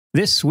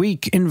This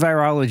Week in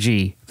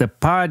Virology, the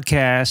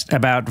podcast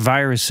about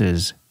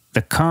viruses,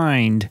 the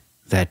kind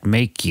that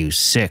make you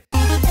sick.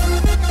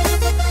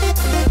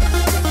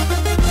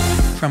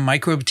 From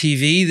Microbe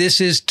TV,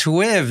 this is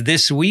TWiV,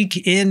 This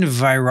Week in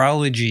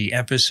Virology,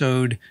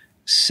 episode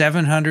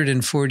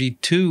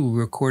 742,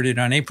 recorded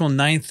on April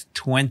 9th,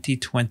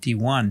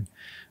 2021.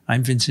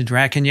 I'm Vincent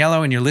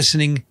Racaniello, and you're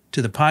listening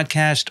to the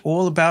podcast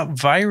all about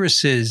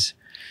viruses.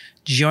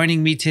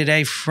 Joining me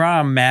today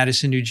from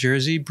Madison, New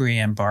Jersey,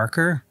 Brianne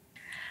Barker.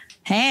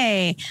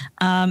 Hey,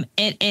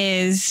 it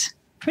is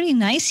pretty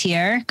nice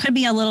here. Could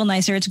be a little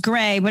nicer. It's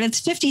gray, but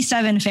it's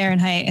 57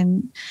 Fahrenheit,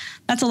 and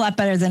that's a lot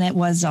better than it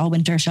was all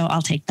winter, so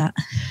I'll take that.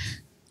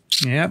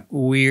 Yep,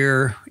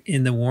 we're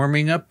in the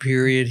warming up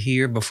period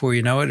here. Before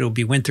you know it, it'll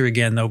be winter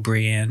again, though,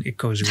 Brianne. It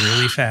goes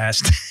really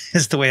fast.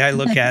 That's the way I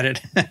look at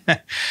it.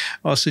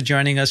 Also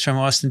joining us from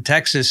Austin,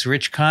 Texas,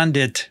 Rich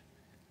Condit.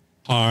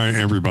 Hi,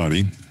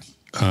 everybody.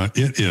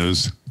 It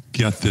is,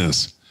 get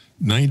this,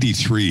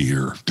 93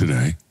 here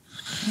today.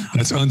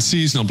 That's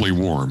unseasonably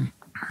warm.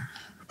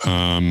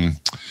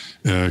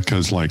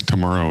 Because like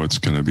tomorrow it's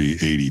going to be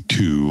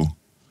 82,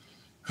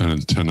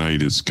 and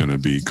tonight it's going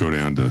to go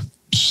down to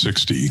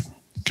 60.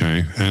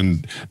 Okay,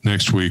 and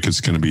next week it's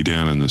going to be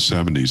down in the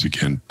 70s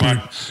again. But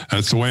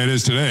that's the way it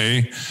is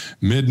today.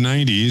 Mid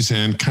 90s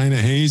and kind of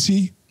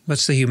hazy.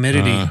 What's the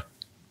humidity?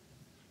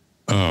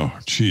 Oh,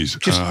 geez.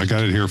 I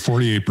got it here,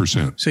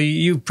 48%. So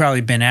you've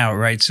probably been out,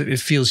 right? So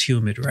it feels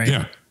humid, right?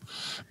 Yeah.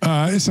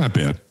 It's not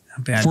bad.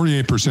 Not bad.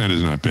 48%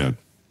 is not bad.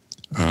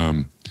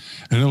 And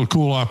it'll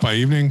cool off by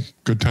evening.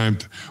 Good time.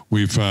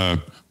 We've, my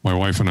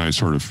wife and I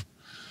sort of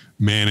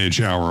manage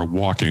our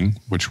walking,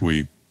 which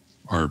we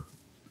are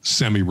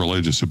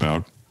semi-religious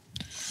about,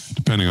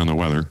 depending on the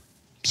weather.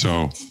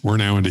 So we're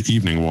now into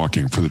evening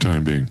walking for the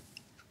time being.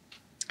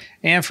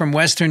 And from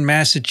Western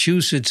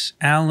Massachusetts,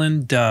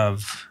 Alan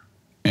Dove.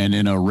 And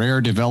in a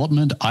rare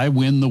development, I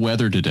win the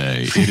weather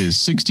today. It is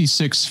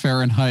 66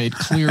 Fahrenheit,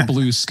 clear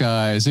blue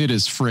skies. It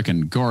is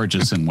frickin'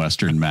 gorgeous in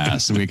Western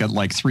Mass. We got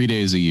like 3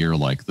 days a year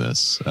like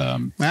this.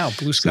 Wow,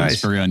 blue skies. So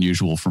it's very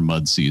unusual for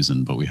mud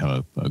season, but we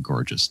have a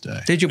gorgeous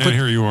day. Did you put? And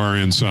here you are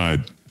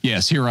inside.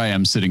 Yes, here I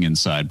am sitting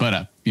inside,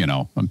 but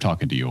I'm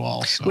talking to you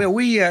all. So. Well,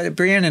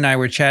 Brianne and I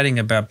were chatting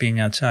about being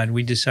outside.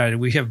 We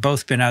decided we have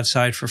both been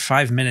outside for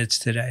 5 minutes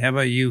today. How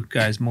about you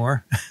guys,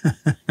 more?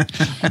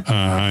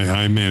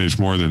 I manage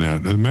more than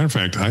that. As a matter of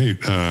fact, I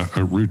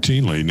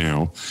routinely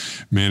now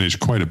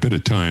manage quite a bit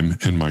of time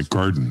in my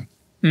garden,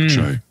 which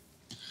I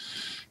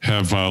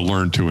have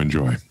learned to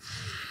enjoy.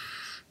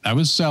 I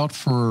was out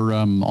for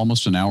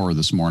almost an hour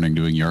this morning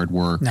doing yard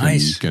work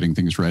and getting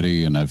things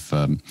ready, and I've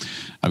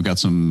got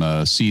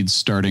some seeds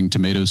starting,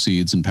 tomato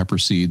seeds and pepper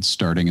seeds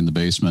starting in the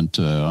basement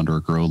under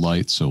a grow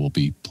light. So we'll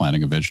be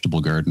planting a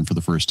vegetable garden for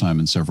the first time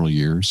in several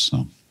years.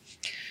 So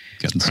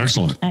getting started.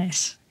 Excellent.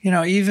 Nice.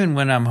 Even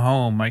when I'm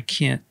home, I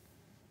can't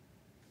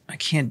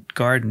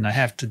garden. I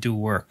have to do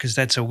work because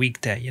that's a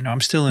weekday.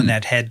 I'm still in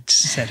that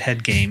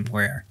head game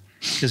where.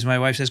 Because my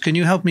wife says, "Can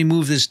you help me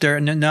move this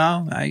dirt?"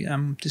 No,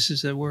 this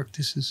is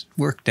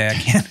work day. I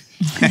can't.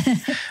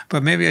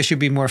 But maybe I should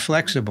be more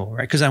flexible,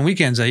 right? Because on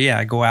weekends,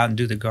 I go out and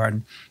do the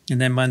garden, and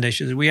then Monday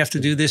she says, "We have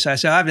to do this." I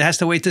said, "It has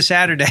to wait till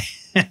Saturday."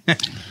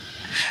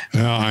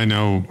 Well, I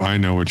know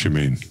what you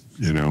mean.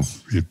 You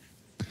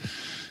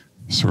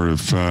sort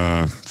of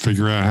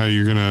figure out how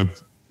you're going to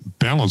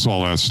balance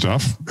all that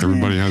stuff.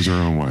 Everybody has their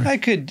own way. I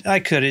could.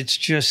 It's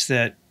just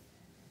that.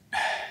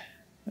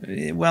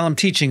 Well, I'm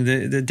teaching.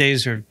 The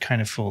days are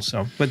kind of full.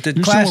 So, but the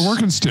You're class. still a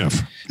working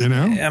stiff,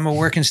 I'm a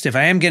working stiff.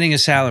 I am getting a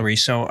salary,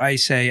 so I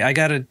say I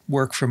got to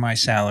work for my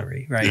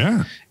salary, right?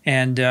 Yeah.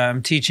 And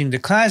I'm teaching the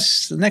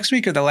class next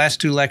week are the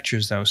last 2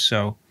 lectures, though,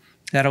 so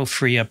that'll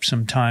free up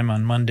some time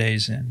on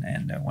Mondays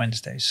and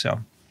Wednesdays. So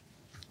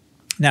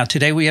now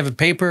today we have a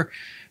paper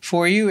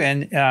for you,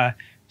 and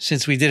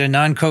since we did a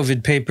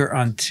non-COVID paper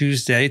on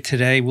Tuesday,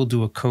 today we'll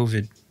do a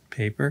COVID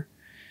paper.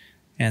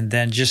 And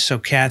then just so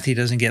Kathy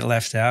doesn't get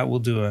left out, we'll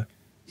do a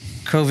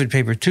COVID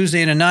paper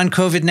Tuesday and a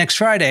non-COVID next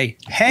Friday.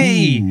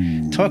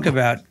 Hey, talk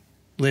about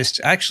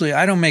lists. Actually,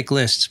 I don't make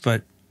lists,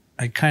 but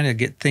I kind of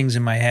get things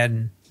in my head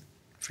and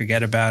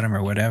forget about them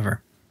or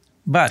whatever.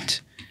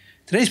 But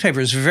today's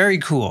paper is very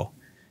cool.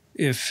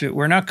 If it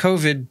were not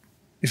COVID,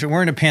 if it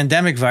weren't a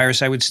pandemic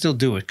virus, I would still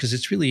do it because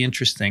it's really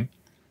interesting.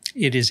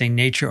 It is a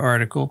Nature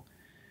article.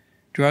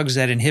 Drugs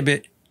that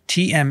inhibit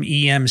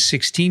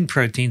TMEM16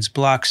 proteins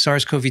block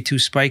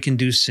SARS-CoV-2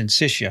 spike-induced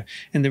syncytia.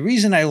 And the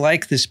reason I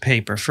like this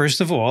paper, first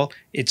of all,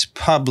 it's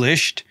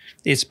published,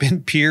 it's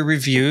been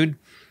peer-reviewed,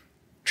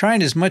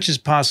 trying as much as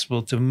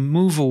possible to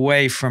move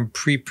away from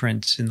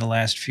preprints in the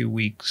last few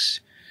weeks.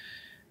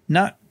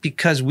 Not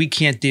because we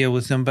can't deal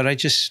with them, but I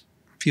just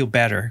feel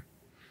better.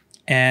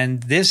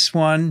 And this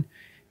one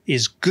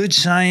is good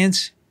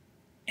science,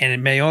 and it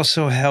may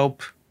also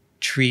help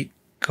treat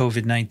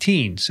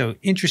COVID-19. So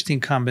interesting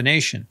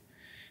combination.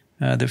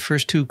 The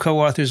first 2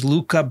 co-authors,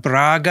 Luca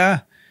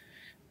Braga.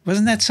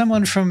 Wasn't that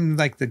someone from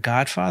like The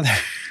Godfather?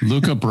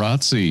 Luca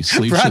Brasi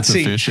sleeps with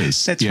the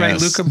fishes. That's right,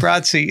 Luca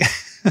Brasi.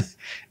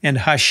 And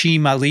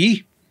Hashim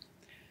Ali.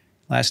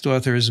 Last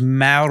author is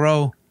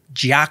Mauro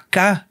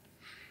Giacca.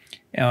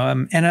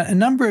 And a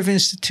number of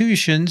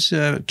institutions,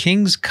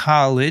 King's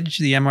College,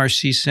 the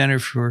MRC Center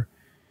for,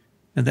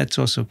 that's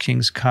also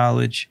King's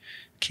College,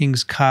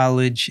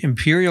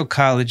 Imperial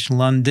College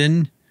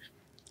London,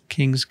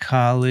 King's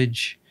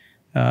College.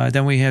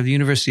 Then we have the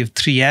University of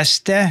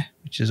Trieste,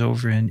 which is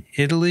over in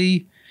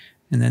Italy,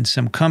 and then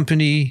some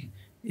company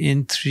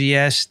in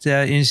Trieste,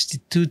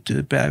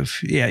 Istituto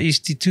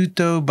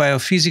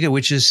Biofisica,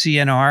 which is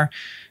CNR.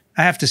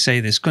 I have to say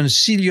this,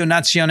 Consiglio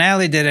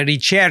Nazionale delle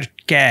Ricerche.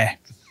 I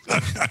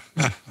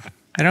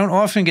don't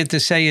often get to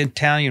say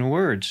Italian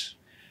words.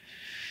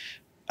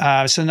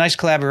 It's a nice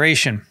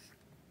collaboration.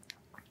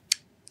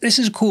 This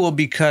is cool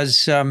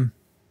because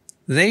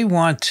they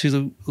want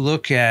to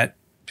look at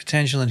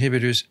potential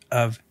inhibitors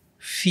of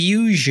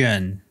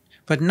fusion,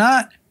 but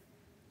not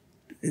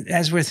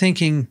as we're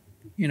thinking,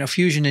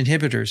 fusion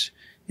inhibitors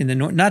in the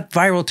not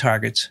viral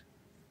targets,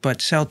 but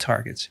cell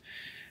targets.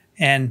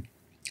 And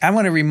I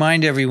want to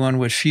remind everyone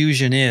what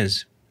fusion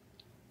is.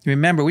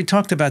 Remember, we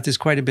talked about this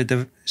quite a bit.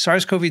 The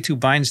SARS-CoV-2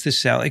 binds the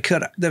cell.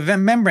 The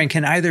membrane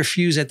can either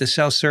fuse at the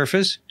cell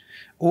surface,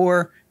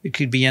 or it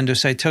could be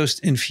endocytosed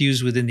and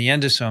fused within the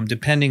endosome,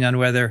 depending on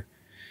whether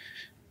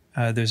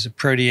there's a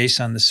protease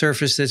on the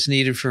surface that's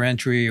needed for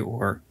entry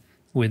or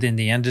within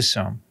the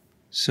endosome.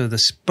 So the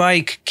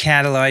spike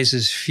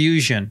catalyzes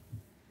fusion.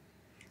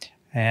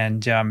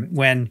 And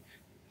when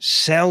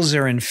cells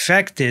are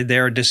infected,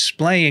 they're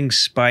displaying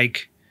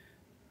spike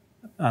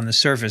on the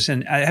surface.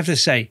 And I have to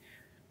say,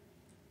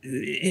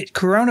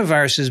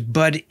 coronaviruses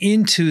bud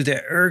into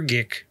the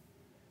ergic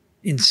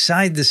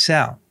inside the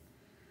cell,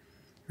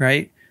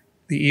 right?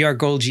 The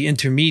ER-Golgi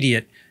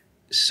intermediate.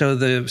 So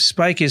the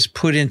spike is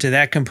put into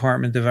that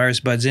compartment, the virus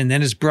buds in,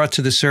 then it's brought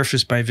to the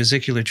surface by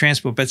vesicular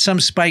transport. But some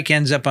spike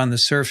ends up on the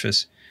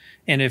surface.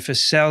 And if a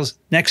cell's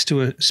next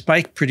to a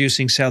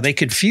spike-producing cell, they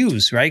could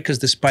fuse, right? Because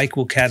the spike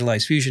will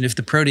catalyze fusion. If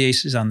the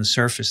protease is on the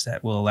surface,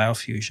 that will allow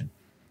fusion.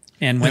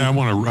 And when, I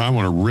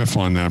want to riff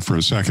on that for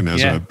a second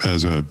as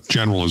a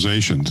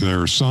generalization. There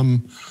are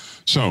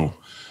so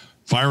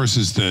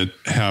viruses that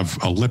have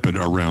a lipid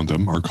around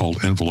them are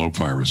called envelope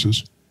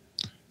viruses,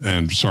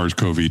 and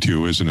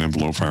SARS-CoV-2 is an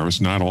envelope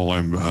virus. Not all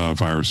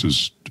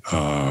viruses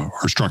are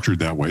structured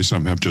that way.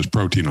 Some have just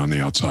protein on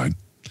the outside.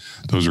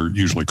 Those are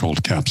usually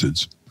called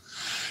capsids.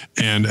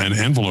 And an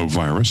envelope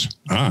virus,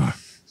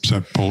 is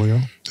that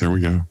polio? There we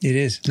go. It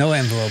is. No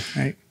envelope,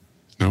 right?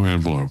 No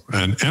envelope.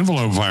 An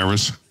envelope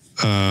virus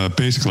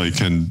basically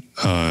can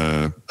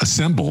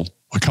assemble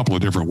a couple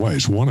of different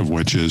ways, one of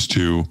which is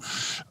to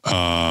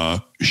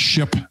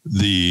ship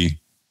the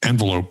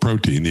envelope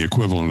protein, the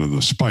equivalent of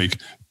the spike,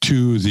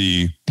 to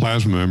the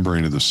plasma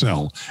membrane of the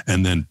cell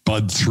and then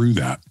bud through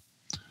that.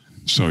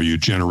 So you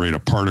generate a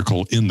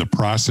particle in the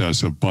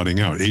process of budding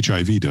out.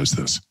 HIV does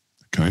this,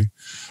 okay?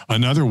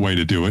 Another way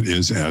to do it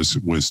is, as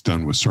was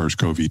done with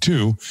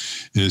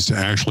SARS-CoV-2, is to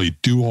actually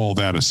do all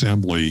that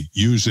assembly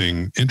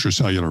using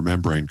intracellular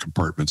membrane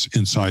compartments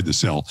inside the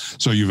cell.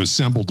 So you've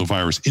assembled the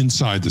virus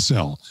inside the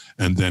cell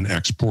and then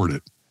export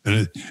it.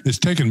 And it's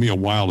taken me a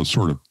while to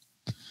sort of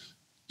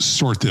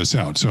sort this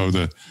out. So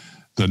the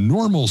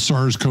normal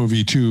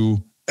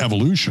SARS-CoV-2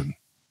 evolution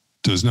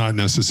does not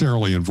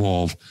necessarily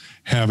involve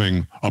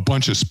having a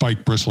bunch of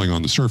spike bristling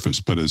on the surface.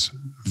 But as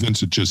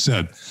Vincent just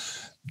said,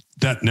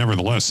 that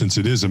nevertheless, since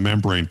it is a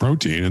membrane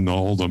protein and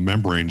all the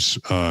membranes,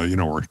 are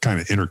kind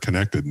of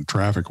interconnected and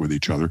traffic with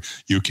each other,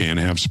 you can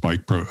have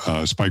spike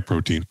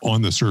protein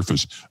on the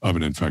surface of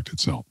an infected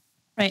cell.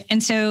 Right.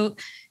 And so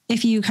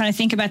if you kind of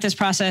think about this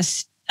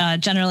process,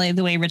 generally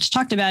the way Rich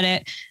talked about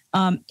it,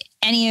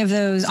 any of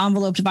those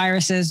enveloped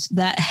viruses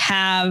that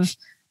have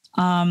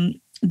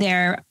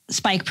their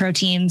spike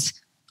proteins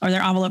or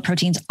their envelope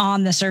proteins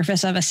on the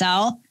surface of a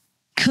cell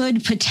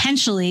could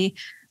potentially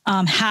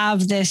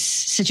have this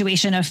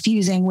situation of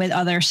fusing with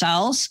other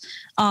cells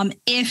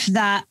if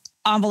that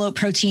envelope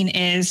protein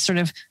is sort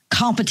of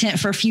competent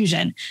for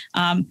fusion.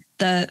 And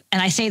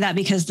I say that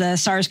because the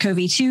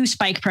SARS-CoV-2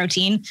 spike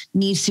protein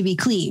needs to be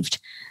cleaved.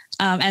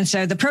 And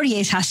so the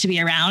protease has to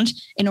be around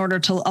in order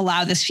to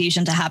allow this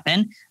fusion to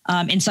happen.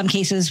 In some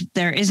cases,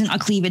 there isn't a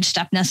cleavage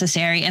step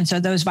necessary. And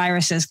so those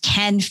viruses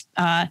can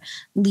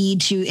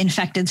lead to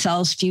infected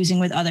cells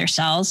fusing with other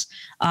cells,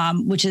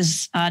 which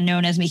is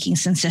known as making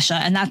syncytia.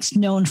 And that's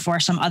known for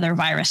some other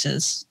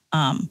viruses.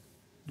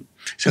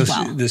 So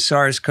the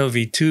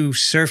SARS-CoV-2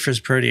 surface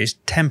protease,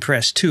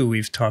 TMPRSS2,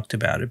 we've talked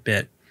about a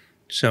bit.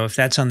 So if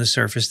that's on the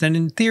surface, then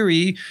in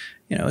theory,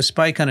 a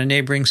spike on a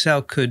neighboring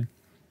cell could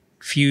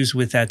fuse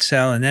with that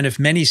cell. And then if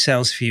many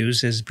cells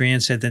fuse, as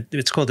Brian said, that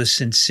it's called a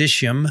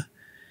syncytium,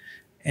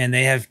 and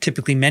they have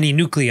typically many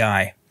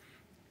nuclei.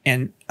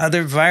 And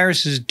other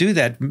viruses do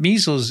that.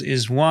 Measles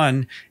is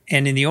one.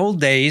 And in the old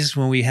days,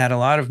 when we had a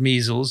lot of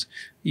measles,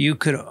 you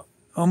could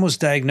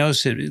almost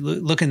diagnose it.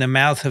 Look in the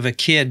mouth of a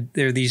kid.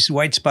 There are these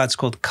white spots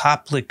called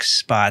Koplik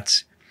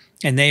spots,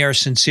 and they are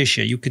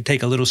syncytia. You could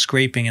take a little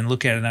scraping and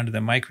look at it under the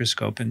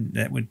microscope, and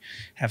that would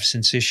have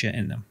syncytia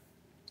in them.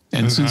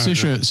 And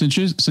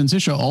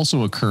syncytia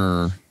also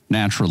occur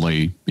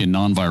naturally in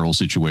non-viral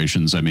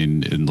situations. I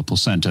mean, in the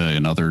placenta,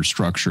 in other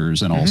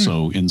structures, and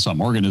also in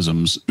some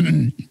organisms,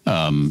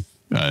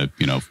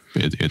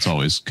 it's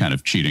always kind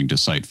of cheating to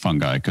cite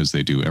fungi because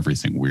they do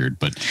everything weird.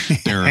 But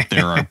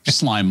there are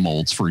slime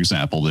molds, for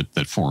example,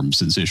 that form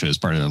syncytia as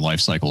part of their life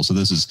cycle. So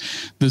this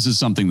is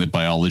something that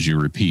biology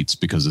repeats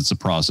because it's a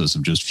process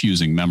of just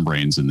fusing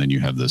membranes, and then you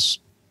have this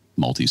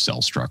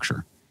multi-cell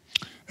structure.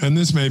 And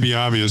this may be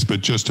obvious,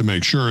 but just to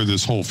make sure,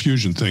 this whole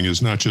fusion thing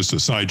is not just a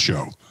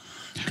sideshow,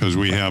 because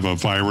we have a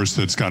virus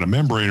that's got a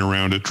membrane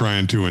around it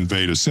trying to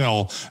invade a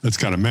cell that's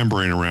got a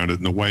membrane around it.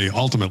 And the way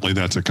ultimately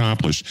that's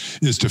accomplished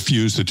is to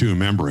fuse the two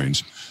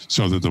membranes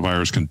so that the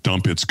virus can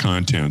dump its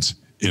contents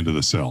into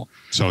the cell.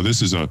 So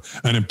this is an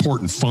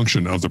important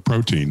function of the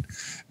protein,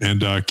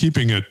 and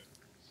keeping it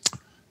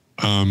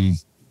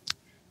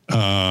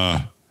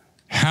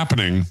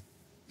happening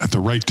at the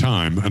right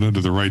time and under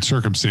the right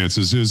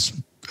circumstances is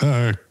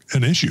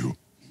an issue.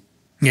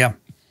 Yeah.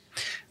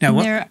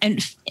 Now,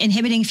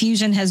 inhibiting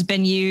fusion has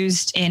been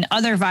used in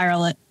other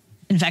viral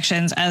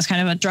infections as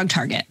kind of a drug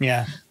target.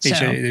 Yeah. So,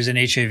 there's an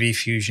HIV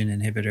fusion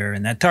inhibitor,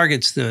 and that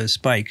targets the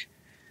spike.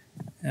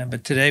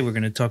 But today we're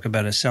going to talk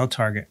about a cell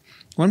target.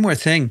 One more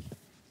thing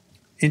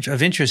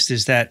of interest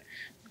is that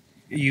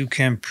you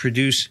can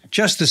produce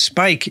just the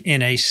spike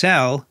in a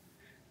cell,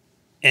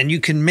 and you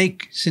can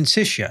make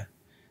syncytia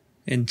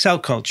in cell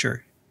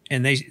culture.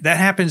 And that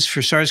happens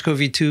for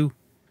SARS-CoV-2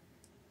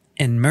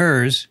 and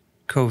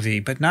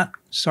MERS-CoV, but not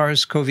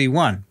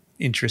SARS-CoV-1,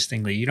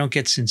 interestingly. You don't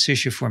get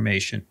syncytia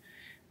formation.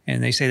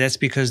 And they say that's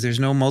because there's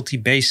no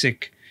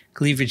multi-basic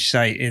cleavage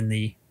site in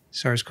the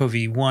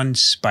SARS-CoV-1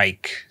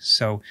 spike.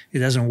 So it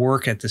doesn't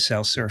work at the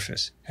cell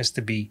surface. It has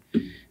to be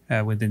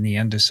within the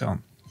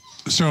endosome.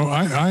 So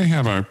I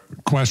have a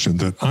question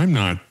that I'm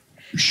not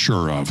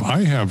sure of.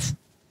 I have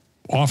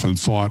often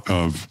thought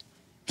of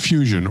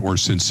fusion or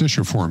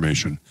syncytia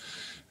formation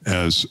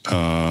as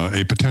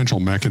a potential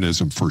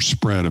mechanism for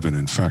spread of an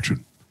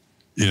infection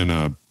in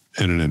an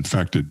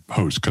infected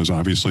host, because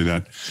obviously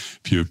that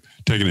if you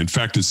take an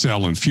infected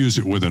cell and fuse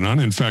it with an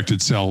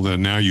uninfected cell,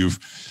 then now you've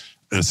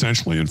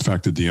essentially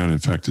infected the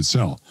uninfected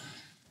cell.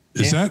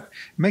 Is that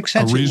makes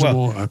sense? a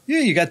reasonable? Well,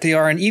 you got the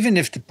RNA. Even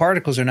if the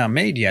particles are not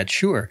made yet,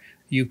 sure,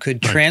 you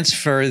could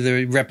transfer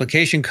the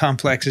replication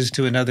complexes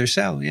to another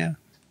cell. Yeah,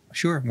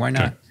 sure, why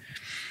not? Okay.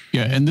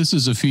 Yeah, and this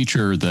is a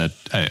feature that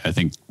I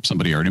think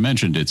somebody already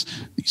mentioned. It's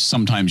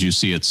sometimes you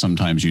see it,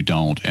 sometimes you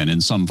don't. And in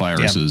some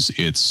viruses,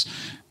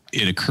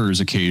 it occurs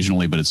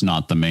occasionally, but it's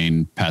not the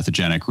main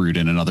pathogenic route.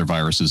 And in other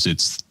viruses,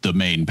 it's the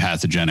main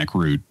pathogenic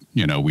route.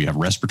 You know, we have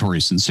respiratory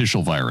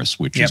syncytial virus,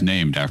 which is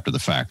named after the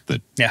fact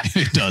that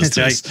it does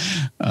this.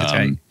 That's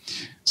right.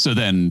 So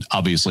then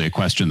obviously a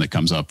question that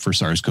comes up for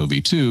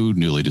SARS-CoV-2,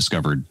 newly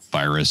discovered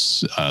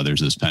virus,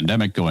 there's this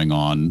pandemic going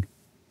on.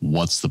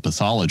 What's the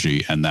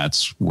pathology? And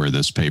that's where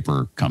this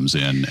paper comes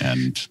in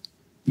and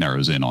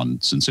narrows in on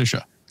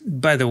syncytia.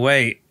 By the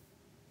way,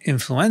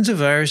 influenza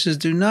viruses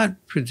do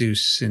not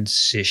produce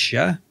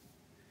syncytia.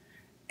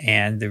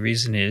 And the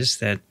reason is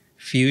that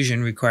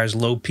fusion requires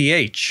low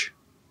pH.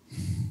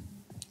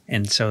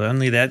 And so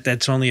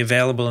that's only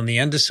available in the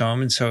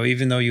endosome. And so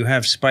even though you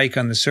have spike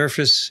on the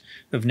surface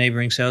of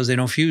neighboring cells, they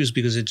don't fuse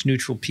because it's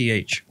neutral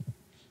pH.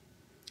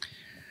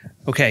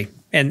 Okay.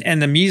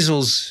 And the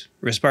measles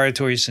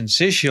respiratory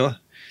syncytia,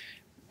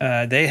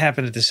 they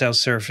happen at the cell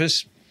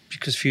surface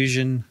because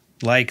fusion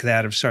like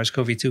that of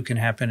SARS-CoV-2 can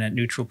happen at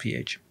neutral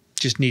pH.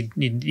 Just need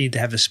to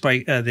have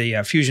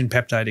the fusion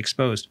peptide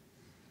exposed.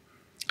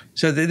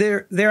 So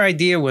their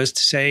idea was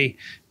to say,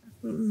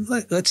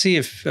 let's see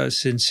if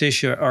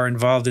syncytia are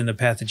involved in the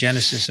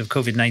pathogenesis of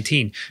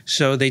COVID-19.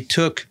 So they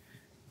took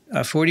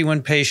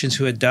 41 patients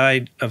who had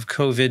died of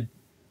COVID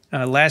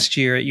last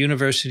year at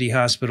University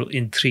Hospital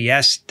in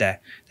Trieste.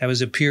 That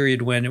was a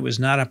period when it was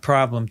not a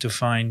problem to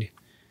find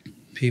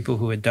people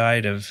who had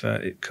died of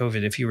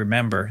COVID, if you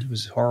remember. It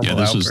was a horrible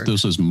outbreak.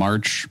 This was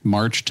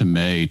March to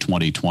May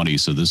 2020.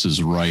 So this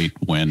is right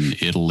when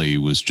Italy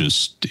was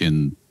just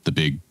in the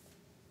big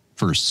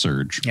first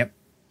surge. Yep.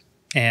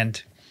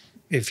 And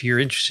if you're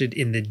interested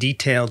in the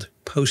detailed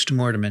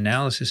post-mortem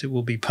analysis, it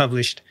will be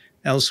published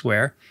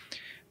elsewhere.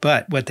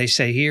 But what they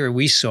say here,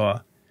 we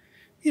saw,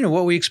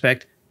 what we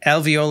expect: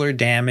 alveolar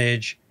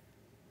damage,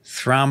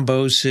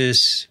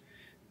 thrombosis,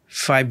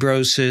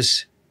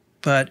 fibrosis,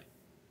 but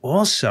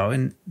also,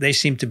 and they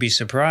seem to be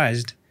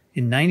surprised,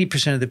 in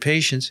 90% of the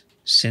patients,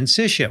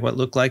 syncytia, what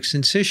looked like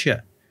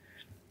syncytia,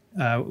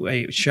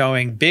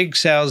 showing big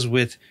cells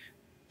with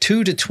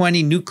 2 to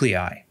 20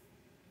 nuclei.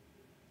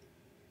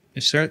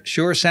 It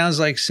sure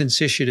sounds like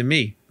syncytia to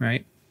me,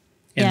 right?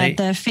 And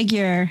the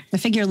figure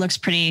looks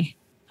pretty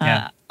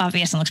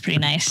obvious and looks pretty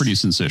nice. Pretty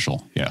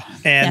syncytial, yeah.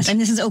 And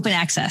this is open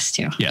access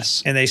too.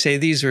 Yes. And they say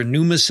these are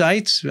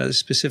pneumocytes, a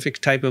specific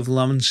type of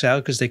lung cell,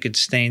 because they could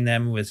stain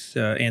them with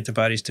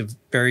antibodies to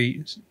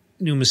very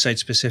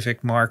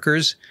pneumocyte-specific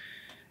markers.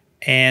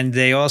 And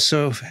they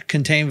also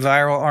contain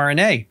viral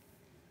RNA,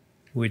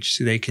 which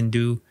they can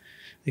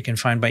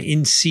find by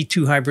in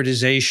situ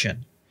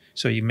hybridization.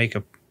 So you make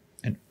a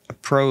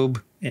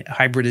probe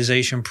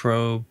hybridization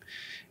probe,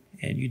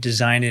 and you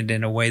design it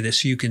in a way that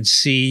so you can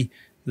see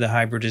the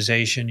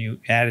hybridization. You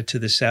add it to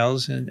the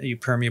cells and you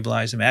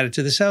permeabilize them, add it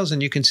to the cells,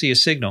 and you can see a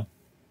signal.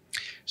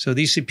 So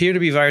these appear to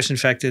be virus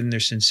infected and they're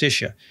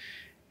syncytia.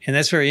 And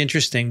that's very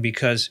interesting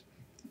because,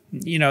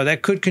 you know,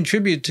 that could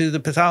contribute to the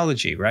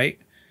pathology, right?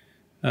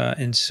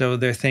 And so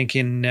they're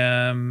thinking,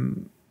 all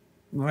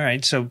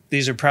right, so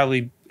these are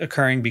probably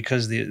occurring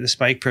because the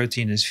spike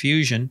protein is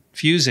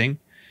fusing.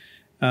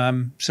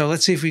 So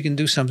let's see if we can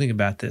do something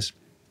about this.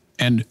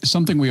 And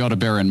something we ought to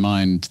bear in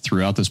mind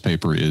throughout this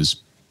paper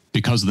is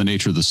because of the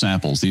nature of the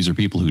samples, these are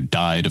people who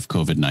died of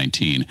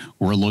COVID-19.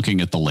 We're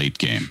looking at the late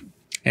game.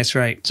 That's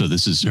right. So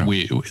this is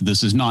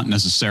this is not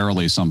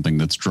necessarily something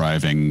that's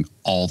driving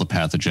all the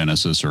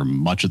pathogenesis or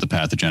much of the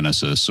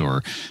pathogenesis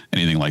or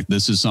anything like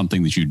this. Is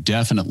something that you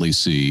definitely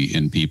see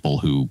in people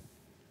who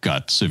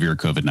got severe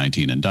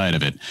COVID-19 and died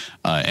of it.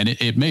 And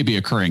it may be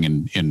occurring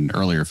in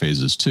earlier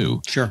phases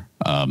too. Sure.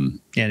 But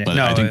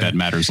I think that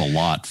matters a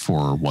lot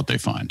for what they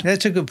find.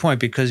 That's a good point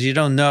because you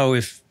don't know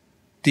if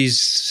these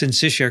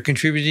syncytia are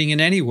contributing in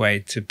any way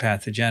to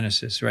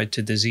pathogenesis, right,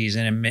 to disease.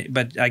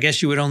 But I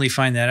guess you would only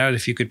find that out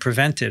if you could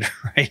prevent it,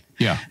 right?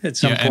 Yeah. At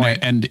some point.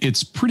 And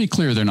it's pretty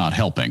clear they're not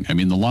helping. I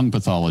mean, the lung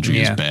pathology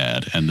is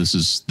bad, and this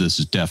is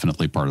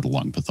definitely part of the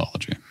lung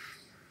pathology.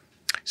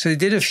 So they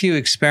did a few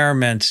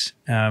experiments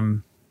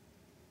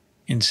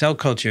in cell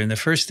culture, and the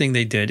first thing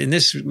they did, and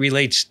this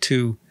relates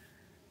to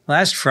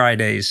last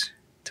Friday's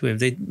TWiV,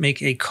 they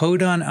make a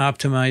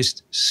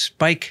codon-optimized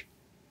spike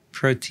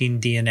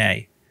protein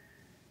DNA.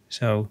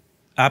 So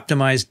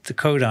optimized the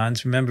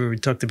codons. Remember, we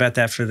talked about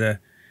that for the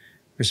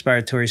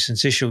respiratory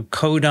syncytial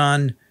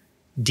codon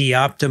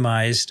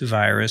de-optimized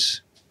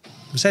virus.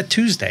 Was that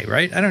Tuesday,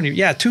 right? I don't even,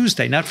 yeah,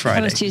 Tuesday, not Friday.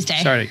 It was Tuesday.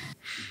 Sorry.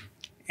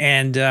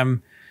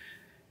 And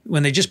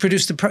when they just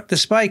produced the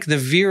spike, the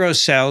Viro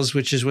cells,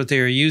 which is what they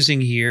are using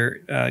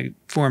here,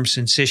 form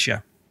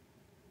syncytia.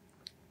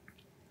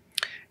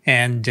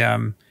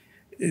 And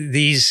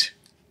these,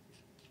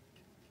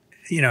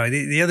 you know,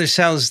 the other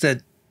cells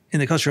that in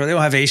the culture, they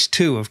all have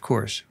ACE2, of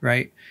course,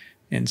 right?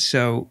 And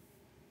so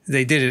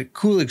they did a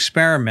cool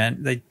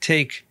experiment. They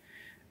take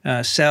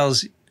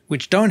cells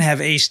which don't have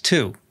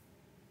ACE2,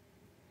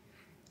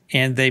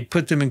 and they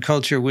put them in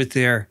culture with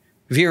their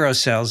Viro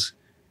cells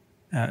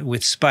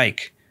with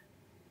spike.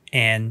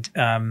 And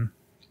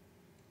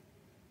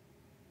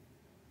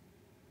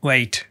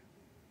wait,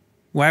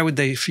 why would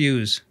they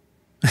fuse?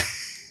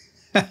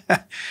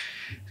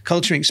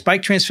 Culturing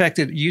spike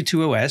transfected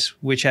U2OS,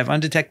 which have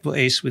undetectable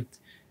ACE with,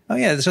 oh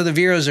yeah, so the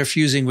Viros are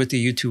fusing with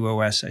the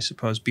U2OS, I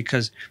suppose,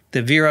 because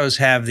the Viros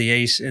have the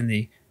ACE and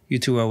the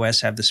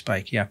U2OS have the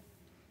spike, yeah.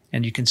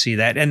 And you can see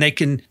that. And they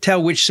can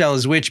tell which cell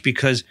is which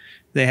because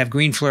they have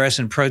green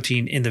fluorescent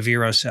protein in the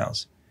Viro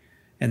cells.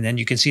 And then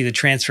you can see the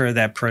transfer of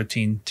that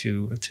protein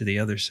to the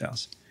other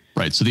cells.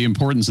 Right. So the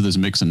importance of this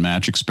mix and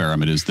match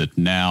experiment is that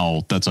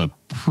now that's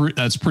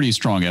pretty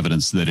strong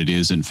evidence that it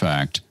is, in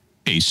fact,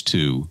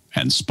 ACE2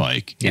 and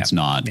spike. Yeah. It's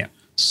not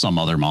some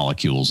other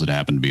molecules that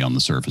happen to be on the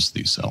surface of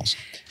these cells.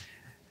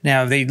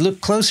 Now, they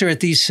look closer at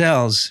these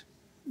cells,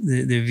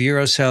 the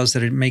Viro cells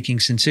that are making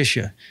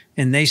syncytia,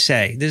 and they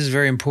say, this is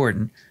very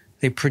important,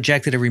 they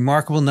projected a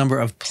remarkable number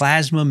of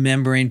plasma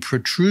membrane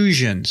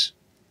protrusions,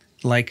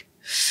 like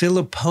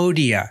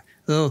Filopodia,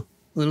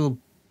 little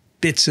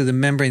bits of the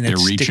membrane that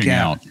stick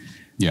out.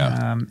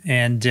 Yeah.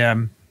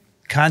 And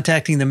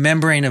contacting the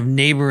membrane of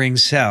neighboring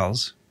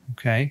cells,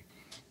 okay?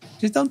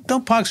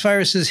 Don't pox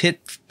viruses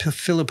hit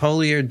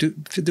Filopodia or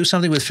do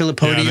something with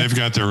Filopodia? Yeah, they've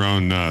got their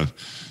own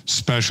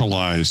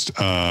specialized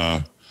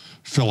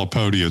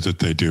Filopodia that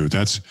they do.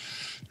 That's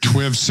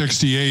TWiV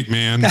 68,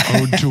 man,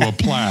 Ode to a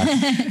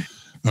Plaque.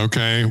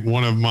 Okay,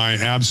 one of my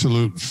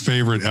absolute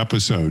favorite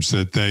episodes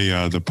that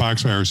the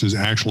pox viruses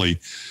actually,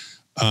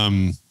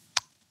 in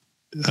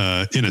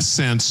a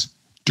sense,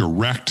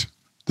 direct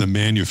the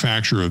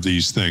manufacture of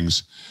these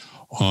things.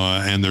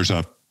 And there's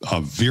a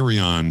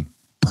virion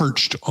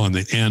perched on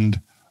the end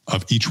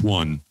of each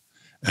one,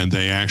 and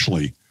they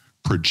actually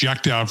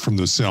project out from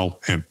the cell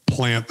and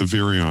plant the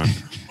virion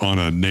on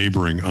a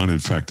neighboring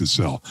uninfected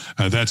cell.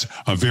 That's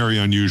a very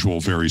unusual,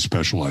 very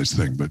specialized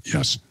thing, but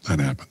yes, that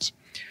happens.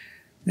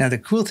 Now, the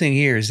cool thing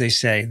here is they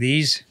say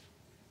these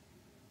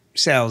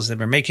cells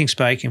that are making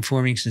spike and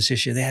forming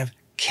syncytia, they have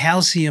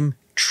calcium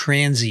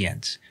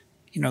transients,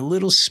 you know,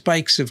 little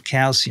spikes of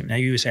calcium. Now,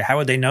 you would say, how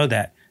would they know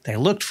that? They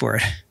looked for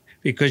it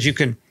because you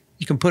can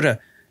put a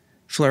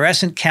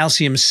fluorescent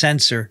calcium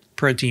sensor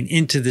protein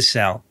into the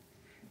cell,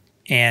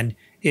 and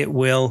it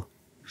will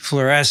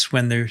fluoresce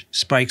when there's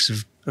spikes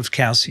of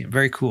calcium.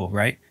 Very cool,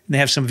 right? And they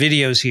have some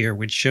videos here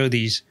which show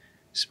these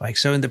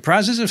spikes. So in the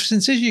process of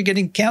syncytia, you're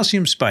getting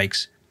calcium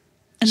spikes.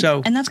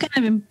 And that's kind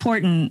of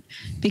important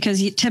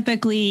because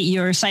typically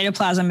your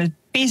cytoplasm is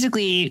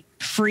basically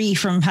free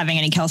from having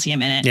any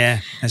calcium in it. Yeah,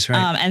 that's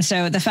right. And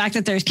so the fact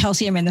that there's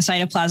calcium in the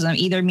cytoplasm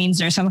either means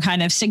there's some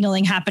kind of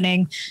signaling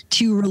happening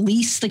to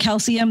release the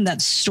calcium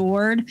that's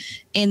stored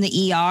in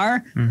the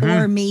ER,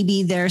 or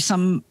maybe there's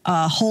some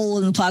hole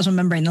in the plasma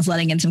membrane that's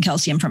letting in some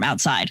calcium from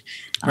outside.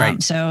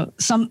 Right. So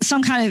some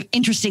kind of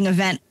interesting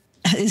event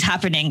is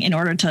happening in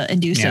order to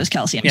induce those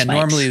calcium spikes.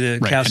 Normally the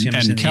calcium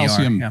is in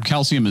calcium, the ER.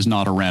 calcium is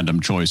not a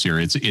random choice here.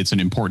 It's an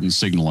important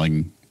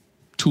signaling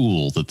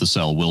tool that the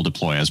cell will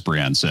deploy, as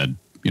Brianne said,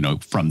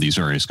 from these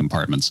various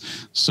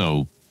compartments.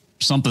 So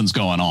something's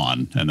going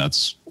on, and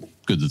that's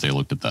good that they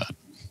looked at that.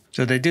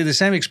 So they do the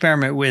same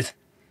experiment with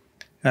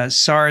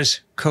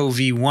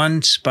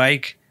SARS-CoV-1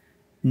 spike,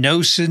 no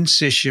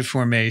syncytia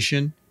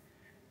formation,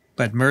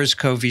 but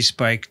MERS-CoV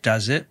spike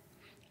does it.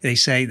 They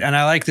say, and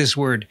I like this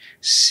word,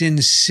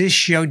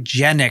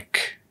 syncytiogenic.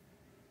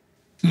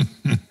 I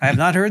have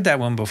not heard that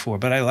one before,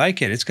 but I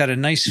like it. It's got a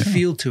nice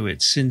feel to it,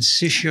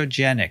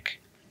 syncytiogenic.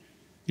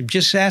 You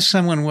just ask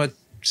someone what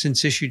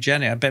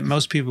syncytiogenic, I bet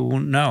most people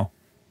won't know.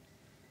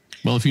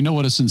 Well, if you know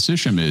what a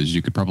syncytium is,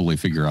 you could probably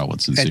figure out what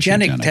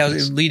syncytiogenic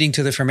is. Leading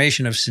to the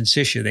formation of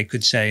syncytia, they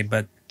could say,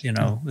 but,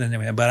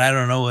 anyway, but I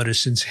don't know what a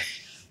syncytia.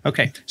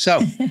 Okay,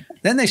 so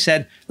then they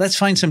said, let's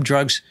find some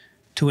drugs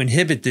to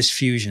inhibit this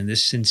fusion,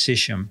 this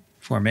syncytium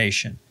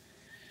formation.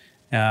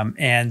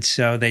 And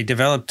so they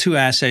developed 2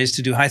 assays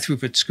to do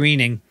high-throughput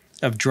screening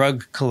of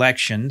drug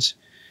collections,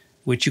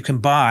 which you can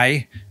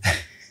buy,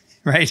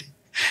 right?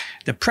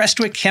 The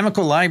Prestwick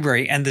Chemical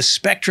Library and the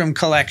Spectrum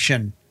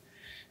Collection.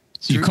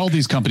 So you call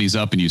these companies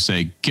up and you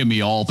say, give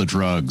me all the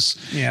drugs.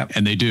 Yeah.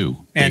 And they do.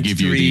 They give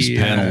you 3, these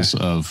panels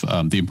of,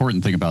 the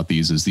important thing about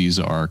these is these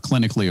are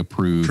clinically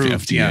approved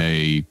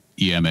FDA,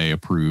 EMA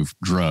approved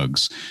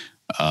drugs.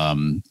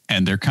 And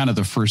they're kind of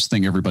the first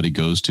thing everybody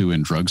goes to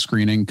in drug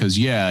screening. Because,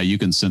 you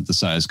can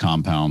synthesize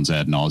compounds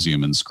ad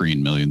nauseum and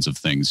screen millions of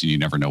things, and you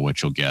never know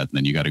what you'll get. And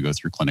then you got to go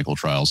through clinical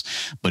trials.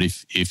 But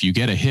if you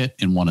get a hit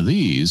in one of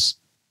these,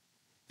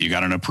 you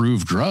got an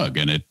approved drug,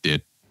 and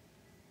it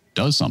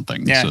does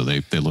something. Yeah. So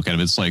they look at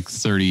it. It's like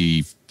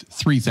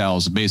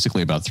 33,000,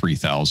 basically about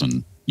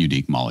 3,000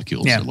 unique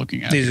molecules they're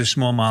looking at. These are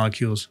small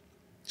molecules.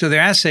 So their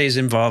assays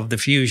involve the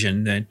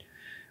fusion. That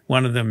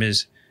one of them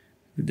is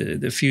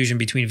the fusion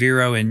between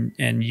Vero and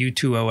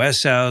U2OS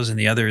cells, and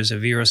the other is a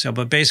Vero cell.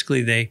 But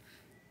basically, they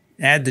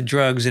add the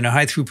drugs in a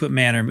high throughput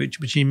manner,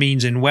 which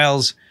means in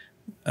wells,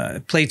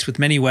 plates with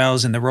many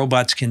wells, and the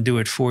robots can do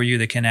it for you.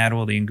 They can add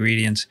all the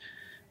ingredients,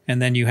 and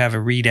then you have a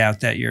readout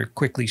that you're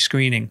quickly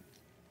screening.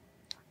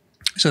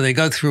 So they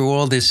go through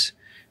all this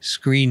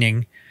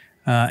screening,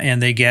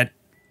 and they get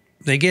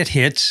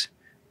hits.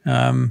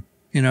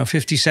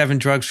 57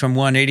 drugs from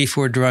one,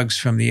 84 drugs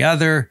from the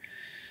other,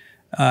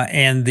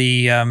 and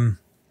the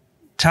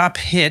top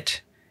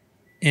hit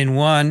in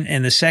one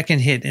and the second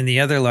hit in the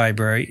other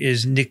library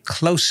is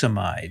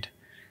Niclosamide.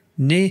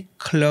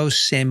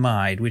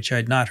 Niclosamide, which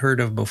I'd not heard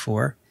of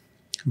before,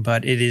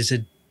 but it is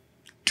a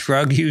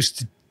drug used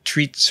to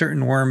treat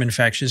certain worm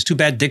infections. Too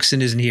bad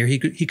Dixon isn't here. He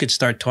could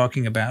start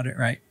talking about it,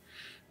 right?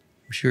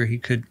 I'm sure he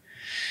could.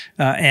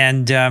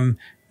 And a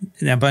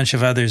bunch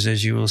of others,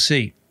 as you will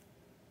see.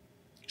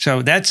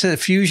 So that's a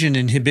fusion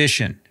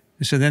inhibition.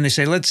 So then they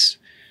say, let's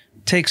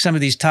take some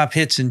of these top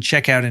hits and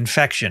check out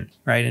infection,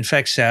 right?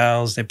 Infect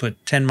cells. They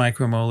put 10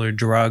 micromolar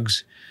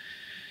drugs,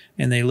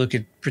 and they look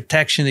at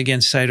protection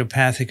against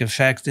cytopathic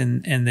effect,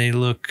 and they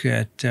look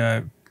at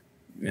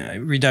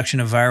reduction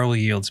of viral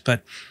yields.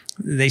 But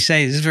they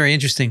say, this is very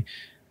interesting,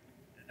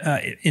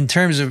 in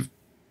terms of,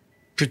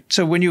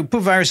 so when you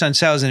put virus on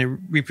cells and it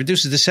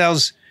reproduces, the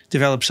cells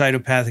develop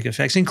cytopathic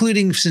effects,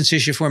 including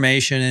syncytia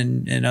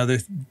formation and other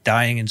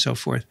dying and so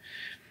forth.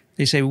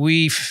 They say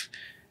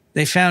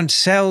they found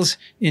cells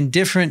in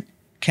different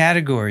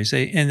categories,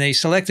 and they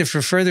selected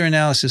for further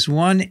analysis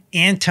one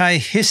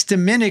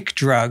antihistaminic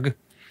drug,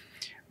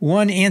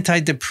 one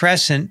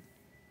antidepressant,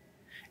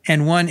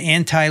 and one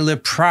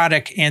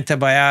anti-leprotic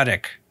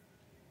antibiotic,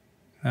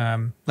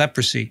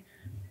 leprosy,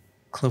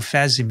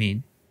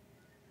 clofazimine.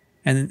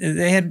 And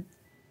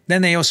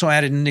then they also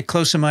added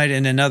niclosamide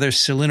and another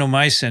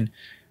selinomycin.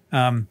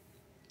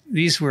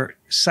 These were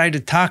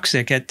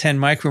cytotoxic at 10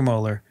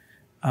 micromolar.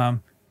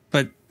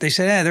 But they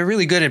said, they're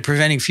really good at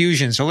preventing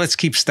fusion, so let's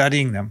keep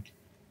studying them.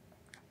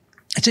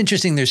 It's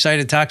interesting, they're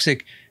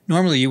cytotoxic.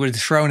 Normally you would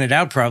have thrown it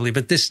out probably,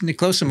 but this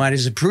niclosamide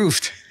is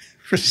approved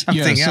for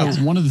something else.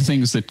 So one of the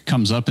things that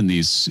comes up in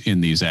these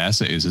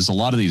assays is a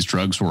lot of these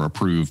drugs were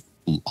approved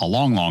a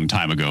long, long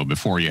time ago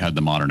before you had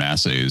the modern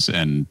assays.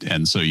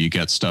 And so you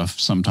get stuff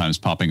sometimes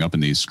popping up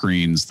in these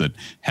screens that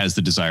has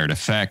the desired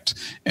effect,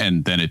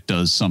 and then it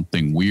does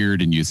something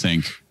weird, and you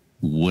think,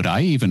 would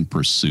I even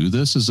pursue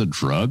this as a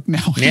drug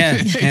now?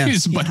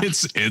 But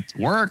it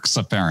works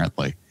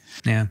apparently.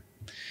 Yeah.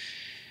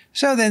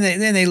 So then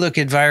they look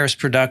at virus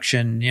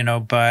production,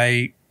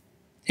 by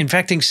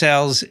infecting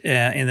cells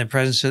in the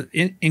presence of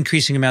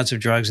increasing amounts of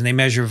drugs, and they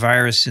measure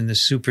virus in the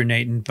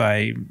supernatant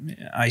by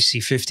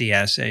IC50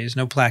 assays,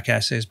 no plaque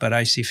assays, but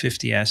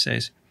IC50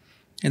 assays.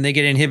 And they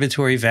get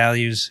inhibitory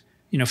values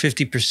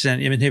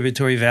 50%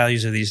 inhibitory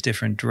values of these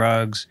different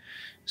drugs.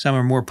 Some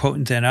are more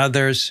potent than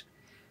others.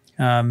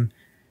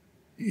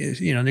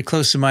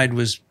 Niclosamide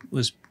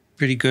was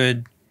pretty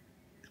good.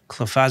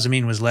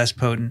 Clofazimine was less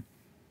potent.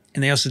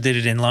 And they also did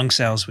it in lung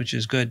cells, which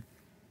is good.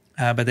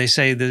 But they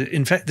say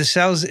the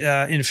cells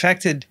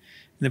infected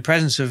in the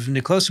presence of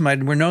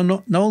niclosamide were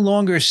no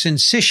longer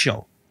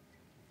syncytial,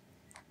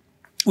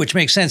 which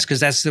makes sense because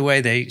that's the way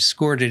they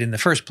scored it in the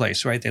first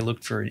place, right? They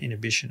looked for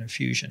inhibition of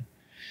fusion.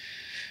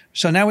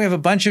 So now we have a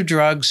bunch of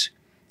drugs,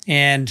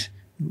 and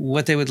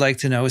what they would like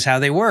to know is how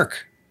they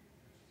work.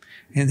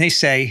 And they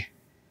say,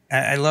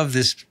 I love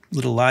this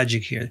little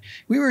logic here.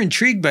 We were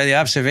intrigued by the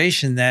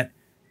observation that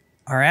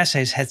our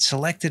assays had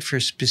selected for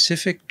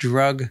specific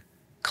drug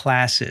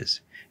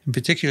classes. In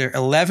particular,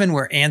 11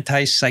 were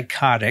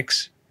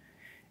antipsychotics,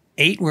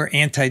 8 were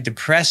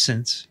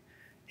antidepressants,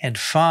 and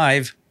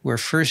 5 were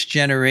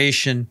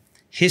first-generation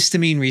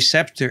histamine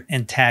receptor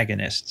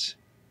antagonists.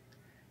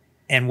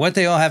 And what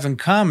they all have in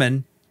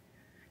common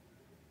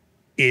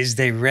is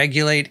they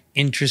regulate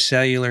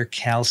intracellular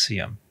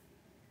calcium,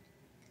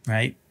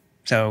 right?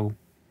 So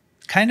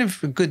kind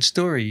of a good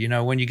story.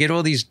 When you get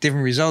all these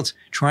different results,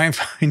 try and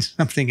find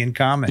something in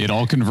common. It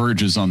all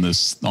converges on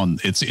this,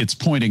 it's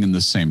pointing in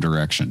the same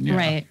direction. Yeah.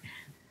 Right.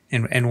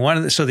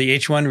 And so the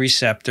H1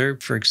 receptor,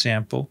 for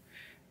example,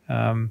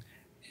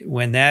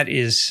 when that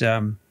is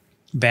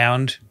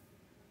bound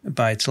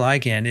by its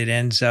ligand, it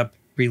ends up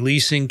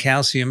releasing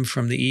calcium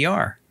from the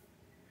ER.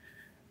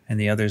 And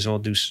the others all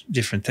do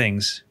different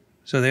things.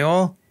 So they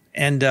all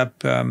end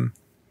up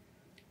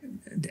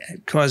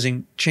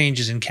causing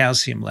changes in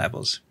calcium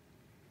levels.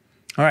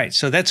 All right,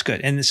 so that's good.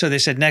 And so they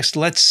said, next,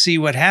 let's see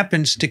what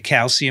happens to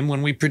calcium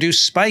when we produce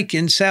spike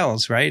in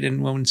cells, right?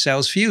 And when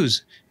cells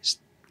fuse.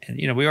 And,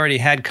 we already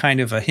had kind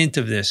of a hint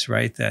of this,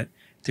 right? That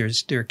there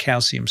are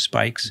calcium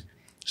spikes.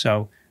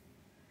 So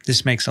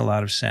this makes a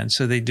lot of sense.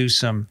 So they do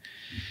some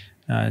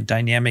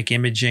dynamic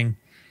imaging.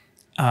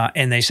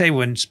 And they say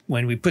when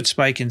we put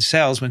spike in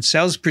cells, when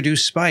cells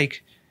produce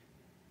spike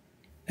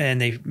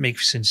and they make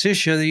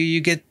syncytia,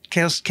 you get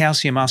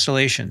calcium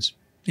oscillations,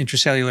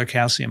 intracellular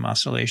calcium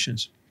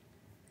oscillations.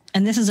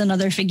 And this is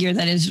another figure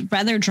that is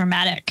rather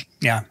dramatic.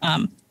 Yeah.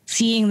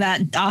 Seeing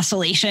that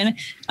oscillation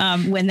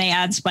when they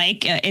add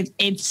spike,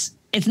 it's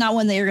not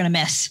one that you're going to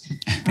miss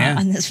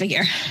on this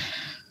figure.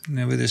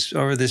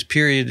 Over this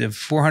period of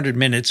 400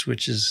 minutes,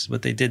 which is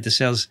what they did, the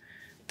cells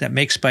that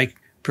make spike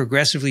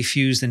progressively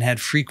fused and had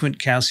frequent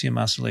calcium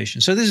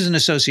oscillations. So this is an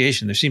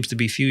association. There seems to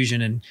be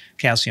fusion and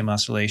calcium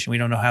oscillation. We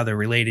don't know how they're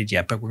related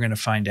yet, but we're going to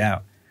find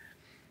out.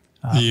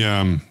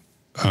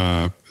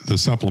 The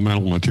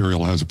supplemental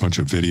material has a bunch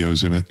of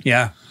videos in it.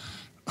 Yeah.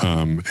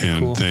 And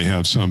cool. They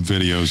have some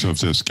videos of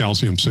this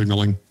calcium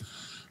signaling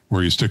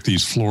where you stick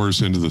these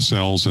fluors into the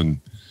cells. And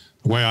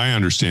the way I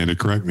understand it,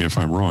 correct me if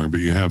I'm wrong, but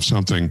you have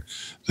something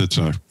that's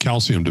a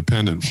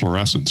calcium-dependent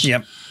fluorescence.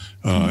 Yep.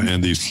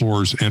 And these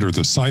fluors enter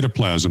the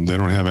cytoplasm. They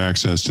don't have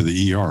access to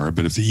the ER,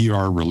 but if the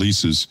ER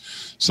releases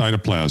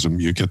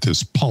cytoplasm, you get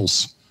this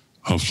pulse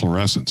of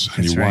fluorescence,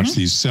 and you watch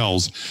these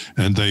cells,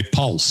 and they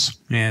pulse.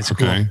 Yeah, it's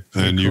okay,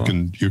 cool. and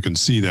you can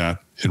see that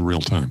in real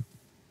time.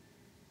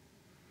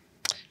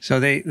 So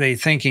they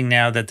thinking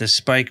now that the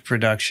spike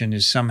production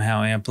is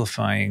somehow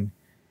amplifying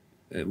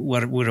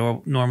what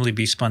would normally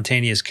be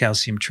spontaneous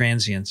calcium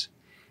transients.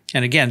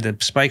 And again, the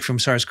spike from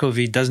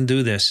SARS-CoV doesn't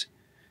do this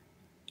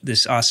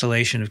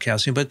oscillation of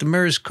calcium, but the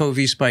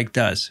MERS-CoV spike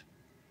does.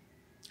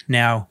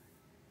 Now,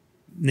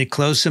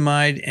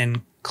 niclosamide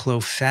and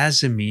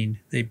clofazimine,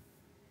 they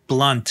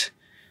blunt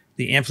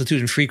the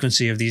amplitude and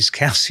frequency of these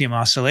calcium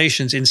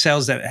oscillations in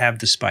cells that have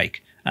the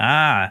spike.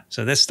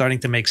 So that's starting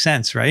to make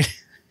sense, right?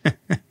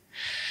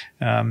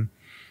 And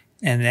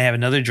they have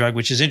another drug,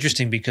 which is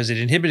interesting because it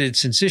inhibited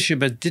syncytia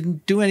but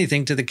didn't do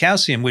anything to the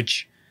calcium,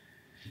 which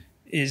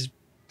is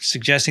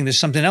suggesting there's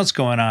something else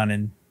going on.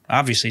 And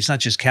obviously, it's not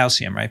just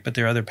calcium, right? But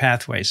there are other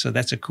pathways. So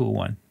that's a cool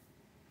one.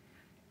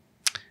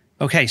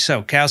 Okay,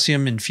 so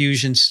calcium and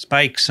fusion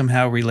spike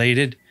somehow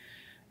related.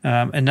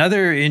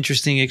 Another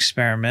interesting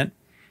experiment,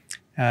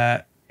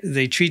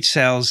 they treat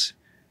cells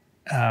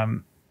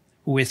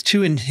with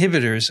 2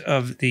 inhibitors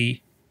of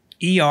the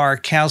ER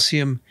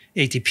calcium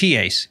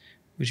ATPase,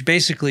 which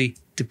basically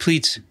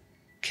depletes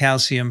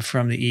calcium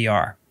from the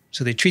ER.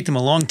 So they treat them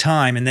a long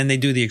time, and then they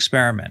do the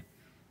experiment.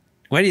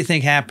 What do you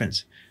think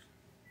happens?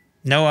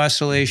 No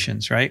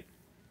oscillations, right?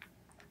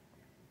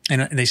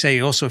 And they say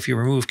also if you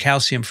remove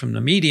calcium from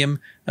the medium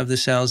of the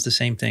cells, the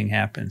same thing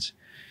happens.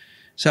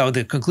 So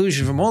the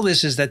conclusion from all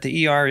this is that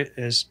the ER,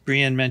 as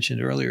Brienne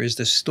mentioned earlier, is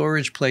the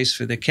storage place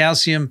for the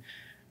calcium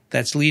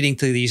that's leading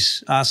to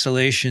these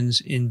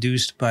oscillations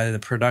induced by the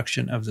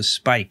production of the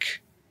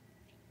spike.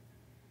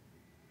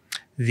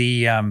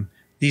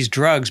 These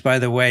drugs, by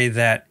the way,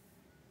 that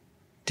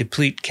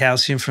deplete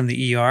calcium from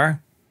the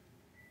ER,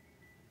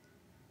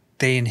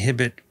 they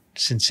inhibit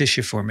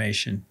syncytia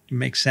formation. It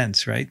makes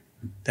sense, right?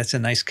 That's a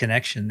nice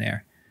connection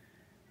there.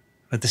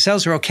 But the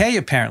cells are okay,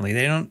 apparently.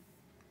 They don't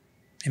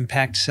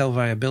impact cell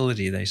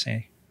viability, they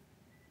say.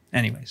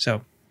 Anyway,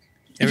 so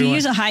If you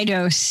use a high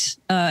dose,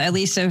 at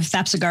least of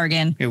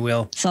thapsigargan, it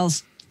will.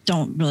 Cells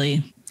don't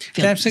really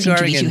seem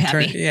to be too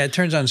happy. It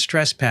turns on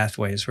stress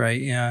pathways,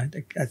 right? Yeah,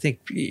 I think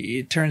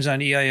it turns on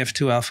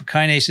EIF2 alpha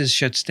kinases,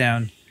 shuts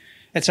down.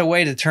 It's a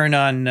way to turn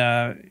on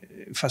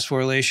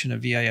phosphorylation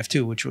of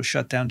EIF2, which will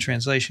shut down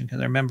translation. Because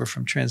I remember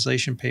from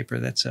translation paper,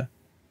 that's a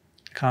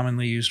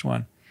commonly used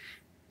one.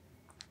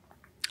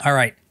 All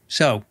right,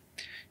 so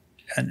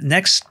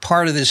next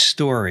part of this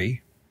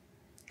story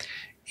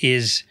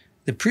is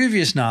the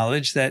previous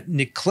knowledge that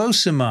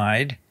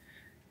niclosamide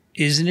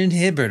is an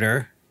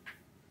inhibitor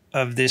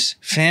of this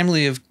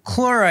family of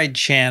chloride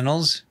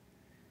channels,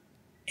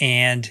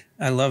 and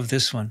I love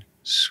this one,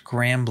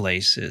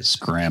 scramblases.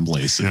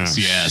 Scramblases,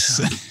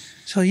 yes.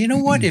 So you know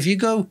what? If you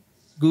go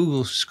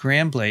Google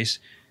scramblase,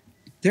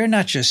 they're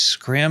not just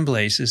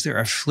scramblases. There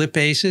are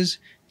flipases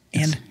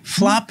and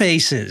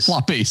flopases.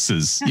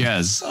 Flopases,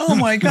 yes. Oh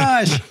my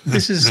gosh,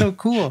 this is so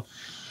cool.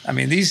 I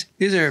mean, these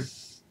are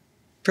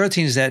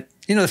proteins that,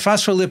 the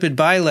phospholipid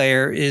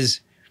bilayer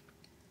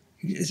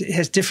it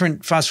has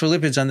different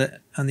phospholipids on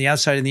the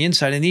outside and the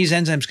inside, and these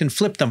enzymes can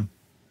flip them.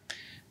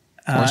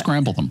 Or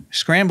scramble them.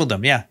 Scramble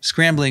them, yeah.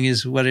 Scrambling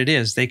is what it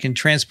is. They can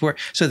transport.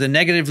 So the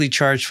negatively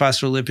charged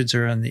phospholipids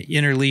are on the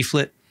inner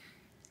leaflet,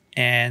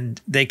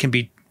 and they can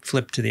be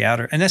flipped to the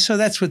outer. And that's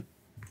what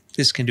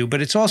this can do.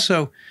 But it's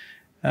also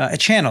a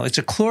channel. It's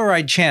a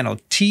chloride channel,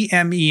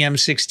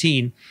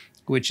 TMEM16,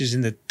 which is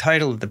in the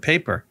title of the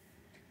paper.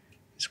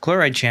 It's a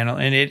chloride channel,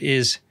 and it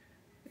is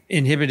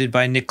inhibited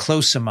by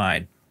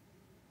niclosamide.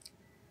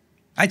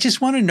 I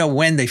just want to know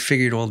when they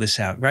figured all this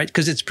out, right?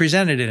 Because it's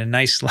presented in a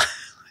nice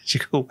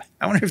logical way.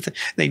 I wonder if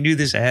they knew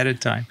this ahead of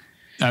time.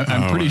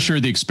 I'm pretty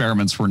sure the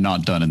experiments were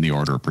not done in the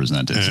order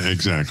presented.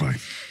 Exactly.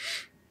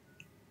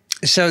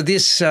 So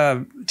this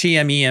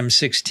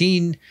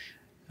TMEM16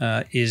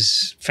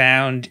 is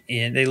found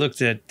they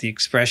looked at the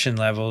expression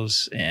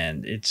levels,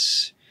 and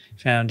it's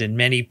found in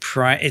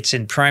it's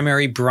in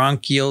primary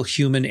bronchial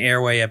human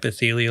airway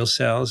epithelial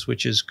cells,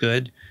 which is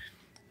good.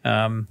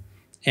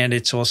 And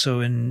it's also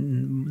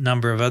in a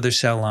number of other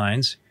cell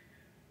lines.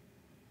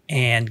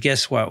 And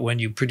guess what? When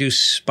you produce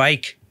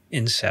spike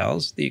in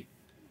cells, the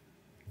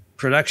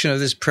production of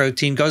this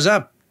protein goes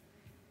up.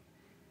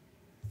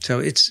 So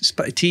it's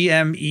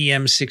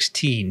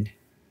TMEM16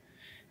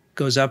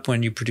 goes up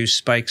when you produce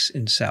spikes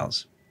in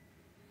cells.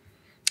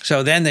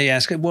 So then they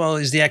ask, well,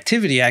 is the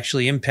activity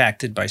actually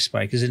impacted by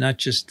spike? Is it not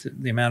just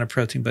the amount of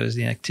protein, but is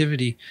the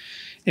activity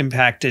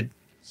impacted?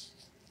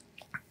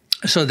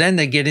 So then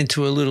they get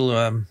into a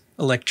little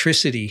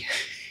electricity.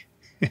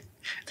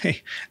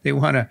 They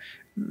want to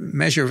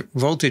measure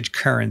voltage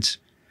currents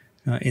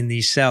in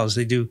these cells.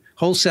 They do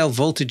whole cell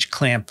voltage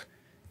clamp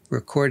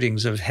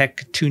recordings of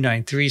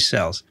HEC293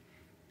 cells,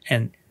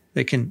 and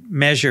they can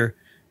measure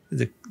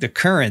the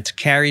current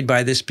carried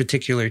by this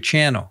particular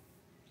channel.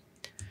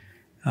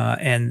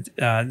 And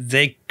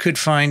they could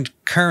find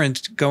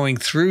current going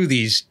through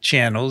these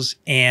channels,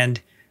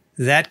 and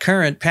that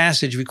current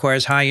passage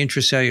requires high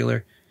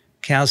intracellular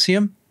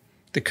calcium.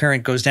 The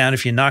current goes down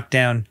if you knock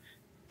down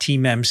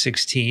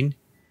TMEM16.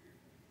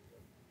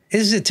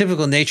 This is a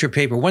typical Nature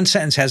paper. One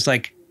sentence has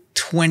like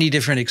 20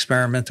 different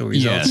experimental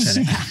results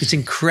in it. It's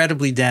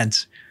incredibly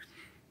dense.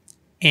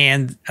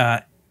 And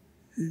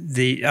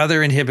the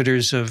other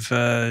inhibitors of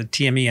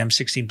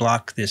TMEM16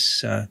 block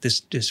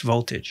this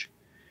voltage.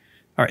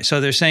 All right,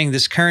 so they're saying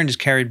this current is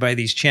carried by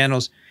these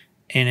channels.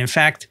 And in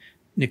fact,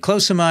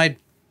 niclosamide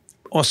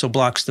also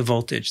blocks the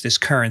voltage, this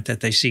current that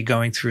they see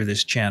going through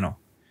this channel.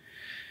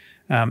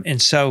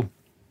 And so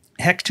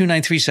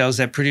HEC293 cells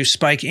that produce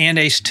spike and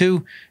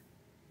ACE2,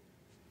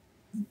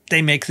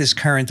 they make this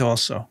current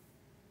also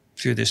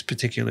through this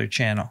particular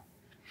channel.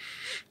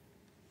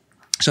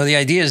 So the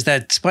idea is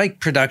that spike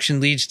production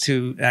leads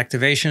to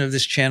activation of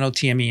this channel,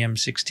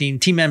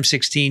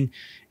 TMEM16,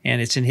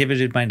 and it's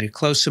inhibited by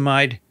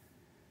niclosamide.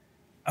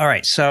 All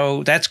right,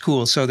 so that's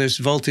cool. So there's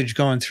voltage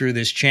going through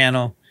this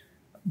channel,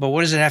 but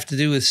what does it have to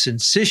do with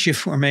syncytia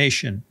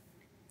formation?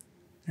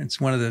 That's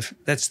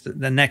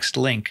the next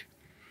link.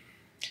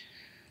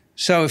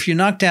 So if you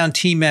knock down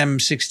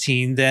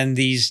TMEM16, then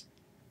these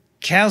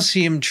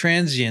calcium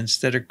transients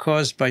that are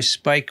caused by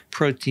spike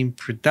protein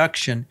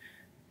production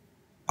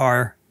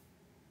are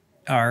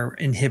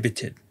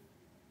inhibited.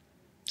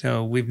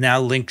 So we've now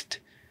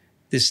linked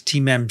this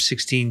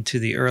TMEM16 to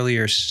the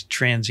earlier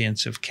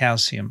transients of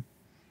calcium.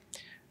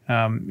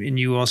 And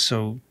you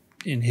also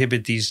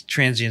inhibit these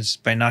transients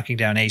by knocking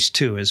down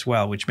ACE2 as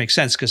well, which makes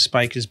sense because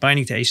spike is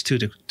binding to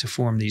ACE2 to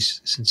form these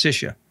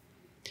syncytia.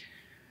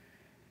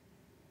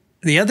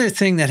 The other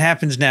thing that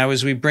happens now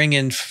is we bring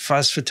in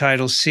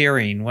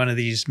phosphatidylserine, one of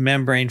these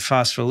membrane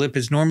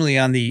phospholipids, normally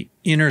on the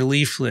inner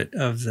leaflet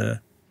of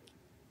the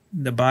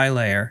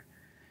bilayer,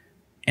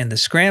 and the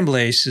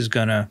scramblase is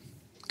gonna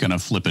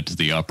flip it to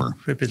the upper.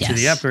 To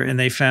the upper, and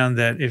they found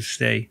that if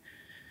they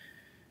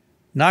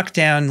knock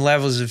down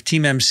levels of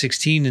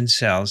TMEM16 in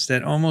cells,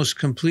 that almost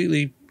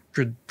completely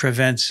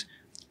prevents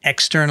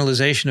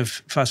externalization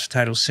of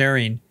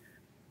phosphatidylserine,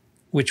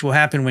 which will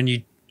happen when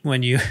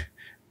you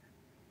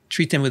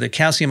treat them with a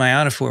calcium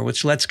ionophore,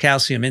 which lets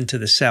calcium into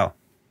the cell.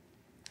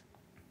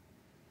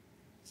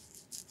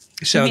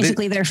 So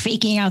basically, they're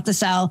faking out the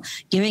cell,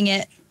 giving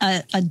it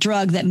a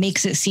drug that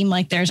makes it seem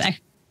like there's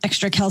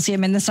extra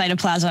calcium in the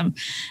cytoplasm,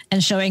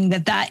 and showing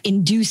that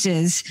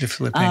induces the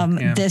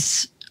flipping,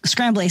 this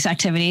scramblase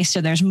activity.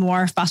 So there's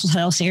more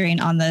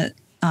phosphatidylserine on the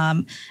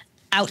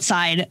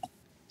outside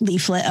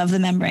leaflet of the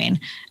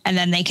membrane, and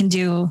then they can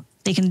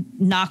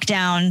knock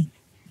down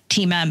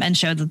TMEM and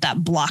show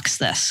that blocks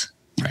this.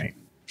 Right.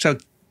 So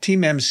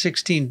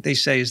TMEM16, they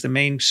say, is the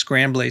main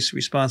scramblase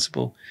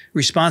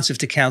responsive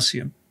to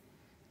calcium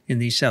in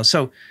these cells.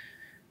 So,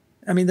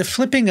 I mean, the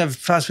flipping of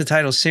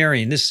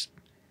phosphatidylserine, this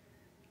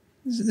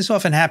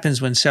often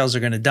happens when cells are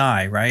going to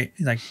die, right?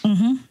 Like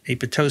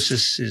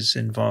apoptosis is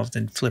involved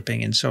in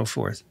flipping and so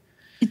forth.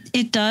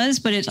 It does,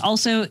 but it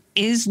also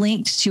is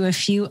linked to a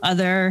few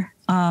other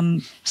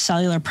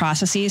cellular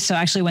processes. So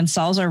actually, when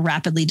cells are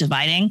rapidly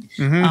dividing,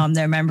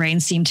 their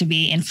membranes seem to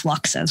be in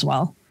flux as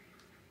well.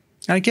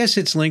 I guess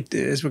it's linked,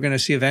 as we're going to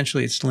see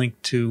eventually, it's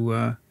linked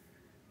to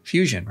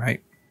fusion,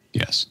 right?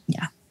 Yes.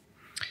 Yeah.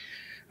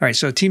 All right,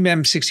 so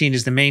TMEM16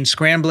 is the main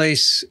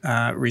scramblase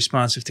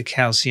responsive to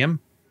calcium.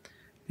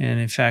 And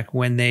in fact,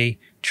 when they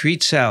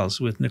treat cells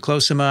with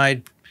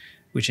Niclosamide,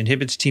 which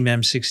inhibits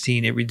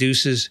TMEM16, it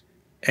reduces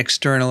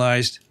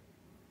externalized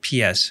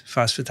PS,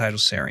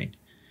 phosphatidylserine,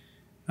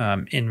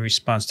 in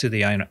response to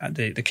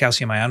the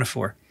calcium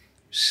ionophore.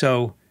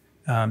 So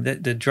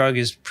the drug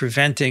is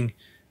preventing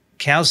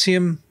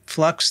calcium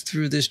flux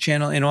through this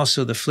channel and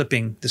also the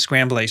flipping, the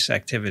scramblase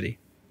activity.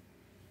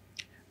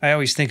 I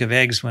always think of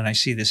eggs when I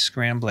see this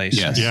scramblase.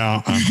 Yes.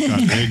 Yeah,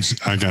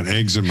 I got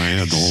eggs in my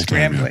head the whole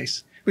time.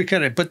 Scramblase. We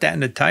could have put that in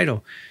the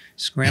title.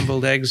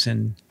 Scrambled eggs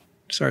and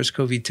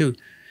SARS-CoV-2.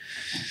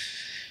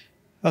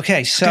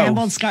 Okay, so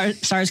scrambled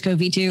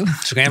SARS-CoV-2.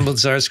 Scrambled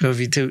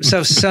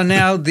SARS-CoV-2. So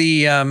now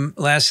the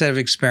last set of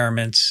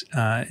experiments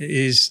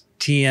is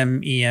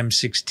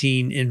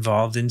TMEM16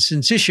 involved in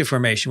syncytia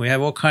formation. We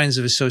have all kinds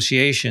of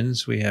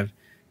associations. We have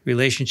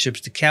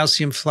relationships to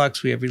calcium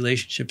flux. We have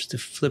relationships to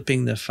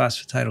flipping the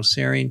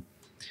phosphatidylserine.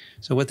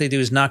 So what they do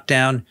is knock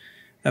down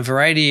a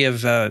variety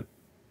of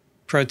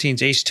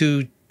proteins,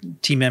 ACE2,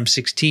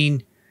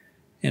 TMEM16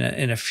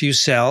 in a few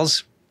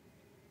cells.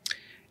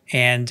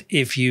 And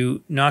if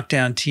you knock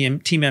down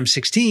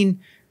TMEM16,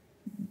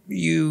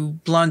 you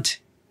blunt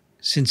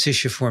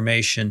syncytia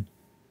formation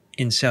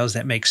in cells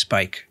that make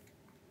spike,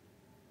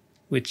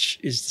 which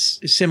is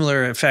a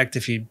similar effect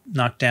if you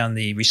knock down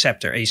the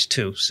receptor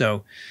ACE2.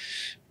 So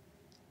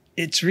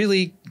it's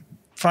really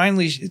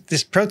finally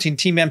this protein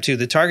TMEM2,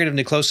 the target of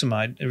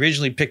Niclosamide,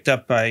 originally picked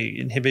up by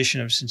inhibition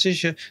of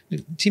syncytia.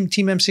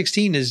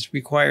 TMEM16 is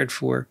required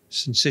for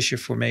syncytia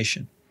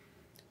formation.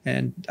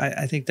 And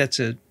I think that's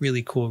a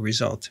really cool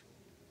result.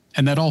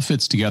 And that all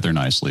fits together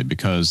nicely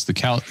because the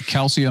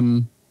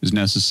calcium is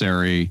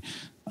necessary.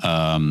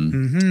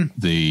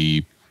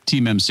 The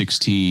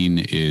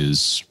TMEM16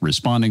 is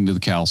responding to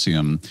the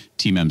calcium.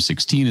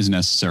 TMEM16 is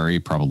necessary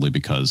probably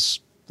because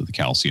of the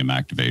calcium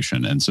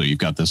activation. And so you've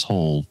got this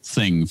whole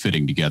thing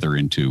fitting together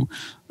into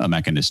a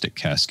mechanistic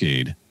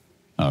cascade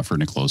for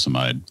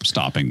Niclosamide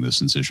stopping the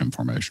syncytium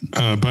formation.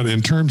 But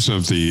in terms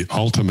of the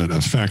ultimate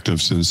effect of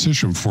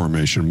syncytium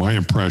formation, my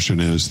impression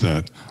is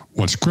that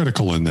what's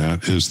critical in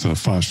that is the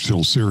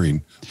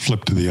phosphatidylserine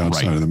flipped to the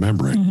outside of the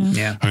membrane.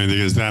 Yeah. I mean,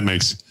 because that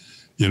makes,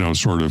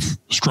 sort of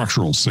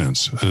structural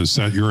sense. Is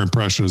that your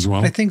impression as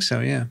well? I think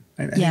so, yeah.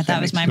 Yeah,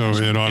 that was my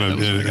impression.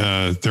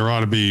 So there ought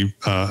to be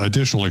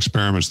additional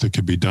experiments that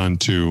could be done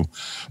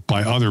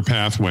by other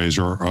pathways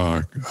or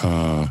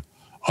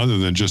other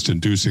than just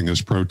inducing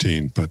this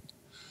protein, but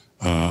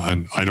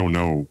and I don't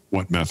know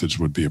what methods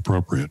would be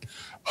appropriate,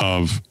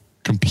 of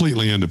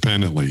completely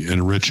independently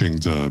enriching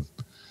the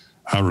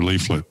outer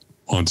leaflet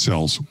on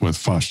cells with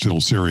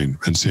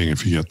phosphatidylserine and seeing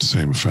if you get the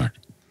same effect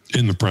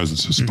in the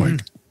presence of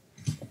spike.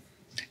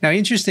 Now,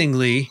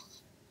 interestingly,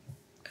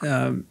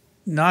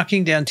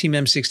 knocking down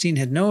TMEM16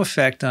 had no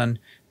effect on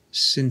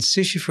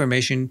syncytia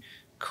formation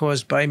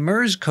caused by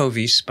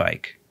MERS-CoV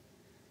spike,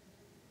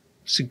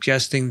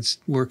 suggesting it's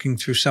working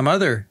through some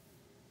other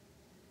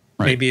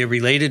maybe a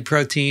related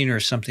protein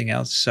or something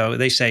else. So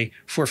they say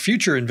for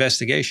future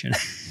investigation.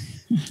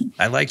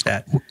 I like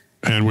that.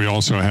 And we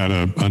also had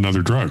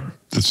another drug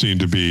that seemed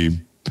to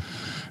be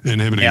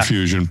inhibiting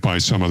fusion by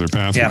some other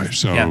pathway.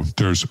 So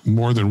there's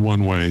more than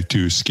one way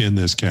to skin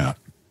this cat.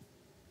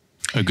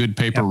 A good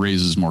paper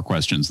raises more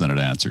questions than it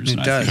answers. It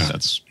does. I think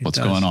that's what's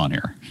going on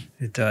here.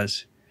 It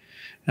does.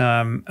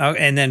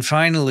 And then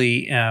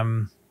finally,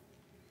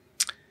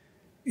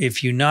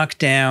 if you knock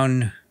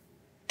down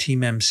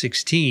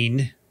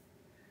TMEM16,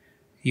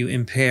 you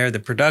impair the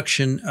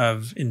production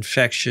of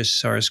infectious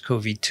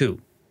SARS-CoV-2.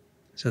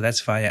 So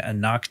that's via a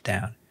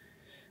knockdown.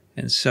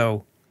 And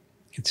so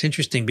it's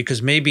interesting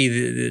because maybe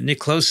the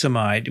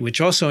Niclosamide,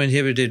 which also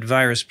inhibited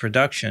virus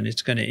production,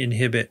 it's going to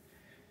inhibit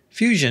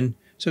fusion.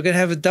 So it could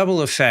have a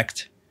double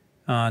effect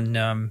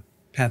on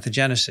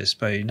pathogenesis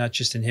by not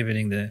just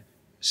inhibiting the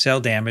cell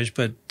damage,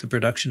 but the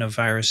production of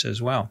virus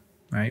as well,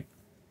 right?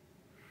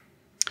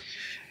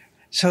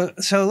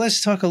 So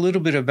let's talk a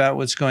little bit about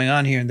what's going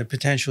on here and the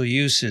potential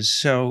uses.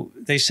 So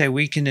they say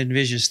we can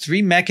envision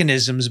 3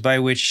 mechanisms by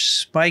which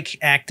spike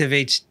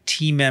activates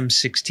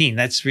TMEM16.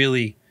 That's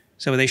really,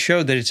 so they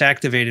showed that it's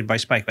activated by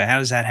spike, but how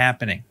is that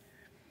happening?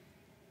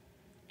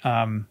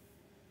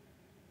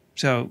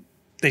 So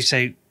they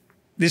say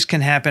this can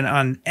happen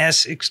on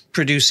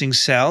S-producing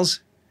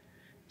cells.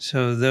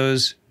 So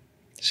those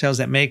cells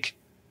that make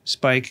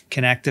spike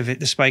can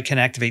activate, the spike can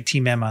activate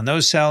TMEM on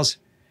those cells,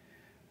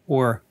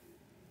 or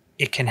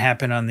it can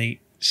happen on the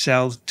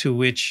cell to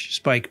which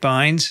spike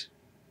binds,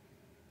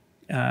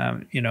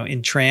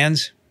 in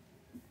trans.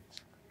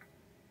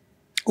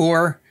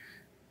 Or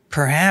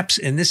perhaps,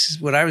 and this is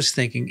what I was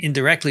thinking,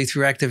 indirectly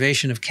through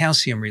activation of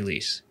calcium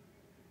release,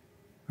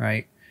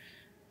 right?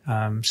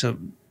 So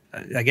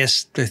I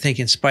guess they're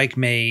thinking spike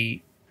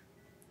may,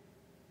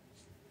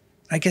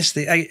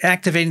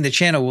 activating the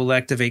channel will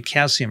activate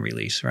calcium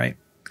release, right?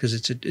 Because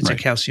it's a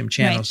calcium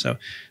channel. Right. So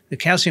the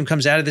calcium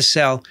comes out of the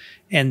cell,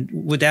 and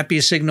would that be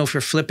a signal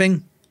for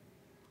flipping?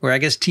 Or I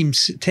guess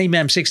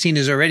TMEM16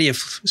 is already a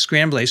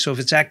scramblase, so if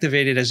it's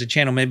activated as a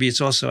channel, maybe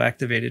it's also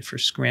activated for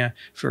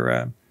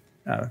flipase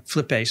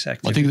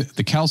activity. Well, I think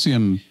the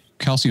calcium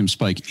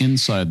spike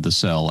inside the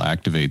cell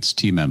activates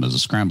TMEM as a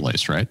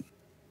scramblase, right?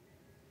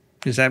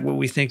 Is that what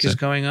we think is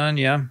going on?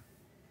 Yeah.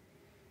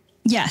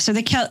 Yeah. So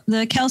the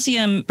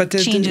calcium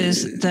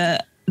changes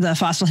the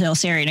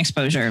phosphatidylserine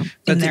exposure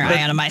in their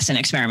ionomycin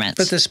experiments.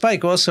 But the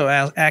spike also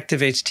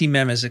activates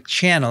TMEM as a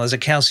channel, as a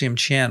calcium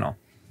channel.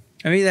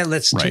 I mean, that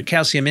lets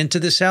calcium into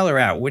the cell or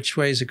out. Which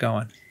way is it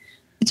going?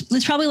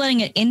 It's probably letting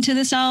it into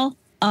the cell.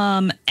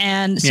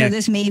 And so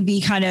this may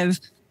be kind of,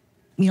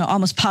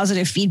 almost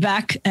positive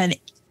feedback and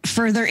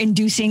further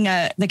inducing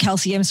the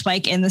calcium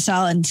spike in the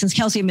cell. And since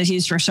calcium is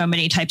used for so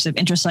many types of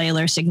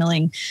intracellular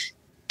signaling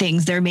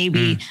things, there may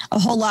be a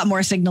whole lot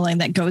more signaling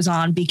that goes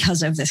on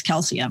because of this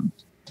calcium.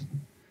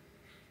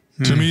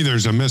 To me,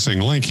 there's a missing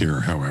link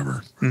here,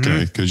 however,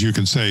 okay? Because you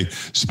can say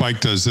spike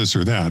does this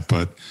or that,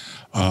 but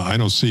I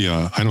don't see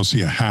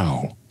a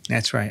how.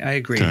 That's right. I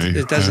agree. Okay?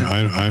 It doesn't.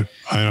 I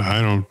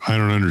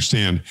don't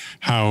understand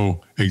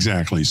how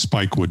exactly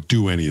spike would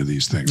do any of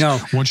these things. No.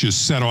 Once you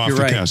set off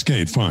the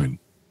cascade, fine.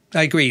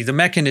 I agree. The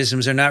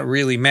mechanisms are not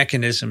really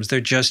mechanisms. They're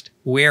just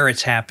where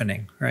it's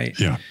happening, right?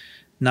 Yeah.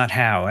 Not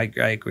how. I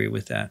agree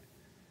with that.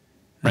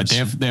 Right.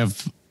 They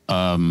have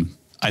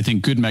I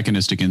think good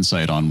mechanistic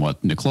insight on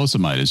what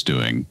niclosamide is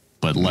doing,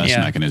 but less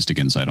mechanistic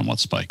insight on what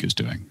spike is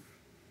doing.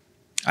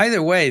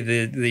 Either way,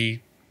 the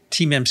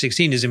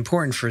TMEM16 is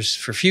important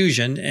for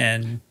fusion,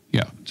 and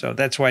so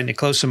that's why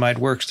niclosamide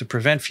works to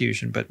prevent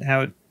fusion. But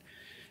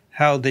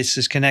how this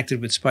is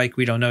connected with spike,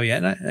 we don't know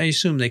yet. And I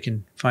assume they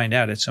can find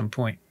out at some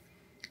point.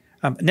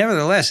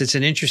 Nevertheless, it's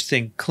an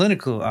interesting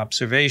clinical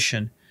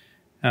observation.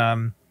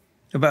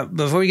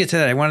 Before we get to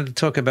that, I wanted to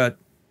talk about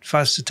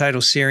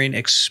phosphatidylserine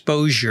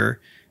exposure,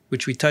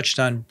 which we touched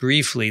on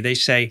briefly. They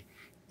say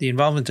the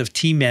involvement of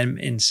TMEM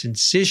in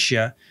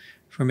syncytia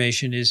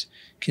formation is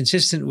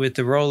consistent with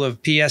the role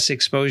of PS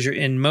exposure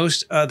in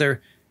most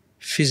other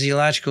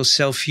physiological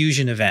cell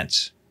fusion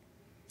events,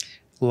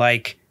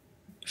 like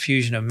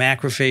fusion of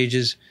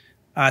macrophages,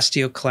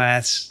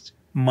 osteoclasts,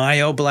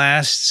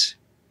 myoblasts,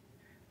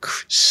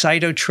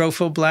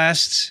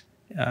 cytotrophoblasts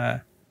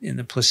in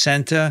the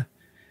placenta,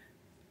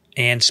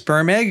 and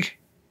sperm egg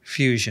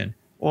fusion.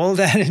 All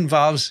that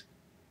involves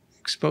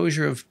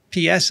exposure of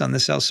PS on the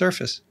cell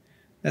surface.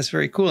 That's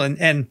very cool.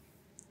 And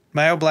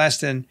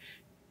myoblast and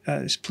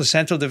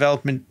placental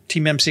development,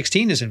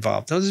 TMEM16 is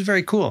involved. Those is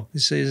very cool.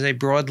 This is a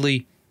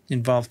broadly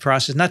involved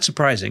process. Not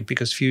surprising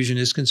because fusion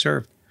is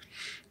conserved.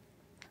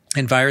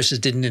 And viruses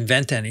didn't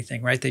invent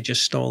anything, right? They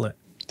just stole it.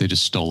 They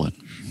just stole it.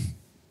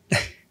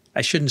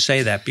 I shouldn't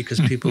say that because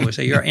people would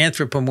say, you're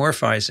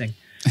anthropomorphizing.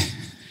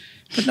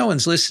 But no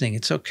one's listening.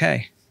 It's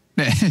okay.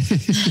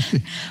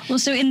 Well,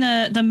 so in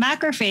the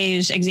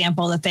macrophage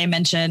example that they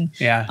mentioned,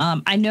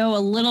 I know a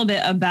little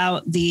bit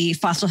about the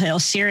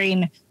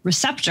phosphatidylserine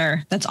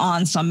receptor that's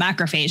on some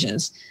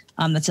macrophages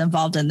that's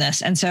involved in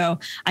this. And so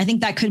I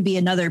think that could be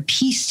another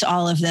piece to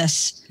all of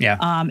this,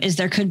 is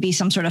there could be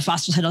some sort of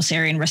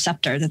phosphatidylserine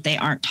receptor that they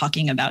aren't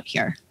talking about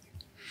here.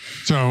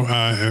 So,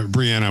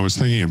 Brianne, I was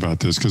thinking about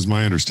this because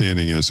my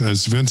understanding is,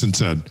 as Vincent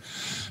said,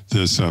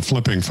 this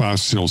flipping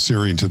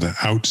phosphatidylserine to the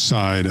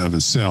outside of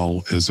a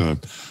cell is a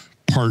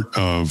part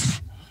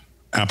of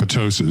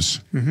apoptosis.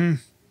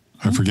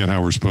 I forget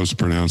how we're supposed to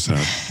pronounce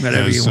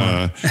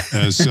that.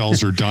 As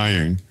cells are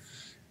dying.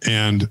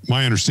 And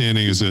my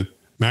understanding is that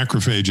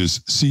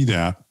macrophages see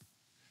that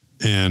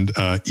and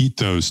eat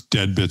those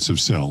dead bits of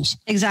cells.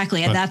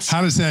 Exactly. And that's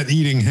how does that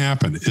eating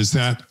happen? Is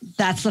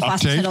that's the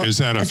uptake? Is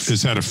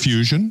that a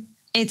fusion?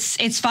 It's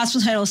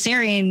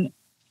phosphatidylserine.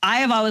 I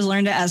have always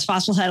learned it as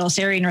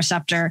phosphatidylserine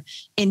receptor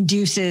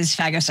induces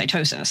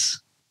phagocytosis.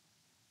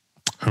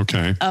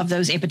 Okay. Of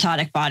those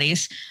apoptotic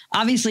bodies.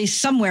 Obviously,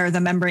 somewhere the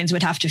membranes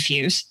would have to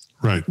fuse.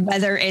 Right.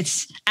 Whether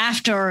it's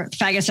after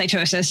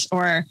phagocytosis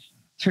or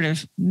sort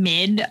of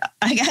mid,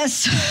 I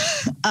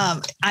guess.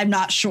 I'm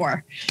not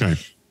sure. Okay.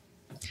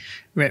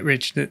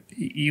 Rich,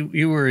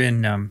 you were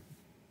in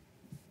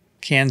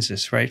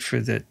Kansas, right, for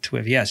the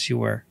TWiV. Yes, you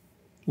were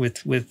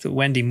with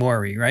Wendy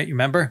Morey, right? You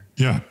remember?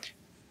 Yeah.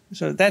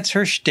 So that's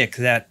her shtick,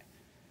 that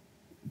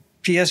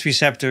PS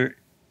receptor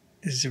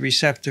is a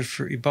receptor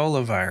for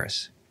Ebola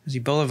virus. Because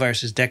Ebola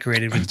virus is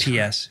decorated with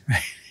PS.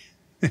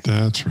 Right?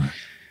 That's right.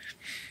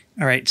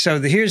 All right.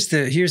 So here's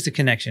the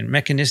connection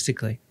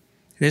mechanistically.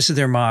 This is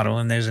their model,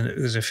 and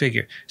there's a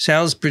figure.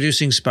 Cells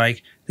producing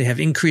spike. They have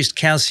increased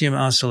calcium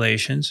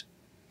oscillations.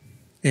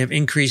 They have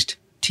increased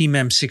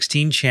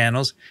TMEM16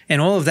 channels,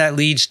 and all of that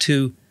leads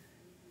to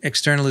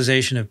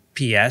externalization of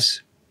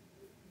PS.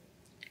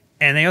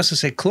 And they also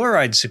say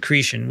chloride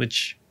secretion,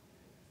 which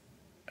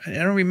I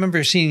don't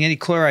remember seeing any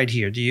chloride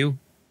here. Do you?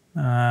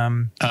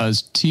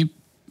 Was TMEM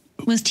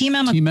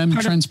TMEM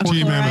transport?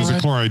 TMEM is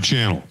a chloride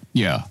channel.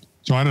 Yeah.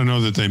 So I don't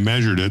know that they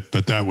measured it,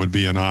 but that would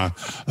be an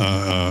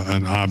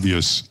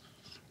obvious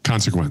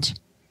consequence.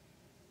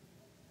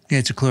 Yeah,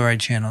 it's a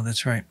chloride channel.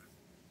 That's right.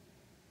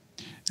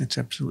 That's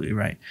absolutely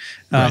right.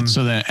 Right.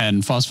 So then,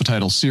 and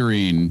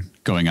phosphatidylserine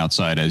going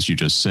outside, as you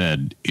just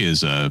said,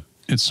 it's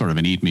sort of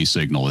an eat me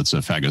signal. It's a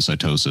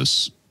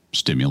phagocytosis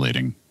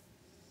stimulating,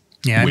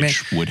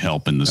 which would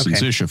help in the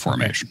syncytia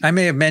formation. I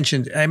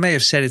may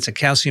have said it's a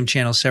calcium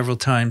channel several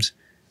times,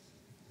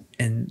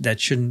 and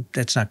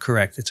that's not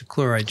correct. It's a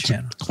chloride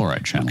channel.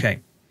 Chloride channel.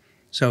 Okay.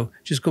 So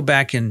just go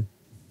back and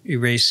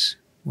erase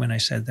when I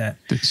said that.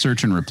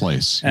 Search and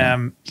replace.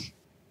 Yeah.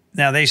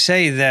 Now they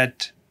say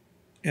that,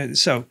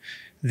 so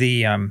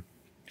the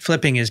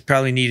flipping is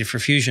probably needed for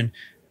fusion,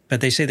 but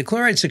they say the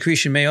chloride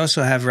secretion may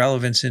also have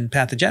relevance in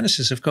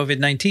pathogenesis of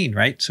COVID-19,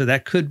 right? So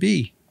that could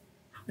be,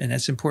 and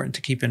that's important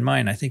to keep in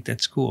mind. I think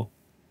that's cool.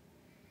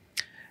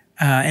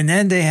 And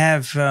then they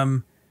have,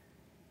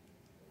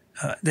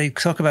 they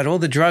talk about all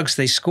the drugs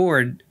they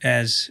scored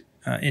as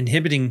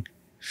inhibiting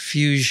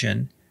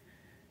fusion.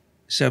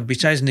 So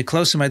besides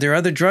niclosamide, there are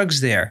other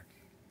drugs there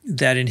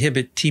that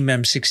inhibit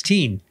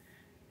TMEM16,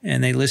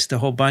 and they list a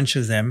whole bunch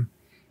of them.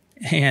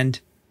 And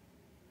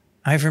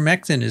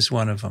ivermectin is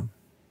one of them.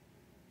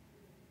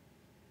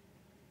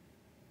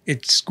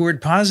 It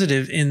scored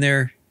positive in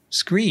their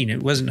screen.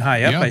 It wasn't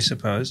high up, I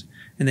suppose.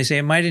 And they say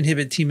it might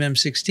inhibit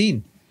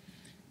TMEM16.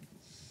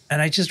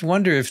 And I just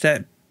wonder if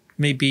that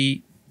may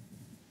be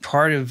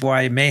part of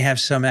why it may have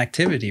some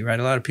activity, right?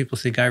 A lot of people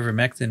think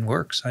ivermectin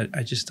works.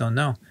 I just don't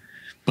know.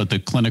 But the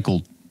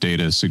clinical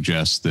data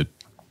suggests that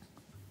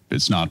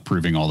it's not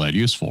proving all that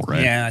useful,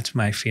 right? Yeah, that's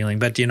my feeling.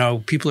 But,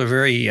 people are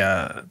very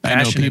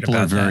passionate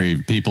about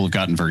that. People have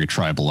gotten very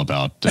tribal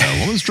about,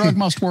 well, this drug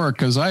must work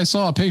because I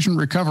saw a patient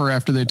recover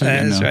after they took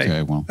it. That's right.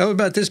 Okay, well. How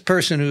about this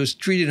person who's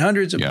treated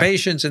hundreds of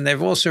patients and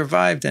they've all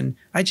survived? And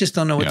I just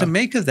don't know what to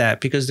make of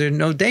that because there's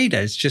no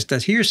data. It's just a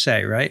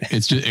hearsay, right?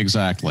 It's just,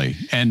 exactly.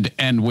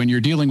 And when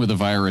you're dealing with a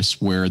virus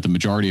where the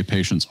majority of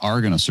patients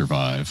are going to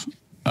survive,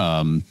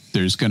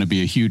 there's going to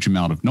be a huge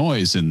amount of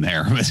noise in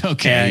there. But what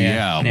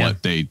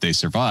they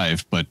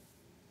survived, but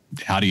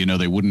how do you know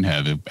they wouldn't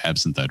have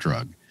absent that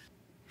drug?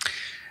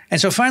 And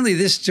so finally,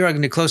 this drug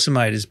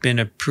niclosamide has been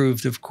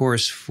approved, of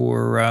course,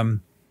 for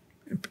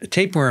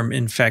tapeworm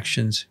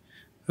infections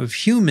of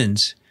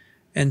humans.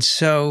 And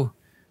so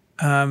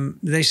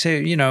they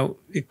say,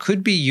 it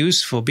could be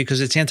useful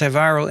because it's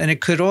antiviral, and it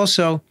could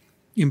also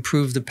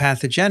improve the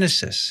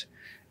pathogenesis.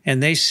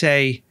 And they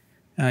say,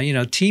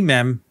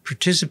 TMEM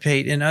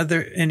participate in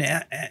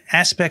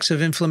aspects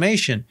of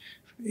inflammation.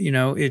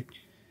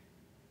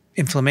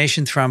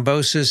 Inflammation,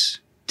 thrombosis,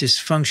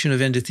 dysfunction of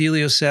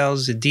endothelial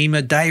cells,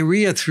 edema,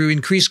 diarrhea through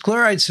increased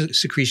chloride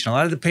secretion. A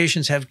lot of the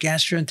patients have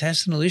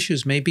gastrointestinal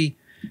issues. Maybe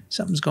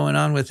something's going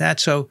on with that.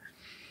 So,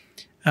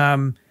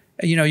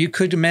 you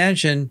could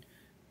imagine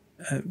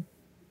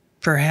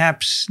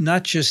perhaps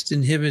not just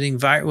inhibiting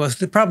virus. Well,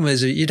 the problem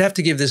is you'd have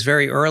to give this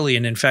very early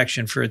in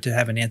infection for it to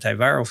have an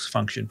antiviral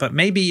function. But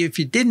maybe if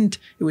you didn't,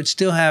 it would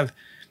still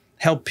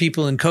help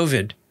people in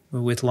COVID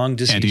with lung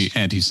disease.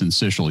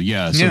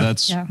 Anti-syncytial, So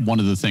that's one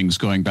of the things,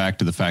 going back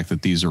to the fact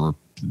that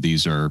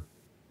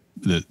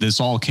this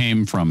all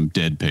came from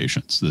dead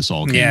patients. This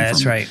all came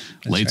from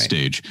late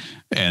stage.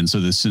 And so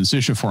the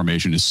syncytia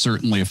formation is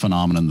certainly a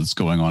phenomenon that's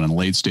going on in the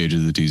late stage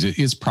of the disease. It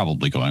is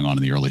probably going on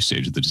in the early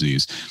stage of the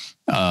disease.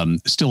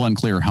 Still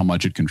unclear how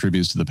much it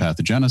contributes to the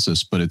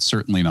pathogenesis, but it's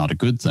certainly not a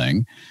good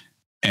thing.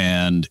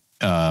 And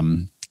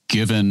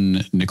given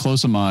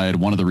niclosamide,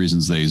 one of the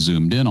reasons they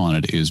zoomed in on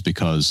it is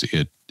because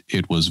it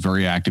was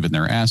very active in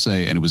their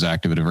assay, and it was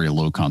active at a very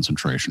low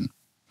concentration.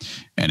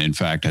 And in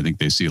fact, I think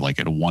they see like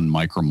at 1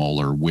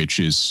 micromolar, which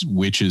is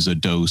a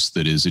dose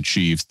that is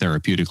achieved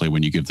therapeutically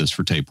when you give this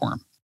for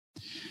tapeworm.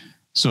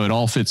 So it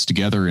all fits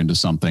together into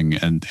something.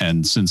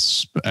 And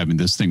since,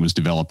 this thing was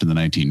developed in the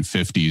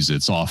 1950s,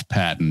 it's off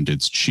patent,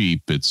 it's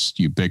cheap, it's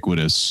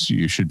ubiquitous,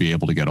 you should be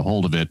able to get a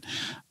hold of it.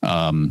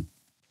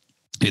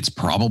 It's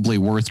probably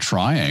worth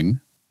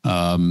trying.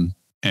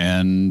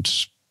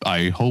 And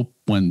I hope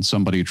when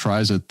somebody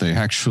tries it, they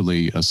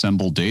actually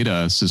assemble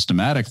data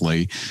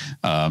systematically,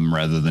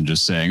 rather than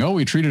just saying, oh,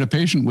 we treated a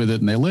patient with it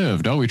and they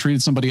lived. Oh, we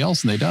treated somebody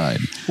else and they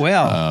died.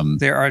 Well,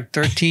 there are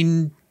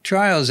 13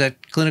 trials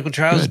at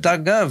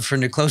clinicaltrials.gov for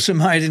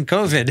niclosamide and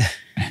COVID.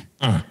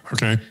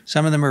 Okay.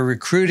 Some of them are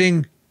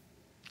recruiting,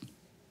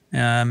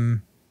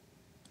 moderate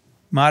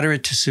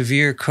to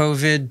severe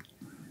COVID.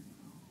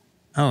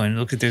 Oh, and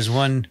look at, there's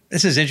one.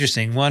 This is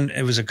interesting. One,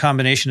 it was a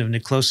combination of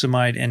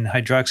niclosamide and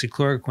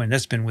hydroxychloroquine.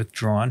 That's been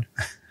withdrawn.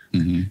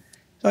 Mm-hmm.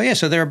 Oh, yeah.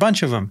 So there are a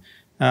bunch of them.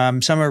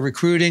 Some are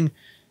recruiting.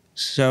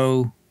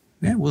 So,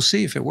 yeah, we'll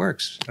see if it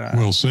works.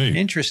 We'll see.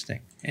 Interesting.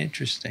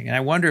 And I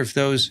wonder if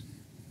those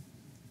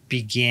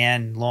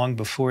began long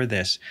before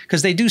this.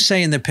 Because they do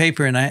say in the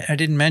paper, and I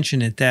didn't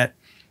mention it, that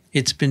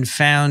it's been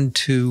found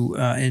to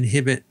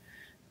inhibit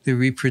the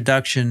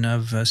reproduction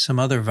of some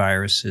other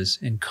viruses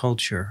in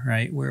culture,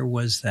 right? Where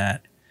was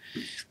that?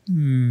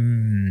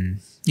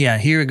 Yeah,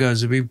 here it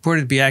goes. It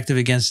reported to be active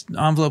against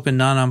envelope and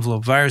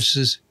non-envelope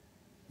viruses.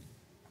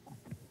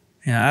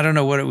 Yeah, I don't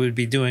know what it would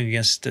be doing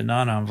against the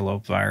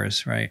non-envelope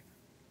virus, right?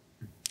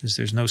 Because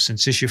there's no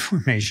syncytium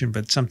formation,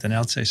 but something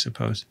else, I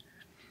suppose.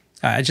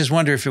 I just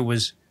wonder if it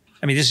was,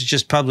 I mean, this is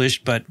just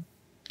published, but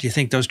do you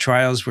think those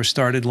trials were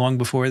started long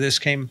before this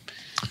came?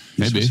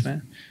 Maybe.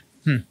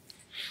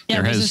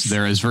 Yeah,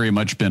 there has very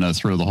much been a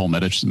throw the whole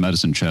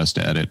medicine chest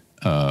at it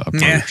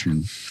approach.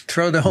 Yeah.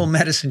 Throw the whole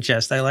medicine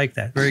chest. I like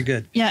that. Very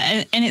good.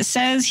 Yeah, and it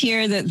says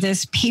here that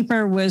this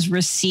paper was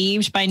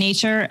received by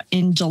Nature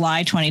in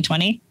July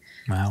 2020.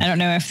 Wow. I don't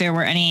know if there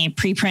were any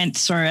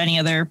preprints or any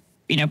other,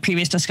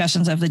 previous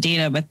discussions of the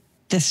data, but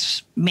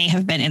this may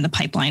have been in the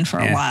pipeline for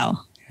a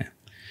while. Yeah.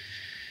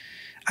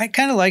 I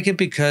kind of like it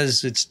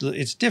because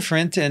it's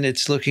different, and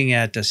it's looking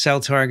at the cell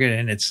target,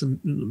 and it's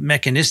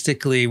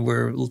mechanistically,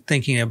 we're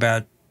thinking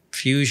about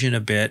fusion a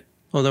bit,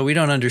 although we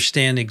don't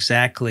understand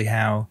exactly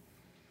how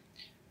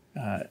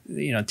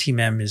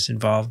TMEM is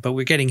involved, but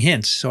we're getting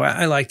hints. So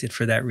I liked it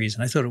for that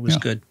reason. I thought it was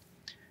good.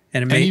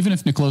 And even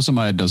if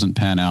niclosamide doesn't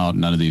pan out,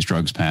 none of these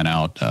drugs pan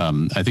out,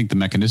 I think the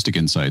mechanistic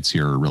insights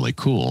here are really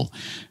cool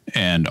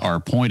and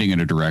are pointing in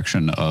a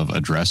direction of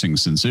addressing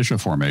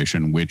syncytia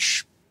formation,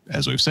 which,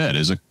 as we've said,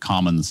 is a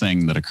common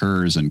thing that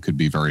occurs and could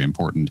be very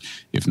important,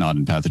 if not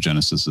in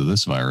pathogenesis of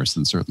this virus,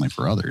 then certainly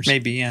for others.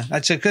 Maybe, yeah.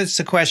 That's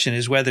the question,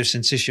 is whether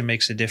syncytia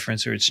makes a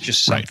difference or it's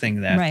just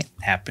something that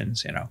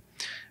happens,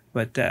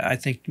 But I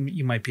think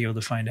you might be able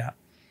to find out.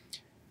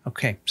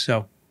 Okay,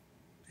 so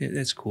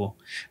that's cool.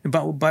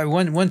 But by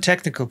one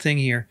technical thing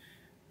here,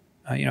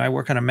 I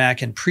work on a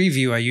Mac, and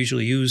Preview I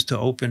usually use to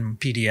open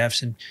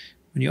PDFs. And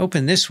when you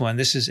open this one,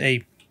 this is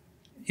a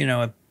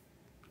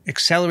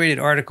accelerated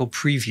article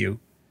preview.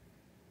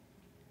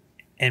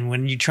 And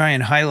when you try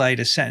and highlight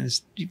a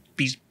sentence,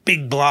 these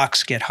big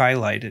blocks get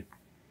highlighted.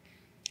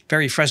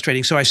 Very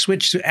frustrating. So I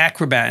switched to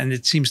Acrobat, and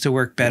it seems to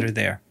work better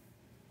there.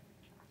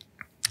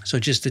 So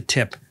just a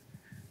tip,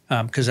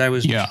 because I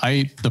was... Yeah,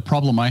 the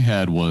problem I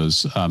had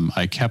was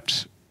I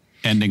kept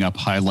ending up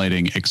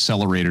highlighting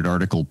accelerated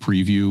article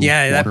preview.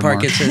 Yeah, that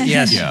part gets it.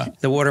 Yes, yeah.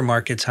 The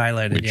watermark gets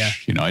highlighted. Which,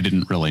 I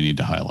didn't really need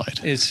to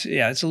highlight. It's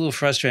a little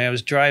frustrating. I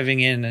was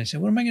driving in, and I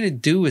said, "What am I going to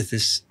do with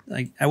this?"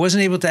 Like, I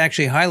wasn't able to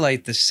actually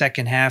highlight the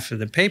second half of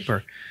the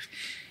paper.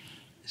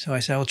 So I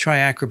said, "I'll try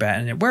Acrobat,"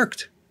 and it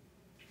worked.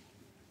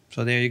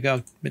 So there you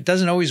go. It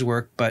doesn't always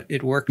work, but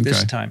it worked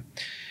this time.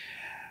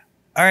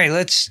 All right,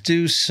 let's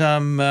do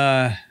some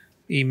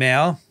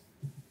email.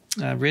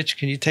 Rich,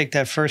 can you take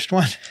that first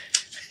one?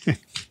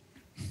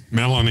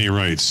 Melanie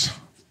writes,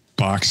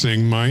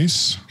 boxing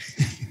mice.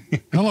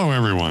 Hello,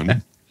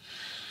 everyone.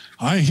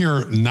 I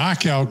hear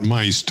knockout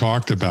mice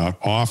talked about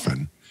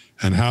often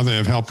and how they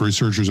have helped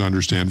researchers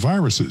understand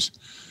viruses.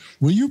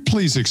 Will you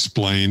please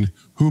explain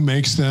who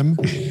makes them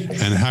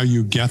and how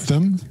you get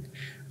them?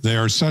 They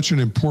are such an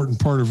important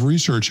part of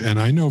research, and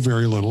I know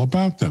very little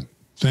about them.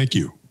 Thank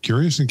you.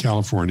 Curious in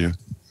California,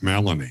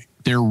 Melanie.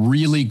 They're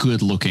really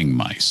good-looking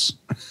mice.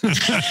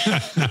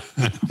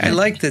 I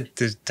like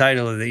the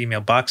title of the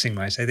email, Boxing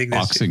Mice. I think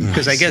that's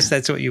because I guess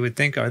that's what you would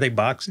think. Are they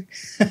boxing?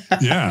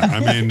 Yeah, I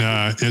mean,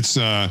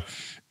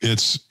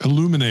 it's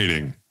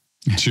illuminating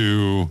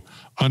to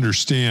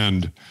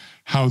understand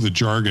how the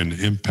jargon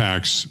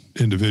impacts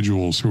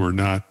individuals who are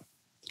not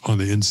on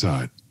the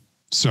inside.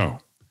 So,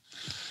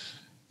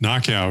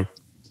 knockout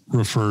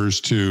refers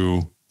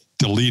to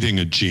deleting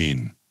a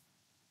gene.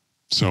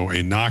 So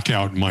a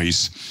knockout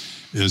mice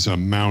is a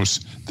mouse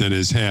that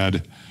has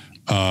had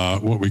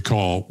what we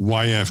call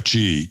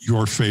YFG,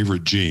 your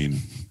favorite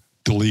gene,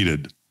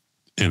 deleted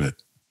in it.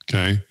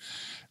 Okay.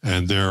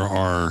 And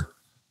there's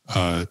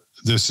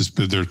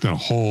been a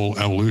whole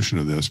evolution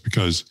of this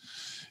because,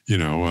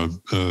 a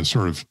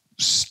sort of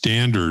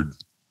standard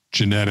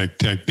genetic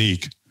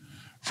technique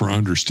for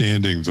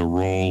understanding the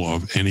role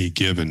of any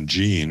given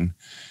gene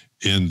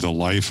in the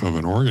life of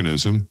an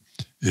organism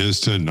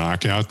is to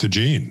knock out the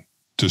gene,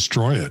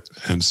 destroy it,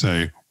 and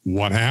say,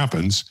 what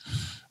happens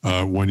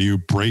when you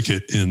break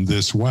it in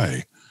this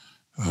way?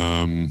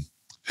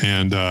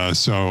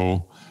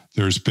 So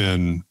there's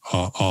been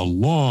a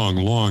long,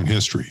 long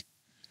history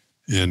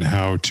in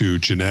how to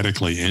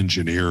genetically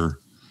engineer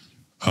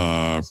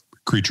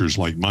creatures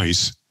like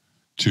mice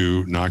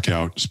to knock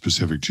out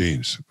specific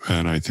genes.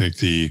 And I think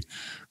the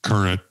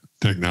current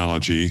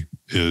technology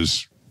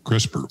is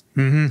CRISPR.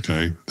 Mm-hmm.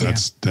 Okay.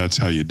 That's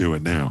how you do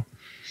it now.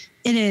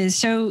 It is.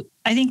 So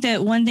I think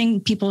that one thing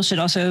people should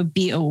also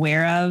be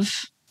aware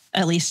of,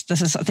 at least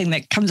this is something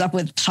that comes up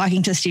with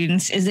talking to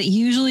students, is that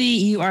usually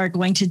you are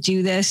going to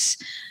do this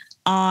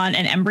on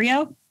an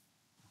embryo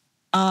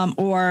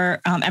or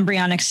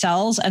embryonic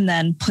cells and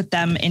then put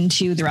them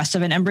into the rest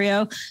of an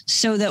embryo,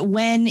 so that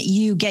when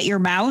you get your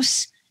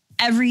mouse,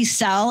 every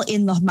cell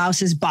in the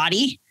mouse's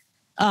body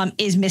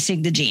is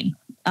missing the gene,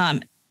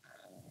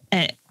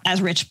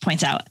 as Rich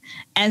points out.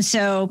 And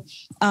so,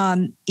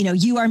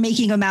 you are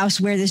making a mouse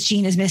where this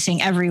gene is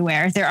missing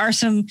everywhere. There are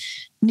some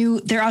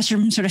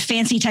sort of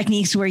fancy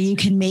techniques where you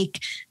can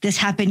make this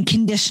happen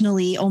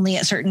conditionally only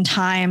at certain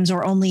times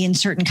or only in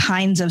certain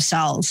kinds of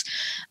cells.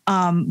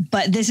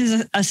 But this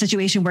is a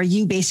situation where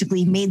you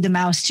basically made the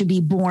mouse to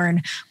be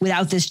born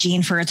without this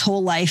gene for its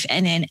whole life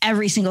and in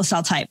every single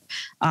cell type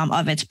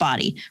of its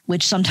body,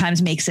 which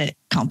sometimes makes it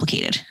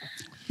complicated.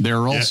 There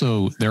are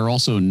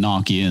also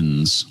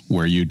knock-ins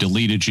where you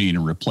delete a gene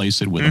and replace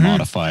it with a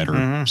modified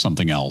or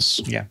something else.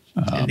 Yeah,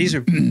 these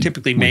are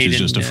typically made which is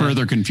just a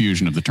further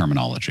confusion of the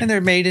terminology. And they're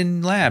made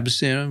in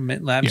labs.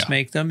 Labs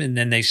make them, and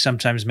then they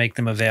sometimes make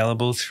them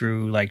available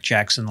through like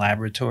Jackson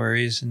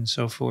Laboratories and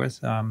so forth.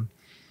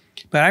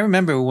 But I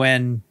remember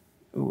when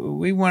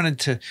we wanted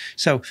to.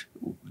 So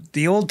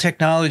the old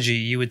technology,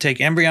 you would take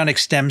embryonic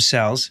stem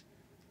cells,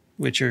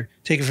 which are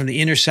taken from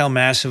the inner cell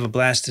mass of a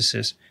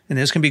blastocyst, and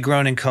those can be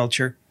grown in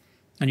culture,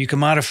 and you can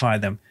modify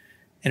them.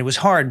 And it was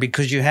hard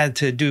because you had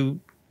to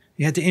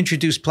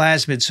introduce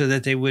plasmids so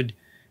that they would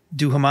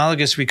do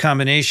homologous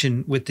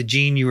recombination with the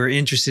gene you were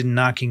interested in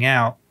knocking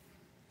out.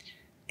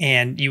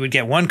 And you would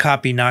get one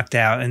copy knocked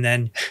out, and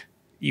then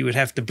you would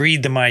have to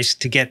breed the mice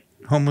to get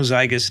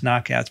homozygous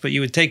knockouts. But you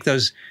would take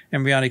those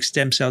embryonic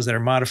stem cells that are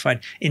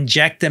modified,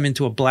 inject them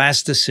into a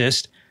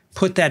blastocyst,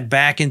 put that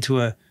back into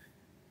a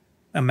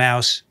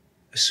mouse,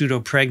 a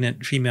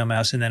pseudo-pregnant female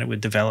mouse, and then it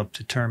would develop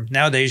to term.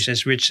 Nowadays,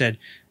 as Rich said,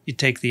 you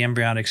take the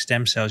embryonic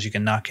stem cells, you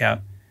can knock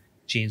out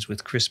genes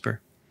with CRISPR.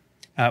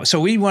 So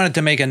we wanted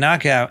to make a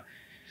knockout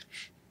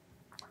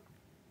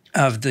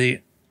of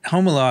the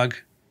homolog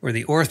or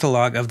the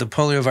ortholog of the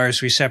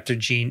poliovirus receptor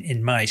gene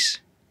in mice.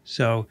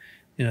 So,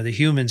 the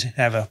humans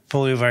have a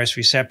poliovirus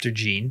receptor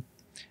gene.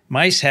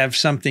 Mice have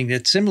something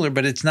that's similar,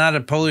 but it's not a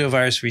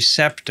poliovirus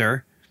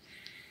receptor.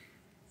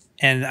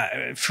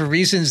 And for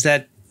reasons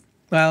that,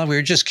 well, we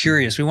were just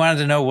curious. We wanted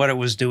to know what it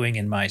was doing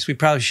in mice. We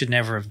probably should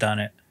never have done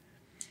it.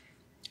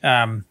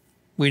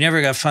 We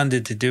never got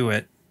funded to do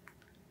it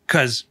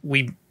because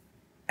we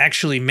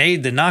actually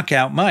made the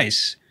knockout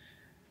mice.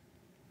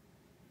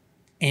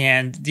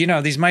 And,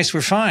 these mice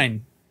were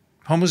fine.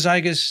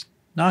 Homozygous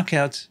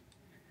knockouts.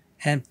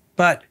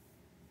 But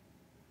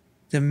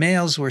the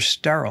males were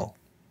sterile.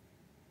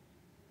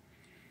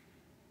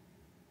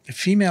 The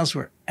females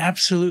were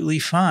absolutely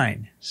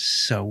fine.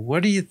 So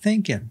what are you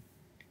thinking?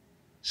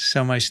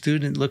 So my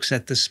student looks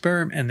at the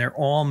sperm and they're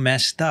all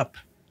messed up.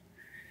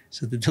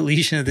 So the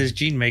deletion of this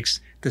gene makes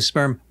the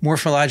sperm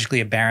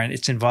morphologically aberrant.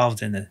 It's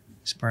involved in the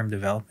sperm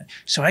development.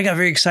 So I got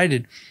very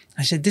excited.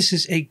 I said, this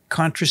is a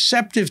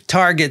contraceptive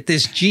target,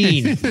 this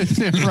gene.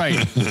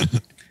 Right.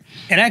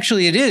 And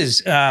actually it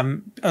is.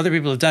 Other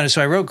people have done it.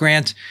 So I wrote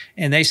grants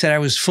and they said I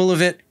was full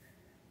of it.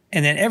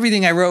 And then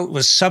everything I wrote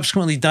was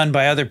subsequently done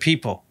by other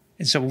people.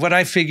 And so what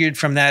I figured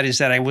from that is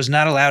that I was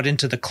not allowed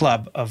into the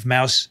club of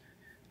mouse,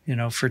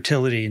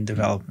 fertility and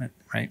development,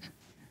 right?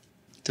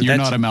 So you're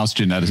not a mouse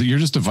geneticist. You're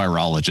just a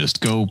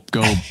virologist. Go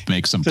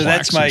make some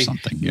plaques or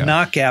something. Yeah.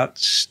 Knockout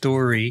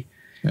story.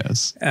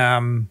 Yes.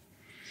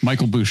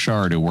 Michael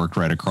Bouchard, who worked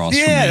right across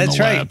from me in the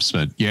labs,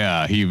 but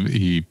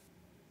he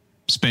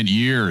spent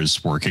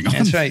years working on.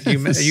 That's right.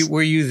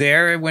 Were you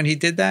there when he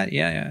did that?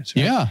 Yeah.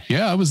 Right.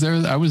 Yeah. I was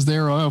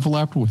there. I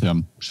overlapped with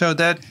him. So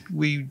that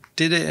we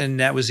did it, and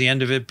that was the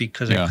end of it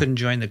because I couldn't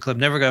join the club.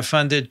 Never got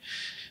funded,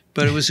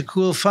 but it was a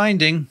cool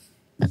finding.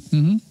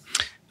 Mm-hmm.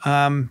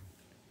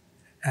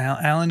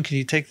 Alan, can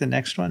you take the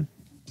next one?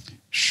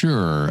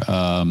 Sure.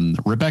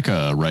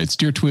 Rebecca writes,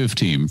 Dear TWiV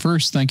team,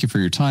 first, thank you for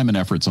your time and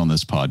efforts on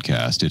this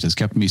podcast. It has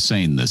kept me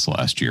sane this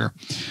last year.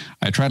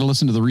 I try to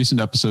listen to the recent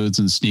episodes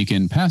and sneak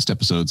in past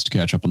episodes to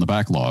catch up on the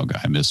backlog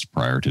I missed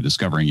prior to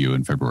discovering you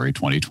in February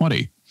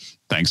 2020.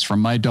 Thanks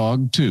from my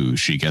dog, too.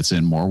 She gets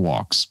in more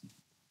walks.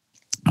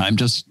 I'm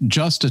just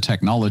a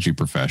technology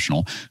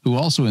professional who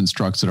also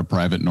instructs at a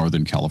private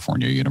Northern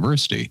California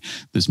university.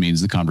 This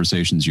means the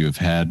conversations you have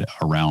had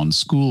around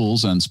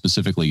schools and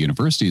specifically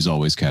universities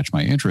always catch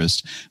my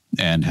interest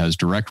and has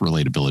direct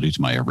relatability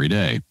to my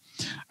everyday.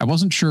 I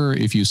wasn't sure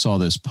if you saw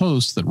this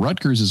post that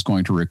Rutgers is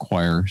going to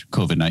require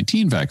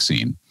COVID-19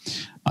 vaccine.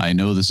 I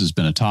know this has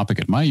been a topic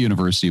at my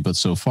university, but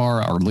so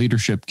far our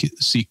leadership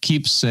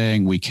keeps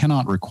saying we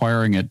cannot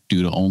requiring it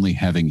due to only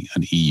having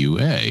an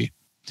EUA.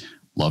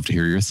 Love to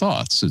hear your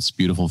thoughts. It's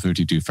beautiful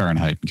 52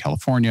 Fahrenheit in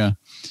California.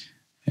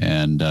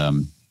 And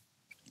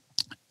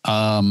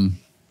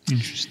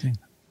interesting.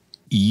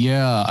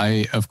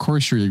 Yeah, of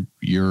course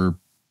your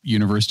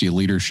university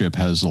leadership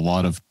has a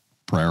lot of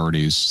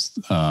priorities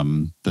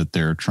that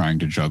they're trying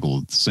to juggle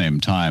at the same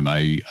time.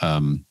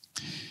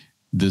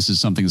 This is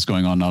something that's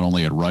going on not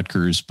only at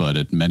Rutgers, but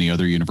at many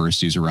other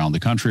universities around the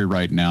country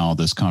right now.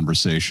 This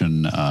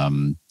conversation,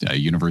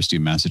 University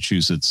of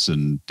Massachusetts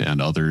and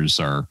others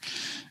are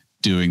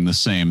doing the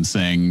same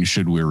thing.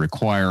 Should we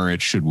require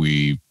it? Should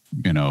we,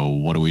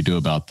 what do we do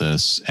about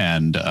this?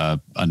 And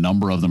a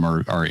number of them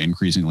are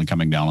increasingly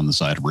coming down on the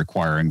side of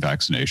requiring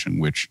vaccination,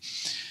 which,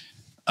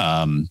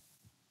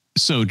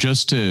 so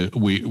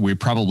we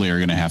probably are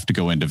going to have to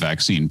go into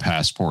vaccine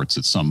passports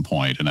at some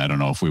point. And I don't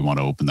know if we want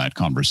to open that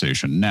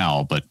conversation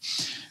now, but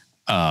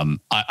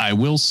I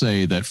will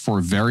say that for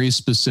very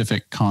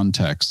specific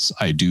contexts,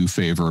 I do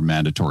favor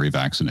mandatory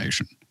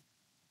vaccination.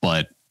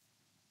 But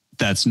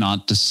that's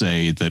not to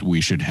say that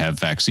we should have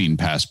vaccine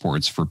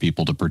passports for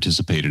people to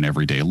participate in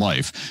everyday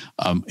life.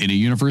 In a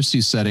university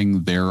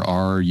setting, there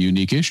are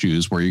unique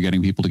issues where you're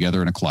getting people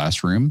together in a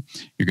classroom.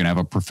 You're going to have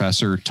a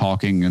professor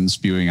talking and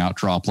spewing out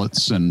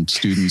droplets and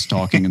students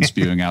talking and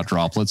spewing out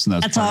droplets. And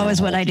that's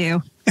always what I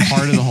do.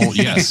 Part of the whole,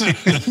 yes.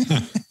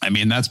 I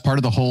mean, that's part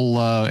of the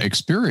whole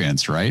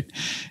experience, right?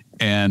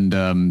 And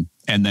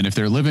then if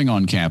they're living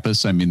on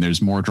campus, I mean,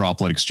 there's more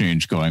droplet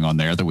exchange going on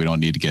there that we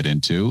don't need to get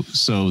into.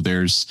 So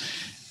there's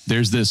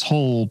this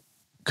whole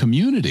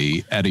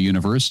community at a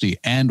university,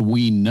 and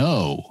we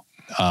know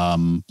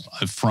from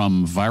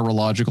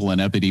virological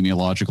and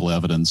epidemiological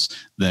evidence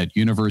that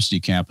university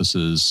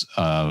campuses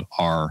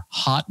are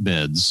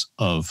hotbeds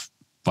of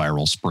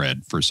viral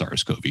spread for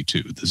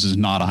SARS-CoV-2. This is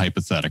not a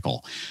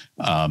hypothetical.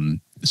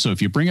 So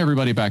if you bring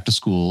everybody back to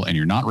school and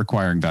you're not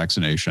requiring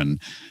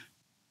vaccination,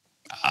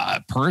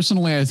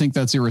 personally, I think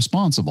that's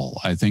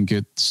irresponsible. I think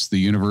the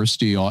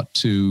university ought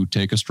to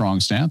take a strong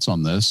stance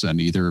on this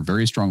and either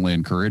very strongly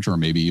encourage or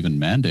maybe even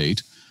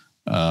mandate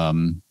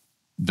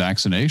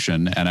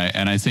vaccination.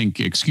 And I think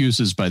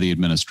excuses by the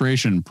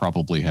administration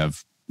probably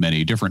have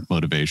many different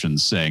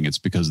motivations, saying it's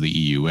because the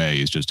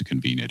EUA is just a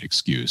convenient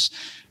excuse.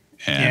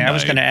 And I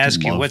was going to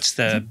ask you, what's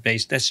the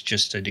base? That's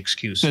just an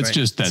excuse. That's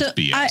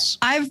BS.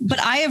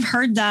 I have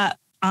heard that.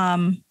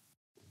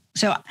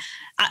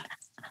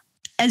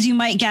 As you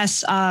might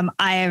guess,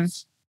 I've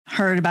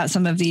heard about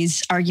some of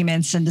these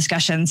arguments and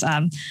discussions.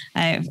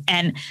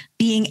 And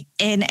being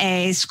in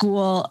a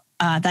school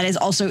that is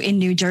also in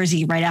New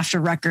Jersey right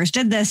after Rutgers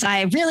did this,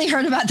 I really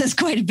heard about this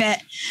quite a bit.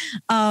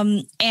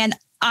 And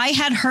I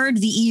had heard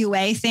the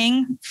EUA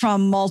thing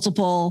from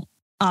multiple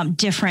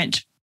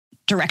different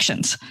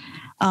directions.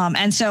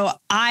 And so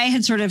I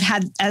had sort of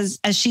had, as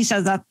she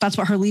says, that's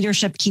what her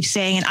leadership keeps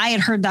saying. And I had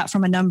heard that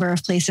from a number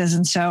of places.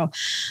 And so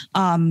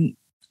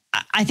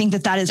I think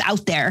that is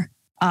out there,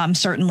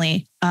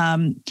 certainly.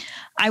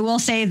 I will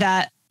say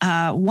that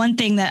one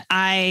thing that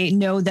I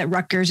know that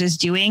Rutgers is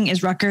doing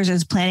is Rutgers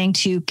is planning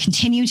to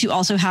continue to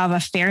also have a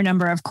fair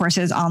number of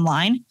courses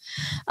online.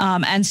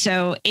 And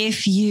so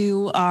if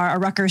you are a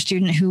Rutgers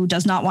student who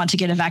does not want to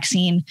get a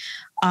vaccine,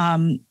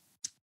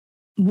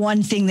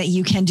 one thing that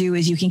you can do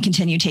is you can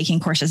continue taking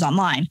courses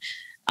online.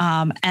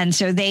 And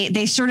so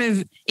they sort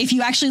of, if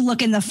you actually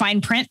look in the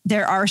fine print,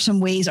 there are some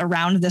ways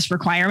around this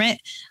requirement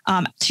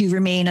to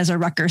remain as a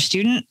Rutgers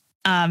student.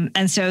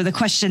 And so the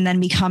question then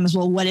becomes,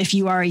 well, what if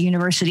you are a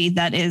university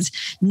that is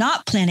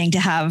not planning to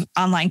have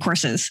online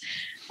courses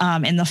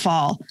in the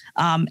fall?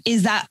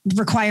 Is that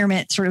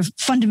requirement sort of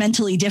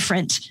fundamentally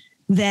different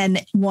than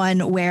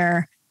one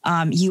where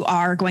you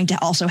are going to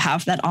also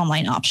have that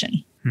online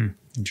option?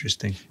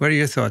 Interesting. What are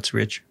your thoughts,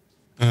 Rich?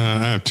 I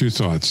have two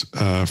thoughts.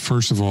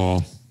 First of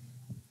all,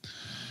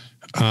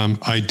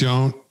 I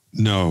don't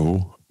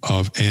know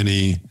of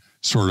any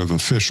sort of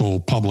official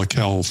public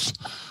health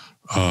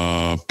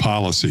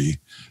policy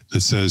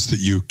that says that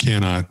you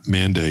cannot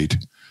mandate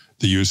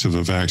the use of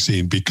a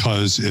vaccine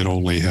because it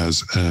only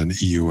has an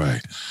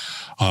EUA.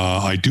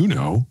 I do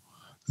know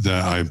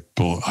that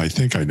I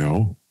think I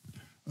know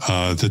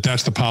that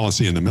that's the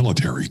policy in the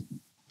military.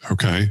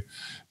 Okay,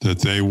 that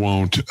they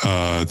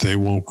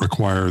won't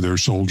require their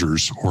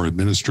soldiers or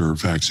administer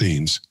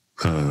vaccines.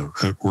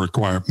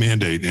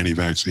 Mandate any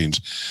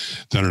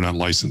vaccines that are not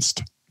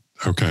licensed.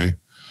 Okay.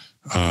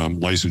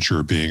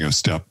 Licensure being a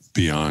step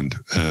beyond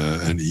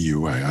an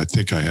EUA. I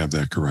think I have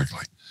that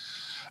correctly.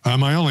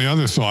 My only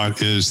other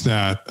thought is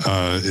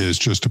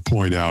just to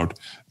point out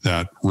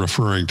that,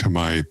 referring to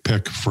my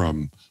pick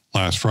from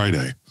last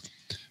Friday,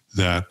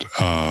 that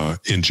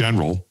in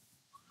general,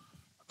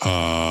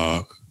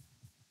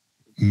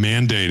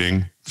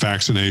 mandating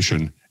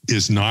vaccination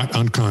is not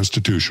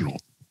unconstitutional.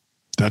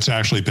 That's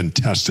actually been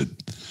tested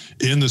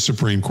in the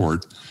Supreme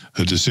Court,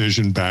 a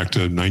decision back to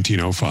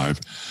 1905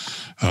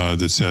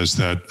 that says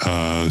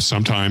that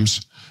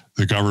sometimes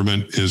the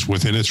government is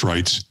within its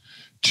rights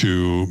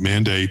to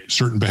mandate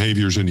certain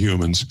behaviors in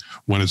humans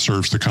when it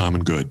serves the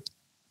common good.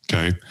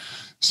 Okay.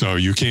 So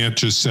you can't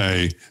just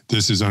say,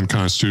 this is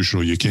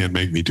unconstitutional, you can't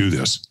make me do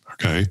this.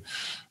 Okay.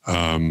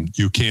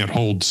 You can't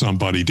hold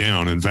somebody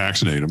down and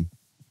vaccinate them,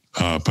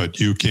 but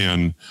you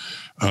can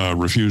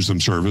refuse them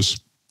service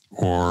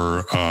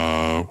or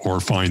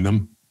fine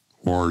them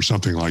or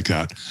something like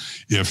that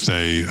if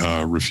they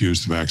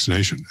refuse the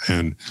vaccination.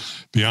 And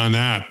beyond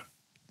that,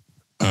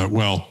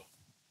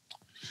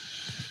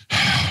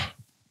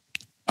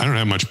 I don't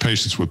have much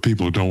patience with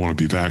people who don't want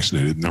to be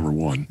vaccinated, number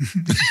one.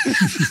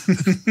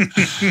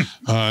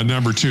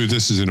 Number two,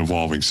 this is an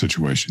evolving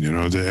situation.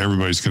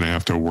 Everybody's going to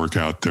have to work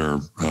out their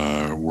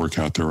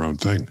own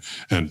thing.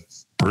 And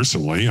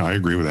personally, I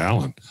agree with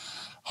Alan.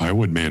 I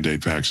would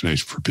mandate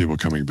vaccination for people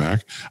coming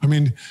back. I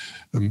mean,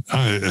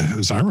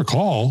 as I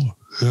recall,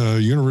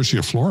 University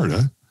of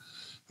Florida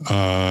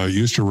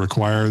used to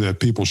require that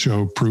people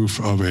show proof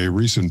of a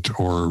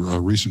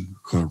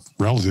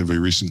relatively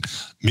recent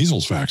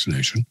measles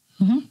vaccination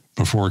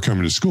before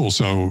coming to school.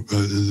 So,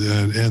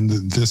 and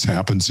this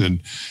happens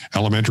in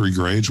elementary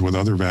grades with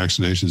other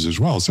vaccinations as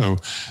well. So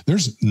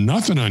there's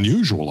nothing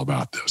unusual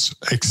about this,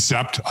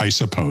 except, I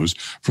suppose,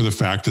 for the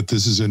fact that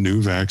this is a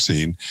new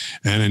vaccine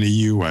and an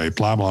EUA,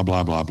 blah, blah,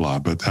 blah, blah, blah.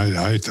 But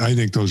I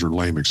think those are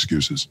lame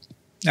excuses.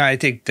 I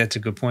think that's a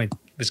good point.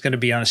 It's going to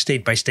be on a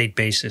state-by-state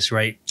basis,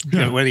 right?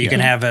 Yeah, whether you can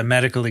have a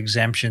medical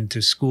exemption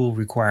to school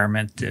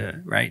requirement,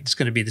 right? It's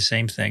going to be the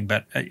same thing.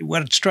 But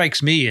what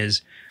strikes me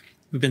is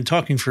we've been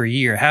talking for a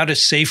year how to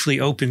safely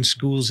open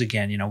schools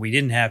again.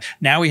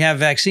 Now we have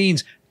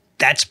vaccines.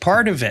 That's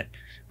part of it,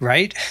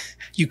 right?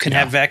 You can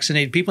have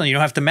vaccinated people and you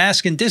don't have to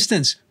mask and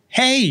distance.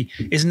 Hey,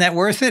 isn't that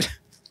worth it?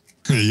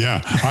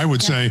 Yeah, I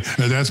would say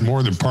that's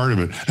more than part of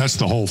it. That's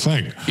the whole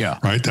thing. Yeah.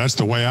 Right? That's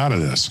the way out of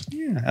this.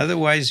 Yeah.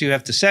 Otherwise, you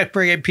have to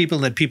separate people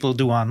that people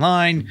do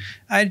online.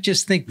 I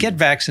just think get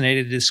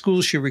vaccinated. The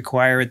schools should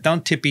require it.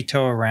 Don't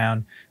tippy-toe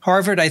around.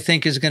 Harvard, I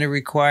think, is going to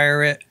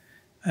require it.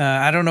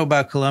 I don't know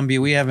about Columbia.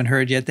 We haven't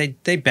heard yet.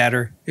 They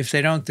better. If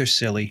they don't, they're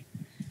silly.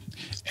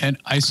 And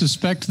I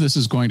suspect this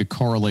is going to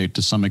correlate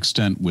to some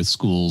extent with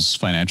schools'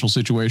 financial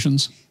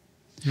situations.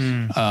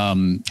 How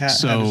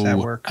does that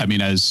work? I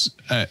mean, as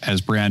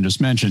Brian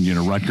just mentioned,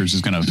 Rutgers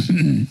is going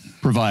to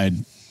provide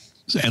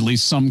at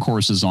least some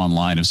courses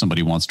online if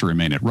somebody wants to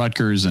remain at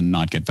Rutgers and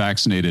not get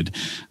vaccinated.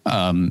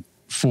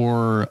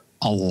 For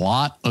a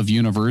lot of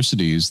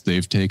universities,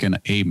 they've taken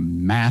a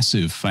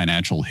massive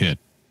financial hit,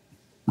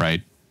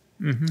 right?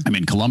 Mm-hmm. I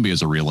mean, Columbia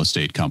is a real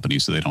estate company,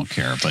 so they don't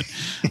care. But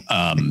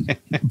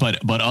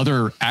but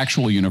other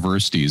actual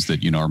universities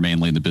that are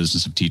mainly in the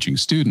business of teaching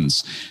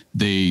students,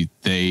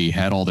 they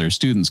had all their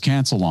students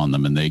cancel on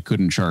them, and they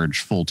couldn't charge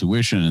full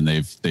tuition, and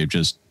they've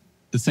just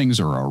things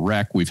are a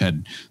wreck. We've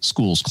had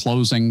schools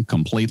closing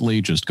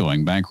completely, just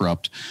going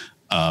bankrupt.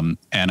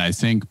 And I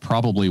think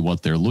probably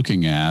what they're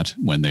looking at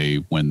when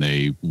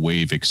they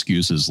waive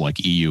excuses like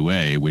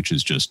EUA, which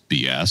is just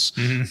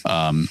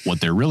BS,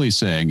 what they're really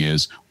saying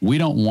is we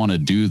don't want to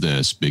do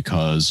this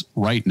because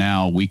right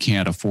now we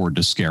can't afford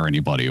to scare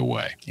anybody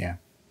away. Yeah.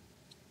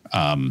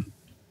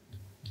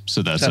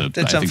 So I think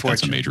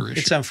that's a major issue.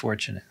 It's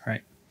unfortunate,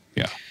 right?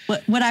 Yeah.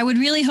 What I would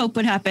really hope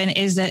would happen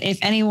is that if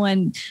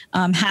anyone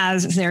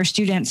has their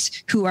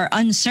students who are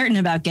uncertain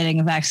about getting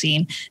a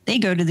vaccine, they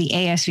go to the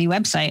ASV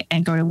website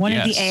and go to one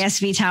of the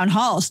ASV town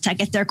halls to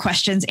get their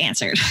questions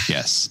answered.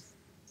 Yes.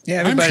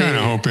 Yeah, I'm kind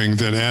of hoping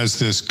that as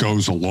this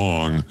goes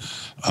along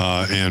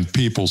and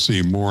people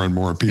see more and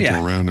more people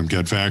around them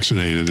get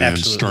vaccinated and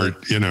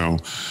start,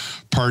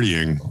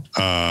 partying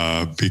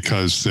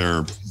because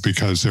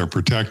they're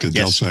protected,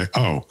 they'll say,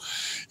 oh,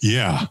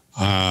 yeah,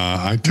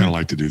 I'd kind of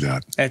like to do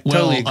that.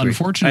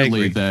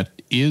 Unfortunately, that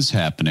is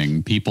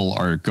happening. People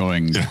are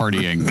going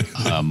partying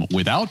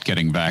without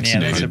getting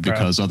vaccinated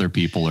because other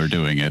people are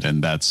doing it,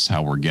 and that's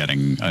how we're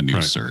getting a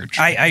new surge.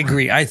 I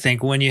agree. I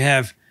think when you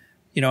have,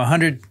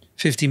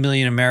 150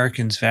 million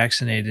Americans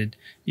vaccinated,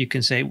 you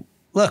can say,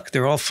 look,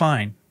 they're all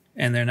fine,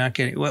 and they're not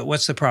getting.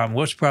 What's the problem?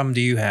 What problem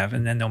do you have?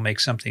 And then they'll make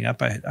something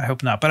up. I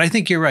hope not. But I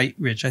think you're right,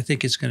 Rich. I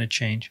think it's going to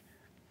change.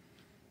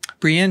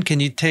 Brienne, can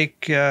you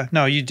take...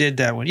 no, you did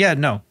that one. Yeah,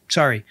 no,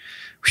 sorry.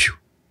 Whew.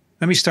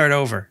 Let me start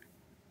over.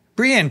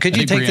 Brienne, could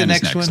you take the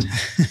next one?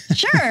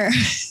 Sure.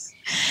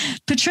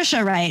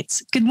 Patricia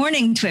writes, good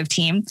morning, TWiV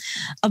team.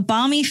 A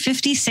balmy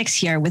 56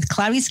 here with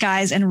cloudy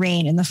skies and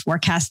rain in the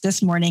forecast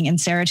this morning in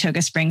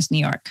Saratoga Springs, New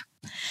York.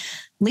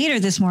 Later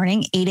this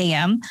morning, 8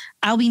 a.m.,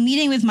 I'll be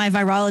meeting with my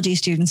virology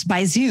students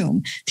by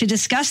Zoom to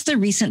discuss the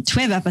recent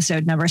TWiV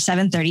episode number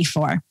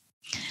 734.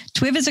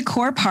 TWiV is a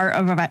core part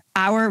of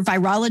our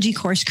virology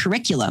course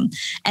curriculum,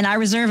 and I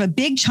reserve a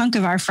big chunk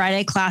of our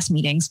Friday class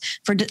meetings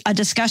for a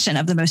discussion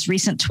of the most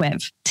recent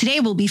TWiV. Today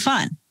will be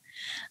fun.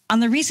 On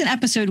the recent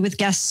episode with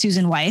guest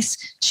Susan Weiss,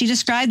 she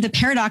described the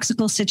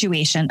paradoxical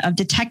situation of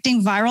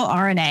detecting viral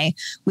RNA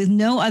with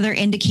no other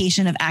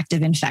indication of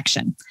active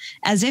infection,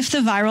 as if the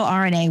viral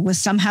RNA was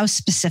somehow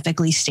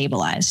specifically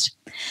stabilized.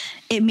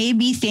 It made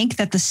me think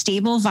that the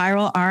stable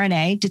viral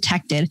RNA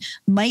detected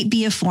might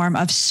be a form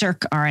of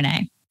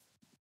circRNA.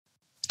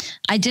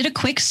 I did a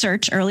quick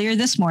search earlier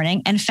this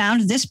morning and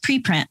found this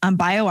preprint on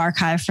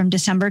bioRxiv from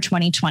December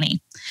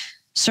 2020.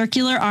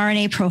 Circular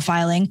RNA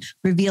profiling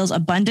reveals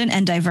abundant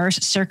and diverse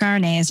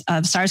circRNAs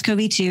of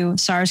SARS-CoV-2,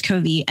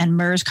 SARS-CoV, and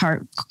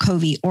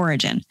MERS-CoV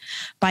origin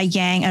by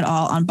Yang et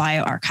al. On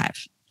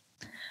bioRxiv.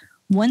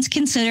 Once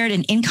considered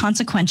an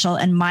inconsequential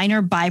and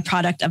minor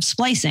byproduct of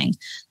splicing,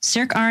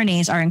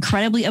 circRNAs are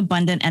incredibly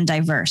abundant and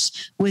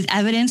diverse, with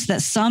evidence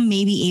that some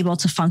may be able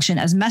to function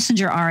as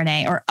messenger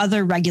RNA or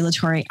other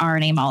regulatory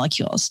RNA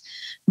molecules.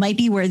 might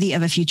be worthy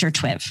of a future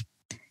TWiV.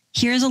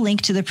 Here's a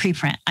link to the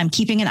preprint. I'm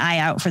keeping an eye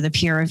out for the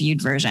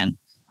peer-reviewed version.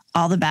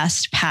 All the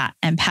best, Pat.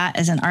 And Pat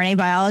is an RNA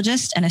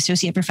biologist and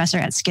associate professor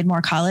at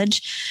Skidmore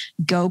College.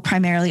 Go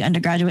primarily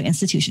undergraduate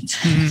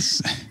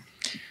institutions.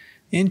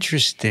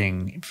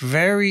 Interesting.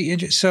 Very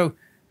interesting. So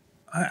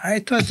I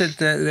thought that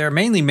they're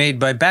mainly made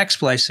by back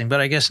splicing, but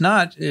I guess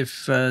not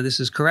if this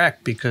is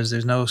correct, because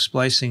there's no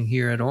splicing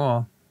here at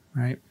all,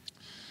 right?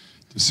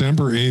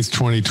 December 8th,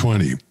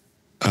 2020.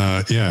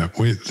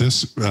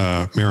 This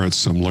merits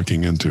some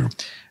looking into.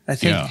 I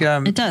think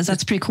it does.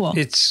 That's pretty cool.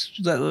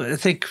 I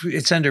think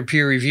it's under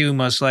peer review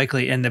most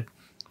likely, and the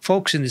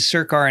folks in the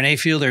circRNA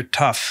field are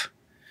tough.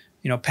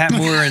 You know, Pat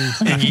Moore and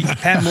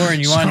Pat Moore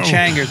and Yuan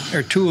Chang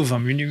are two of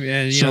them.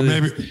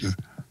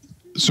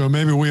 So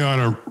maybe we ought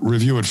to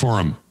review it for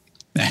them.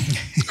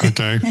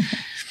 Okay.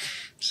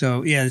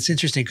 So yeah, it's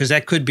interesting because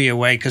that could be a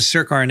way, because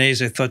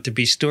circRNAs are thought to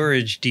be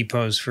storage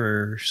depots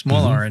for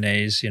small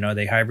RNAs. You know,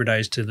 they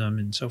hybridize to them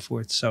and so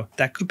forth. So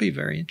that could be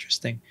very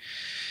interesting.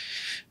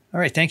 All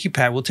right. Thank you,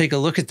 Pat. We'll take a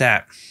look at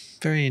that.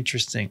 Very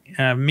interesting.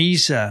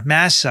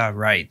 Massa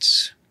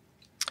writes,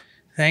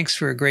 thanks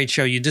for a great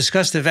show. You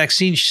discussed the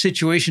vaccine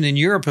situation in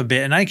Europe a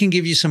bit, and I can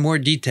give you some more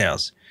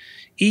details.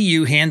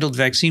 EU handled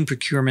vaccine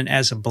procurement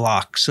as a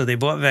bloc, so they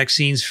bought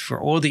vaccines for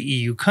all the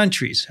EU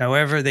countries.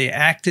 However, they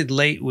acted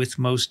late with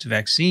most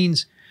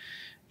vaccines.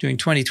 During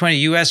 2020,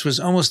 US was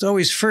almost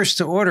always first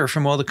to order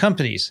from all the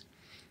companies.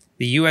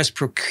 The US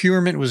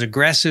procurement was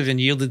aggressive and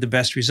yielded the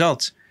best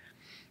results.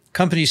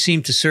 Companies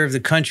seem to serve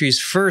the country's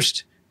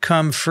first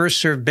come, first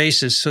served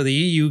basis, so the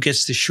EU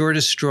gets the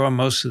shortest straw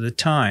most of the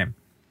time.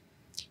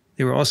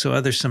 There were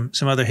also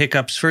some other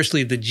hiccups.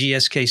 Firstly, the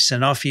GSK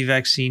Sanofi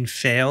vaccine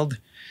failed,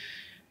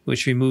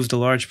 which removed a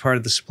large part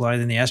of the supply.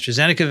 Then the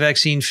AstraZeneca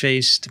vaccine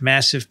faced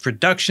massive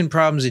production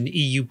problems in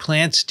EU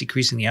plants,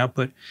 decreasing the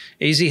output.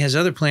 AZ has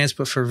other plants,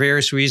 but for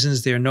various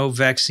reasons, there are no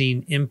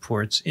vaccine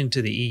imports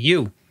into the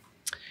EU.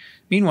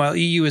 Meanwhile,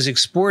 EU has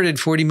exported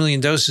 40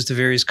 million doses to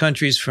various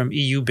countries from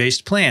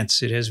EU-based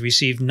plants. It has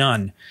received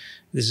none.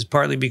 This is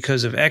partly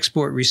because of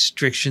export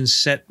restrictions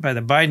set by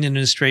the Biden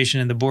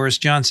administration and the Boris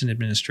Johnson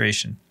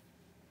administration.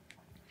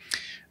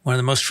 One of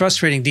the most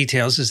frustrating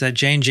details is that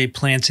J&J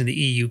plants in the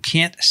EU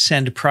can't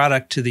send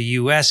product to the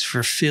US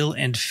for fill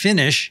and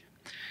finish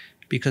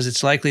because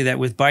it's likely that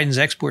with Biden's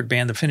export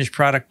ban, the finished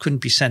product couldn't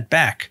be sent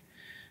back.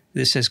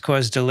 This has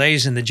caused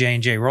delays in the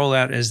J&J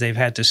rollout as they've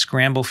had to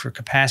scramble for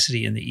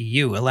capacity in the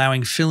EU.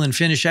 Allowing fill and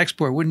finish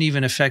export wouldn't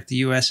even affect the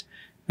US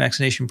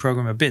vaccination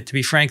program a bit. To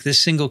be frank, this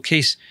single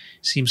case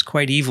seems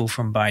quite evil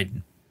from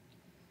Biden.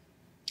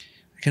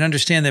 I can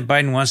understand that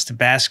Biden wants to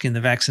bask in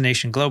the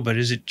vaccination glow, but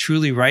is it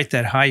truly right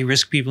that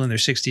high-risk people in their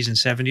 60s and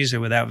 70s are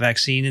without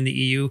vaccine in the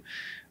EU,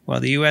 while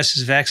the U.S.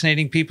 is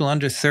vaccinating people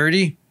under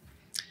 30?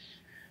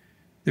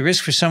 The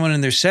risk for someone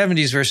in their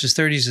 70s versus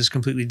 30s is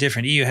completely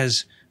different. EU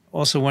has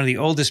also one of the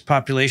oldest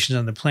populations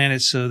on the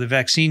planet, so the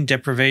vaccine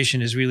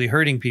deprivation is really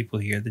hurting people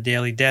here. The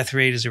daily death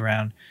rate is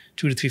around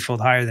 2 to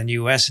 3-fold higher than the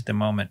U.S. at the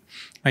moment.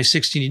 My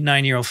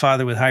 69-year-old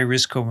father with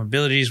high-risk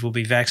comorbidities will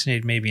be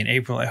vaccinated maybe in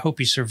April. I hope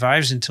he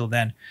survives until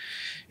then.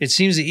 It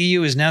seems the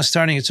EU is now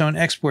starting its own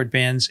export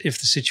bans if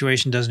the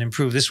situation doesn't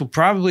improve. This will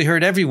probably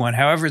hurt everyone.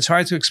 However, it's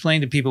hard to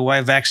explain to people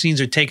why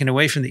vaccines are taken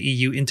away from the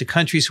EU into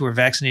countries who are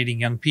vaccinating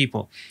young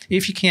people.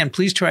 If you can,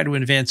 please try to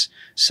advance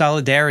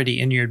solidarity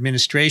in your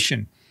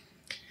administration.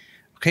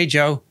 Okay,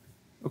 Joe.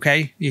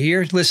 Okay, you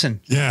hear? Listen.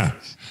 Yeah,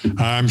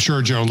 I'm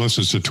sure Joe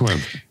listens to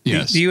TWiV.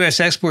 Yes. The U.S.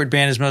 export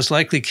ban is most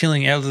likely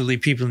killing elderly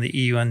people in the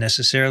EU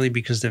unnecessarily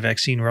because the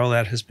vaccine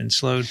rollout has been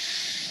slowed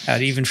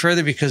out even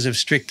further because of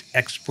strict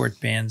export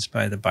bans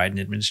by the Biden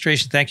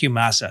administration. Thank you,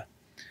 Massa.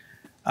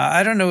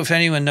 I don't know if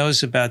anyone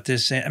knows about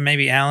this.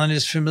 Maybe Alan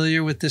is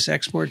familiar with this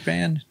export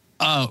ban.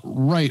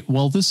 Right.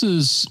 Well, this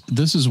is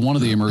one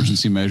of the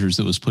emergency measures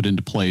that was put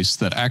into place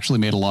that actually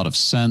made a lot of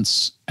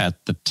sense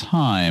at the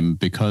time,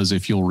 because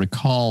if you'll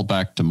recall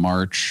back to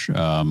March,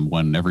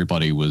 when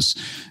everybody was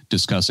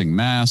discussing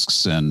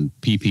masks and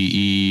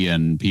PPE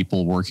and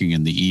people working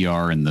in the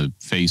ER in the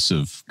face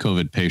of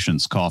COVID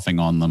patients coughing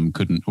on them,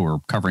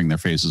 or covering their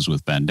faces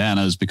with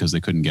bandanas because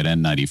they couldn't get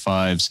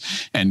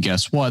N95s. And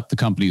guess what? The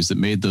companies that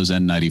made those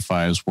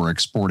N95s were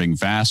exporting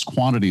vast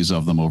quantities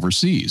of them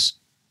overseas,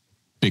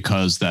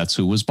 because that's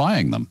who was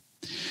buying them.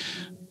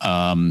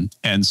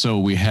 And so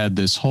we had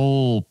this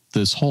whole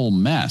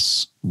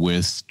mess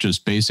with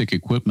just basic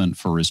equipment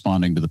for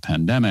responding to the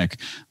pandemic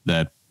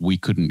that we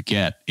couldn't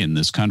get in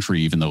this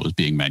country, even though it was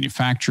being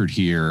manufactured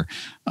here.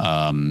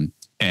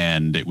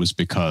 And it was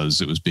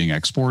because it was being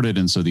exported.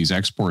 And so these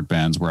export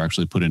bans were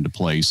actually put into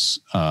place,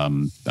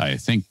 I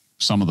think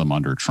some of them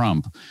under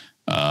Trump,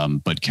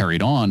 but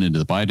carried on into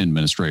the Biden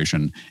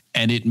administration.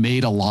 And it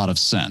made a lot of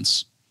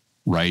sense,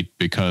 right?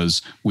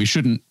 Because we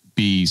shouldn't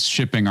be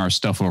shipping our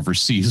stuff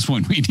overseas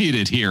when we need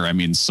it here. I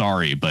mean,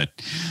 sorry,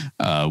 but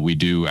we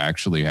do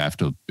actually have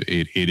to,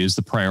 it is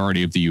the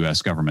priority of the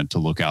U.S. government to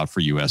look out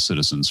for U.S.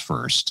 citizens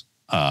first.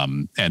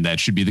 And that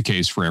should be the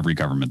case for every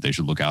government. They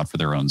should look out for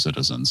their own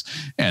citizens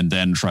and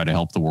then try to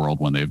help the world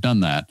when they've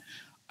done that.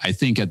 I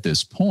think at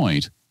this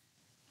point,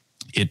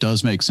 it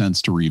does make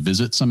sense to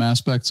revisit some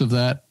aspects of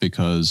that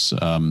because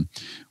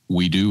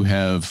we do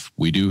have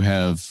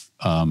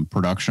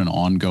production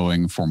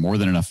ongoing for more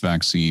than enough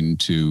vaccine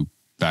to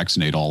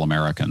vaccinate all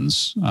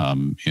Americans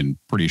in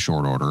pretty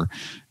short order.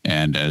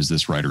 And as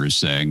this writer is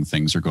saying,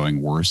 things are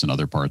going worse in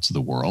other parts of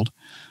the world.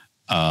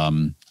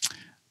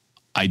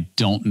 I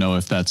don't know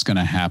if that's going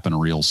to happen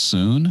real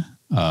soon.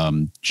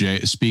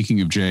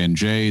 Speaking of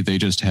J&J, they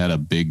just had a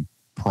big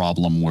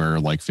problem where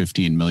like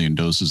 15 million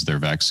doses of their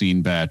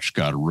vaccine batch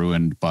got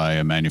ruined by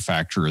a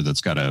manufacturer that's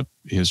got a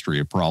history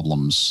of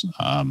problems,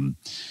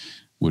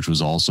 which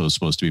was also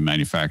supposed to be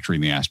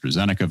manufacturing the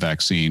AstraZeneca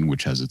vaccine,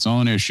 which has its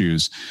own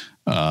issues.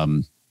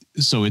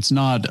 So it's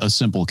not a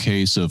simple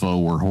case of, oh,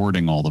 we're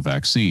hoarding all the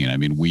vaccine. I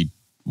mean,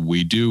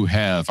 we do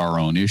have our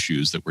own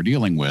issues that we're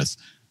dealing with.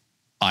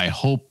 I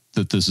hope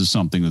that this is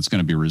something that's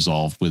going to be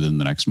resolved within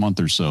the next month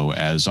or so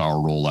as our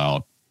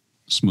rollout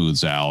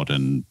smooths out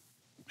and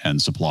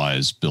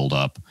supplies build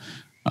up,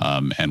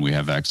 and we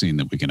have vaccine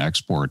that we can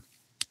export.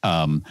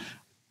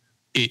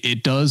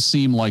 It does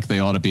seem like they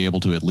ought to be able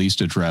to at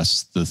least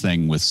address the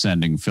thing with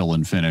sending fill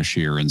and finish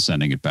here and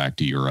sending it back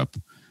to Europe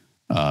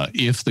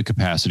if the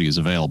capacity is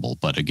available.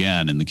 But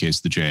again, in the case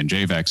of the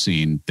J&J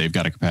vaccine, they've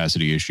got a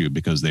capacity issue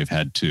because they've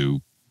had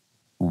to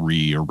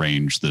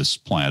rearrange this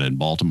plant in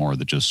Baltimore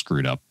that just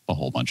screwed up a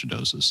whole bunch of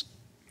doses.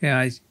 Yeah,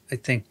 I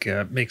think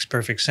makes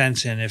perfect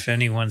sense. And if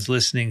anyone's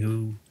listening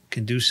who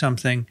can do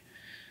something,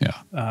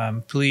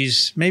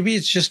 please, maybe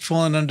it's just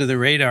falling under the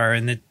radar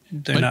and that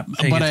they're not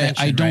paying attention. But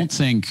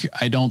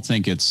I don't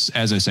think it's,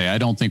 as I say, I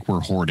don't think we're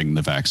hoarding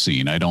the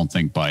vaccine. I don't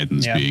think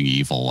Biden's being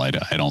evil. I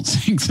don't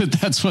think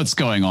that's what's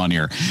going on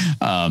here.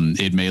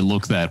 It may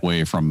look that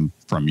way from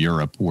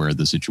Europe where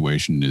the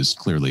situation is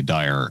clearly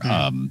dire.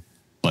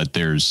 But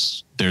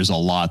there's a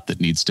lot that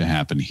needs to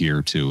happen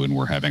here too, and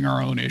we're having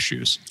our own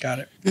issues. Got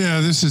it. Yeah,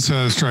 this is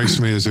strikes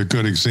me as a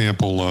good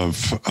example of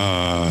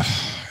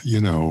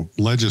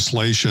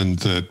legislation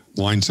that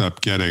winds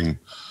up getting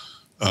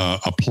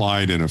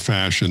applied in a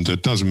fashion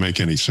that doesn't make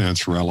any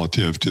sense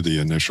relative to the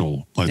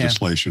initial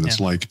legislation.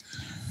 It's like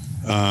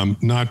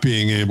not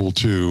being able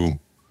to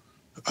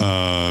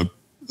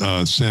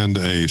send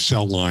a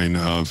cell line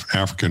of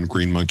African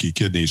green monkey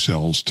kidney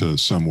cells to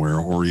somewhere,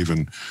 or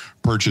even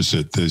purchase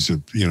it. There's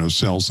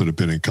cells that have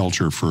been in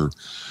culture for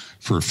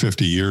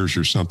 50 years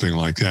or something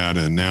like that,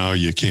 and now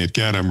you can't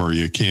get them or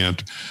you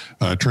can't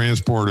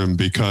transport them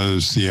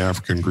because the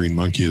African green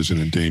monkey is an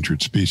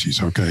endangered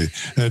species. Okay,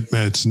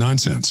 it's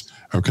nonsense.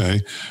 Okay,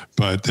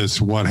 but that's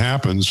what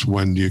happens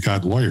when you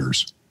got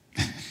lawyers.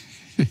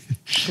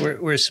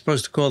 We're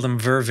supposed to call them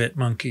vervet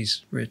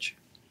monkeys, Rich.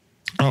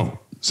 Oh.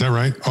 Is that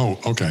right? Oh,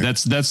 okay.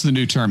 That's the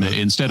new term.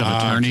 Instead of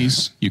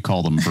attorneys, you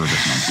call them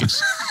vervet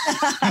monkeys.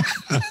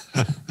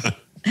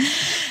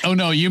 Oh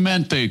no, you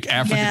meant the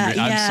African.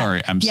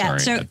 I'm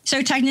sorry.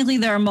 So technically,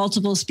 there are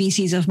multiple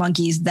species of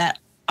monkeys that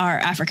are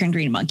African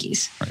green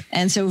monkeys, right.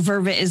 And so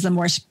vervet is the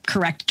more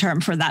correct term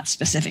for that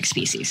specific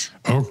species.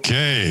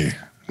 Okay,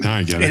 now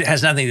I get it. It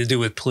has nothing to do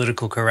with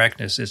political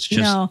correctness. It's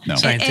just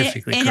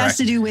scientifically correct. It has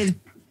to do with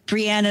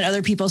Brienne and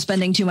other people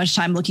spending too much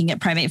time looking at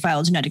primate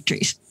phylogenetic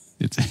trees.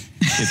 It's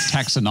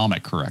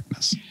taxonomic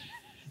correctness.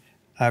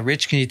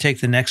 Rich, can you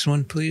take the next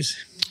one,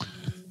 please?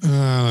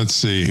 Let's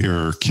see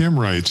here. Kim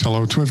writes,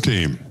 hello, TWiV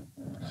team.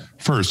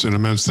 First, an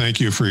immense thank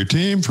you for your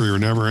team, for your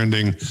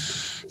never-ending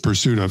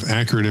pursuit of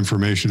accurate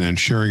information and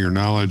sharing your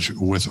knowledge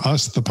with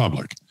us, the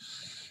public.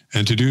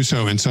 And to do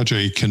so in such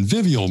a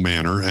convivial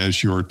manner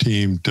as your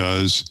team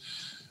does,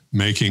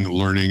 making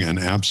learning an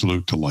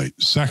absolute delight.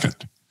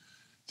 Second,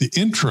 the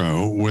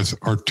intro with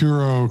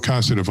Arturo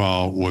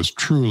Casadevall was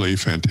truly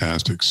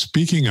fantastic.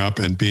 Speaking up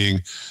and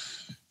being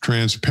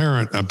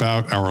transparent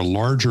about our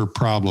larger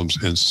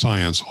problems in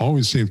science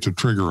always seems to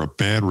trigger a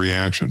bad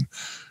reaction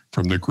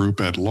from the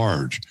group at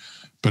large.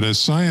 But as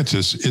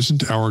scientists,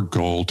 isn't our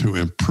goal to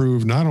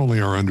improve not only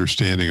our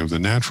understanding of the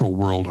natural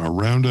world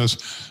around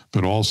us,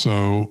 but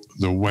also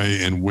the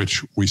way in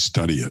which we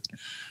study it?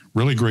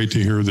 Really great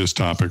to hear this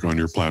topic on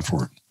your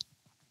platform.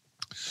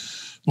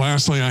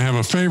 Lastly, I have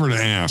a favor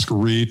to ask.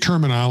 Read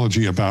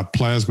terminology about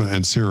plasma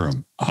and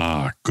serum.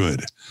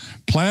 Good.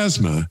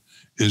 Plasma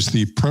is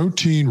the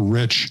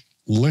protein-rich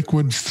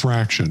liquid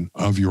fraction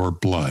of your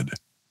blood.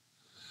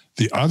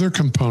 The other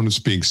components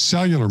being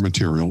cellular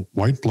material,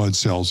 white blood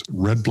cells,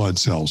 red blood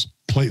cells,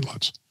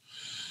 platelets.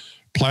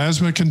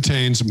 Plasma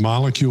contains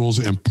molecules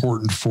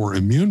important for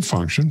immune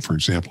function, for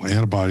example,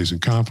 antibodies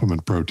and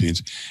complement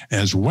proteins,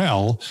 as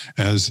well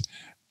as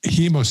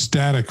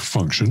hemostatic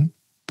function,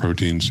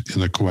 proteins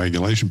in the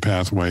coagulation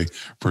pathway,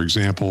 for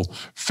example,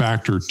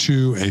 factor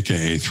 2,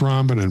 aka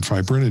thrombin and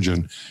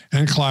fibrinogen,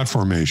 and clot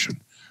formation,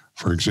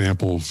 for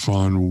example,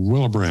 von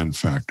Willebrand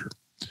factor.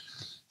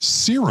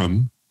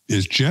 Serum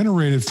is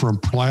generated from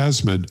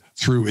plasmid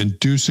through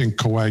inducing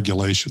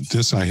coagulation.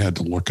 This I had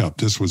to look up.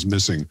 This was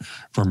missing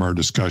from our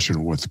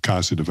discussion with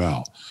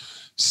Casadevall.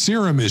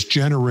 Serum is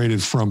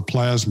generated from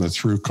plasma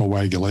through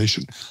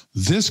coagulation.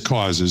 This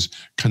causes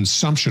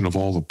consumption of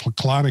all the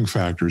clotting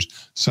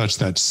factors such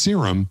that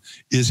serum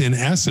is in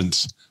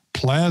essence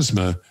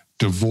plasma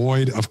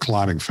devoid of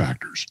clotting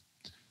factors.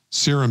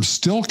 Serum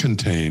still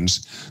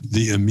contains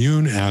the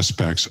immune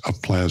aspects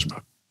of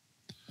plasma.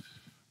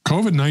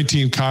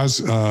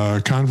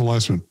 COVID-19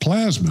 convalescent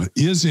plasma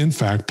is in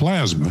fact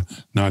plasma,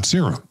 not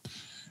serum.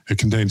 It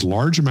contains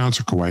large amounts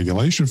of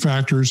coagulation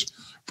factors,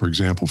 for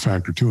example,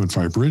 factor 2 and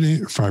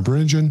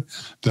fibrinogen,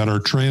 that are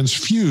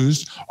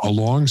transfused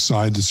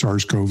alongside the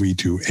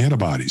SARS-CoV-2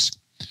 antibodies.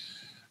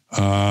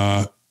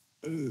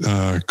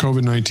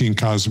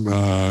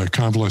 COVID-19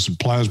 convalescent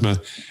plasma,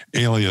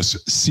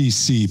 alias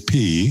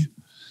CCP,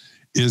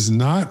 is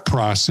not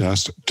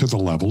processed to the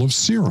level of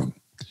serum.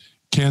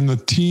 Can the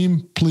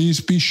team please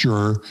be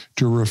sure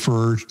to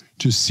refer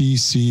to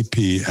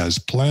CCP as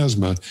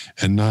plasma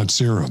and not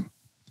serum?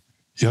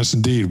 Yes,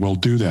 indeed, we'll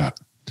do that.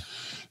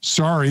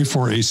 Sorry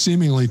for a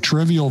seemingly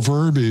trivial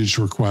verbiage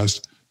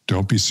request.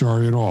 Don't be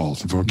sorry at all.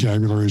 The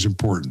vocabulary is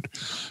important.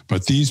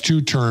 But these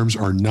two terms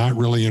are not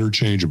really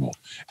interchangeable.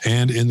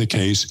 And in the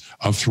case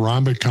of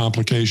thrombic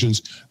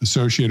complications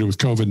associated with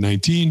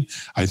COVID-19,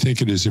 I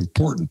think it is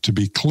important to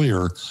be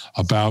clear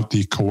about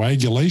the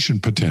coagulation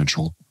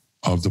potential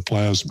of the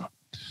plasma.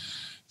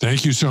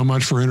 Thank you so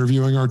much for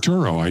interviewing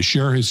Arturo. I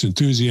share his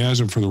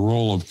enthusiasm for the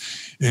role of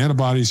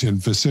antibodies in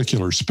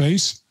vesicular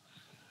space.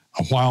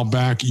 A while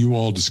back, you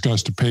all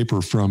discussed a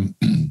paper from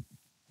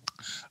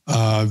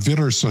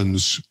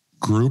Vitterson's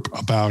group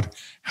about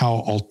how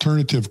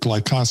alternative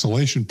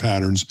glycosylation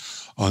patterns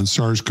on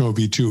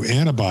SARS-CoV-2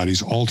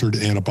 antibodies altered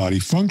antibody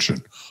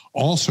function,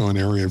 also an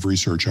area of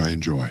research I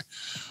enjoy.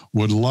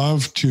 Would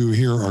love to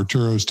hear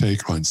Arturo's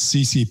take on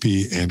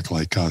CCP and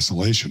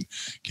glycosylation.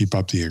 Keep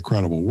up the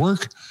incredible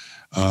work,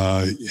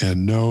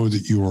 and know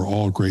that you are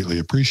all greatly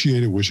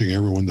appreciated. Wishing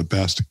everyone the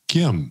best.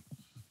 Kim,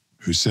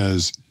 who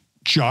says,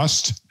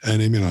 just an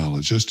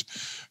immunologist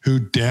who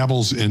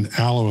dabbles in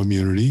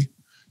alloimmunity,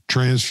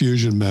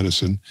 transfusion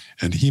medicine,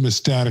 and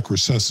hemostatic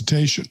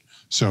resuscitation.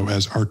 So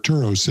as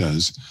Arturo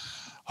says,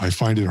 I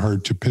find it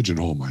hard to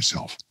pigeonhole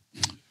myself.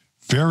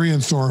 Very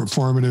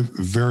informative,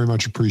 very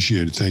much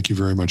appreciated. Thank you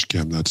very much,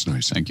 Kim. That's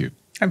nice. Thank you.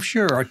 I'm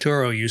sure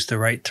Arturo used the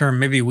right term.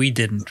 Maybe we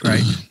didn't,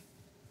 right?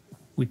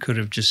 We could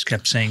have just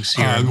kept saying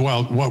serum.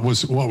 Well, what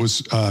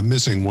was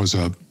missing was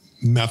a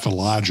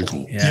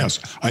methodological. Yeah. Yes,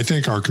 I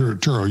think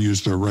Arturo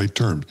used the right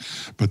term,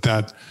 but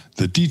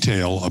the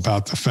detail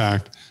about the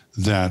fact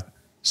that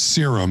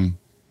serum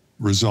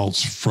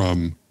results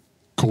from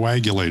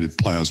coagulated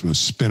plasma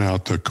spin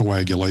out the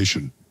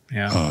coagulation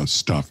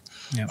stuff.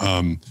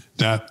 Yeah.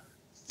 That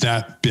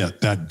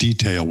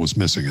detail was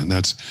missing, and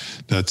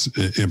that's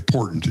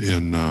important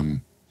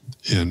in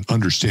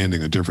understanding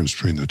the difference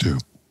between the two.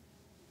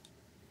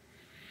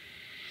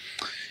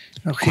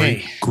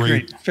 Okay,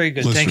 great. Very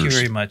good. Listeners. Thank you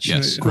very much.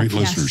 Yes, great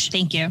listeners.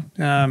 Thank you.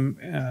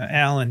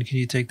 Alan, can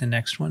you take the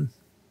next one?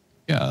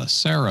 Yeah,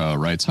 Sarah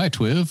writes, "Hi,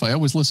 TWiV. I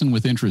always listen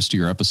with interest to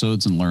your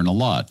episodes and learn a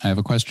lot. I have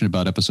a question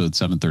about episode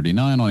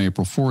 739 on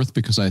April 4th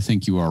because I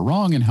think you are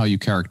wrong in how you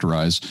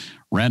characterize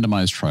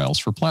randomized trials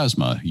for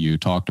plasma. You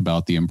talked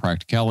about the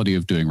impracticality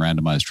of doing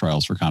randomized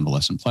trials for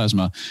convalescent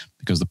plasma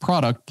because the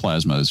product,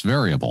 plasma, is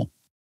variable.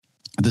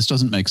 This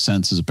doesn't make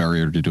sense as a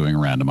barrier to doing a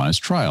randomized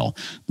trial.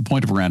 The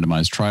point of a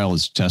randomized trial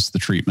is to test the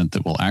treatment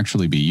that will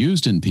actually be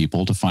used in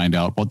people to find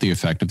out what the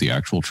effect of the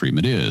actual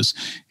treatment is.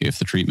 If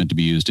the treatment to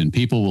be used in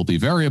people will be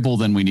variable,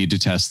 then we need to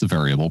test the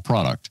variable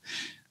product.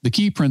 The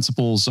key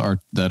principles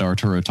that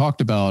Arturo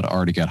talked about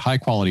are to get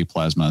high-quality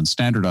plasma and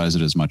standardize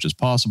it as much as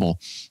possible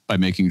by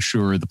making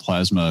sure the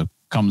plasma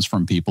comes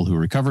from people who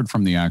recovered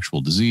from the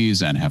actual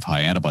disease and have high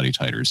antibody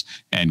titers,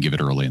 and give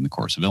it early in the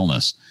course of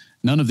illness.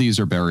 None of these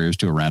are barriers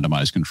to a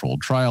randomized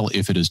controlled trial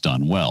if it is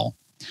done well.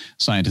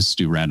 Scientists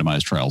do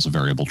randomized trials of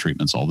variable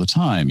treatments all the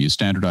time. You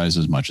standardize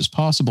as much as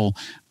possible,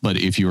 but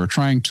if you are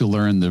trying to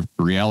learn the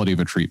reality of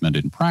a treatment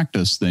in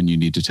practice, then you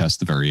need to test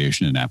the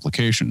variation in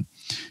application.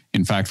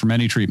 In fact, for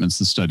many treatments,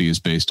 the study is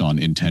based on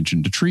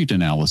intention to treat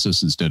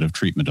analysis instead of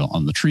treatment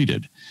on the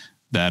treated.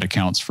 That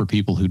accounts for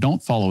people who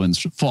don't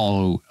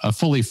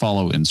fully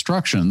follow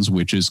instructions,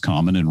 which is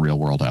common in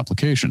real-world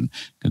application.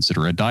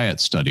 Consider a diet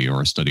study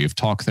or a study of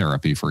talk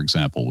therapy, for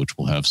example, which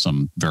will have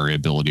some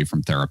variability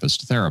from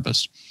therapist to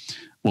therapist.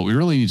 What we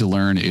really need to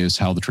learn is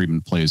how the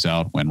treatment plays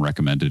out when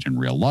recommended in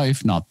real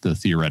life, not the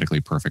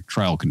theoretically perfect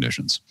trial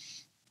conditions.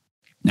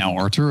 Now,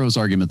 Arturo's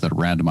argument that a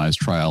randomized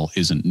trial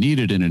isn't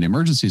needed in an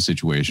emergency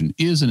situation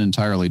is an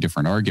entirely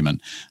different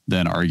argument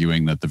than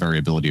arguing that the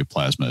variability of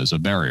plasma is a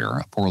barrier.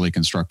 A poorly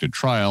constructed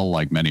trial,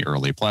 like many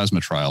early plasma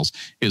trials,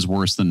 is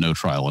worse than no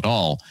trial at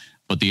all.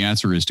 But the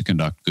answer is to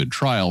conduct good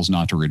trials,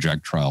 not to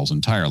reject trials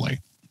entirely.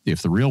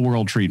 If the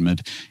real-world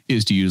treatment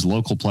is to use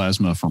local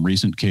plasma from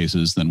recent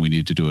cases, then we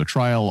need to do a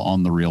trial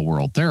on the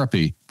real-world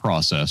therapy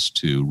process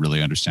to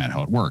really understand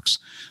how it works.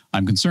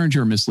 I'm concerned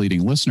you're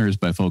misleading listeners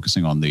by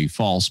focusing on the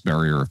false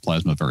barrier of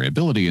plasma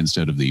variability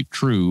instead of the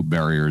true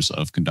barriers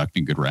of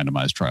conducting good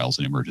randomized trials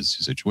in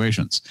emergency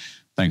situations.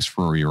 Thanks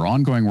for your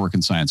ongoing work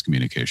in science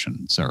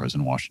communication. Sarah's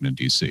in Washington,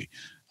 D.C.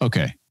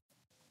 Okay,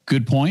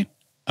 good point.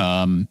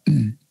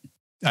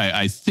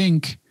 I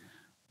think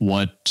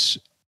what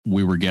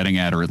we were getting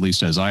at, or at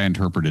least as I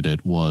interpreted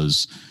it,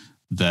 was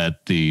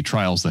that the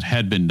trials that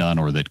had been done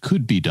or that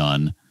could be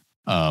done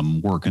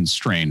were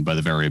constrained by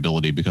the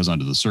variability, because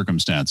under the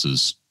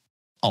circumstances,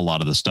 a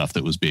lot of the stuff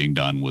that was being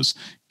done was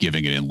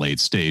giving it in late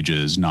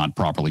stages, not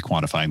properly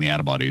quantifying the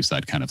antibodies,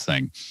 that kind of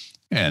thing.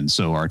 And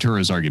so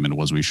Arturo's argument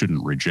was we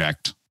shouldn't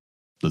reject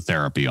the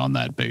therapy on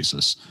that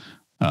basis.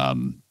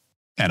 And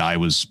I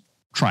was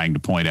trying to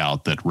point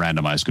out that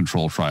randomized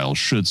control trials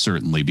should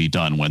certainly be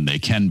done when they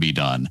can be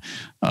done,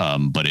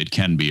 but it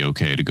can be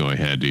okay to go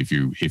ahead if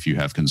you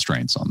have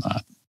constraints on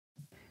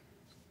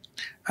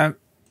that.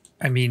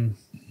 I mean,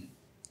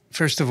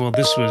 first of all,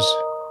 this was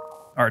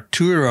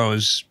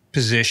Arturo's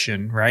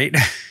position, right?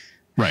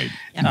 Right.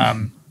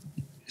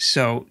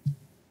 So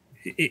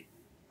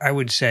I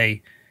would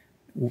say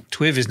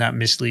TWiV is not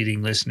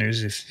misleading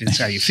listeners if it's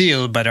how you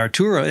feel, but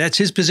Arturo, that's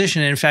his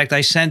position. And in fact,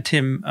 I sent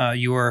him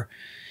your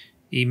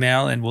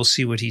email and we'll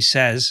see what he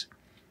says.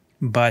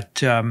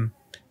 But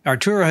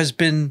Arturo has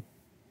been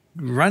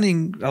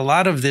running a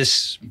lot of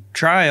this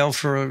trial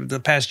for the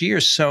past year,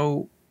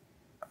 so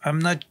I'm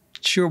not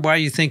sure why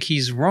you think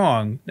he's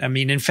wrong. I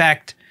mean, in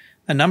fact,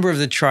 a number of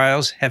the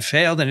trials have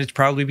failed, and it's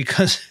probably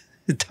because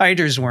the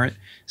titers weren't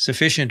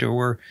sufficient or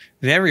were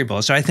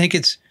variable. So I think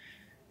it's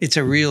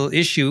a real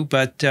issue,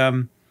 but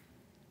I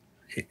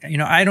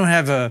don't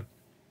have a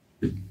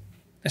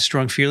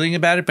strong feeling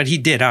about it. But he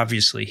did,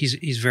 obviously.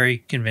 He's very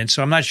convinced.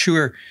 So I'm not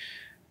sure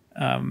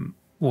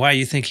why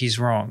you think he's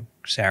wrong,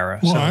 Sarah.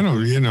 Well, so, I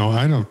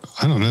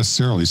don't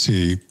necessarily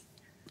see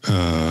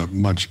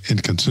much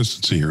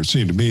inconsistency here. It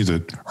seemed to me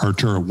that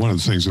one of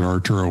the things that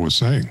Arturo was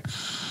saying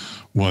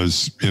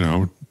was,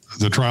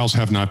 the trials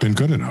have not been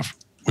good enough.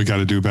 We got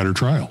to do better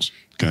trials.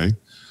 Okay.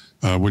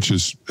 Which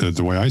is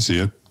the way I see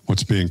it,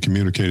 what's being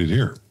communicated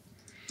here.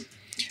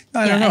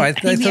 I don't know. I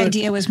think the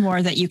idea was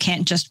more that you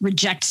can't just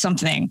reject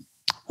something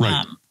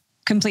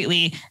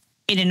completely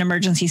in an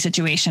emergency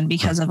situation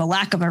because of a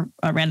lack of a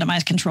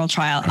randomized control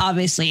trial. Right.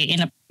 Obviously,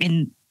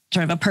 in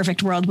sort of a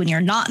perfect world, when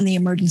you're not in the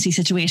emergency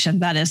situation,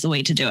 that is the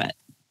way to do it.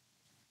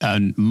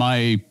 And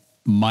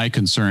my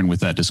concern with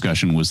that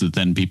discussion was that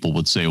then people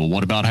would say, well,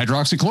 what about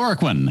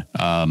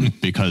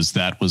hydroxychloroquine? Because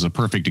that was a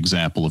perfect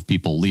example of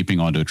people leaping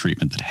onto a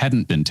treatment that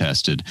hadn't been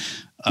tested,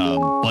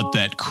 but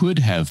that could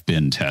have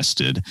been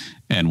tested.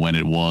 And when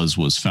it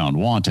was found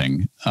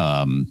wanting,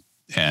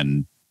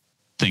 and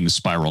things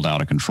spiraled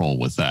out of control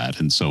with that.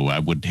 And so I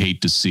would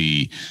hate to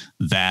see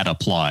that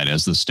applied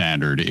as the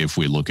standard if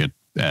we look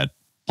at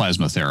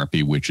plasma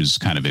therapy, which is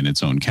kind of in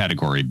its own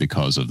category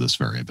because of this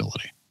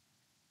variability.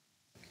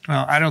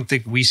 Well, I don't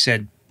think we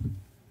said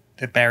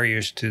that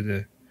barriers to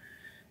the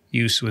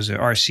use was a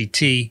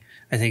RCT.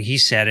 I think he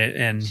said it,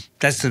 and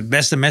that's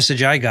the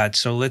message I got.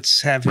 So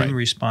let's have him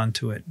respond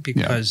to it,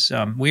 because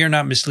we are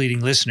not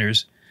misleading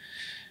listeners.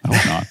 I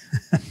hope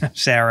not.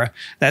 Sarah,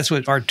 that's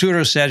what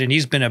Arturo said, and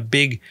he's been a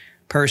big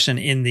person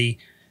in the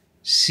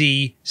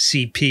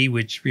CCP,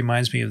 which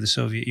reminds me of the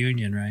Soviet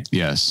Union, right?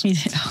 Yes.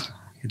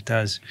 It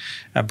does.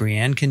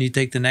 Brianne, can you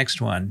take the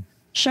next one?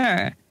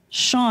 Sure.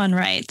 Sean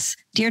writes,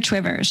 Dear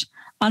TWiVers,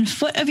 on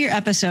foot of your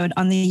episode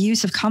on the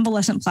use of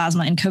convalescent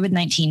plasma in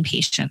COVID-19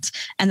 patients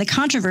and the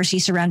controversy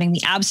surrounding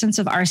the absence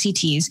of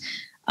RCTs,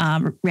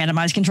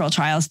 randomized control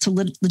trials, to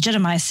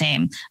legitimize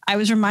same, I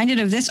was reminded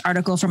of this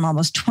article from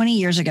almost 20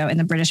 years ago in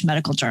the British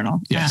Medical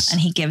Journal. Yes. And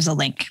he gives a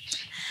link.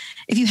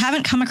 If you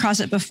haven't come across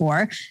it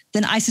before,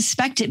 then I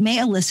suspect it may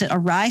elicit a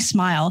wry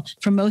smile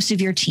from most of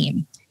your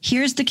team.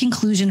 Here's the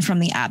conclusion from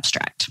the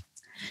abstract.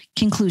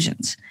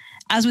 Conclusions.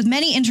 As with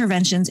many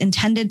interventions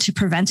intended to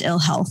prevent ill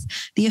health,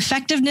 the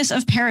effectiveness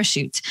of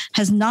parachutes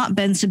has not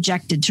been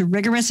subjected to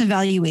rigorous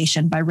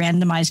evaluation by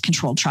randomized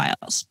controlled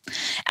trials.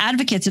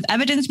 Advocates of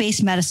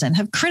evidence-based medicine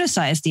have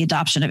criticized the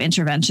adoption of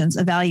interventions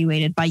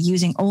evaluated by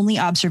using only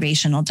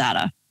observational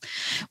data.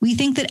 We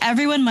think that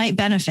everyone might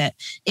benefit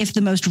if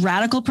the most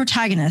radical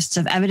protagonists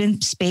of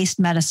evidence-based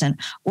medicine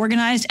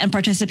organized and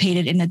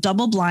participated in a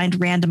double-blind,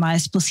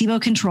 randomized,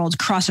 placebo-controlled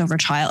crossover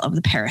trial of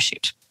the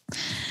parachute.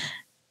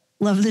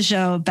 Love the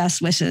show. Best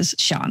wishes,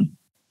 Sean.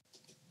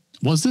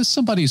 Was this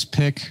somebody's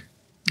pick?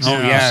 Oh,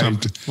 yeah.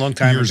 Long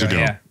time years ago.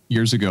 Yeah.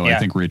 Years ago, I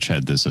think Rich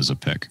had this as a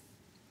pick.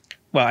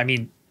 Well, I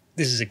mean,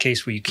 this is a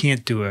case where you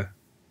can't do a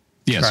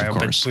trial. Of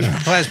course. But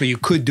with plasma, you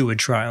could do a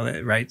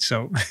trial, right?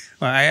 So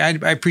I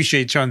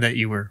appreciate, Sean, that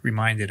you were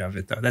reminded of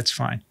it, though. That's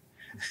fine.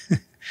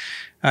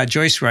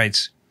 Joyce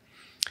writes,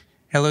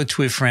 Hello,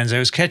 TWiV friends. I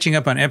was catching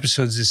up on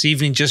episodes this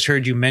evening. Just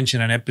heard you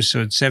mention on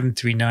episode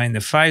 739 the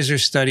Pfizer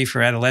study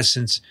for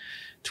adolescents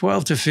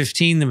 12 to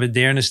 15, the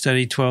Moderna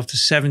study 12 to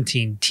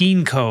 17,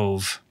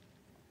 TWiV.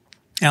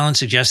 Alan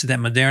suggested that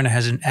Moderna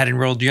had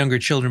enrolled younger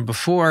children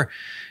before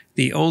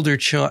the older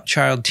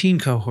child teen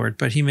cohort,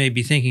 but he may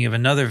be thinking of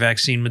another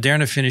vaccine.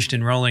 Moderna finished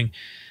enrolling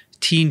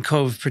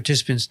TWiV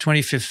participants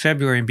 25th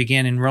February and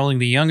began enrolling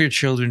the younger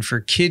children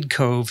for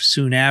KidCOV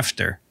soon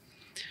after.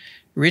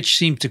 Rich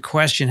seemed to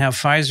question how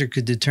Pfizer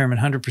could determine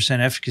 100%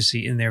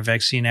 efficacy in their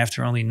vaccine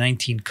after only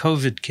 19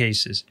 COVID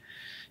cases.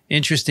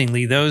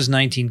 Interestingly, those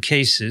 19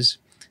 cases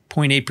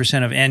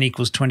 0.8% of N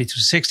equals 20 to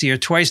 60, or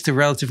twice the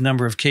relative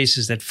number of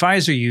cases that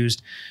Pfizer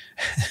used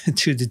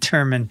to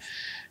determine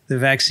the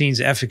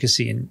vaccine's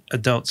efficacy in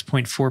adults,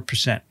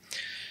 0.4%.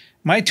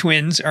 My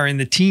twins are in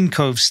the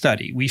TWiV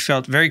study. We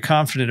felt very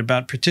confident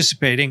about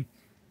participating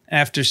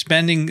after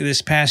spending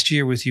this past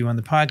year with you on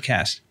the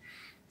podcast.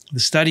 The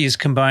study has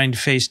combined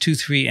phase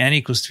 2-3 N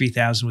equals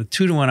 3,000 with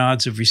 2-to-1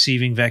 odds of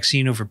receiving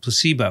vaccine over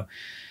placebo.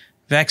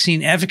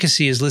 Vaccine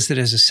efficacy is listed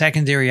as a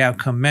secondary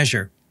outcome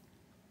measure.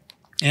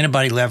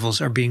 Antibody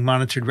levels are being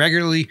monitored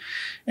regularly,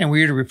 and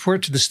we are to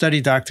report to the study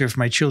doctor if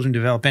my children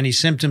develop any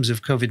symptoms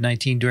of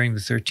COVID-19 during the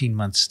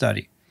 13-month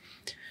study.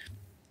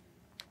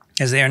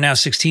 As they are now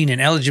 16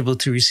 and eligible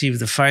to receive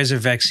the Pfizer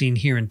vaccine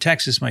here in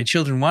Texas, my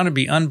children want to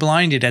be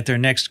unblinded at their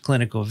next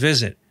clinical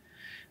visit.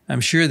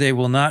 I'm sure they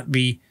will not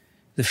be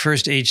the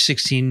first age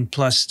 16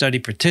 plus study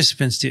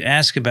participants to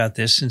ask about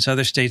this, since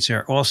other states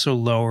are also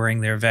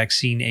lowering their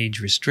vaccine age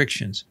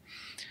restrictions.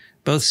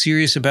 Both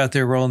serious about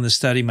their role in the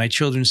study, my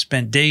children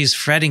spent days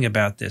fretting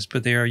about this,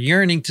 but they are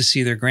yearning to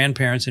see their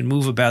grandparents and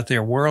move about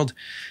their world,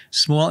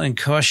 small and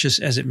cautious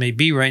as it may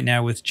be right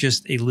now, with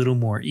just a little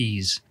more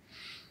ease.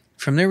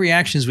 From their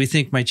reactions, we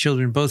think my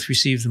children both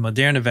received the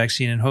Moderna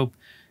vaccine and hope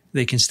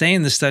they can stay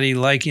in the study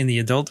like in the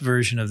adult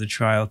version of the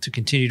trial to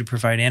continue to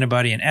provide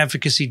antibody and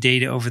efficacy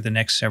data over the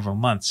next several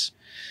months.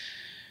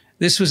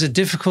 This was a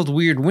difficult,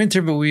 weird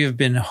winter, but we have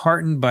been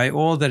heartened by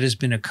all that has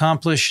been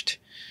accomplished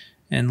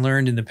and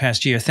learned in the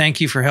past year. Thank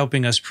you for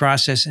helping us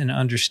process and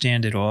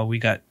understand it all. We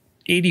got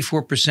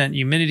 84%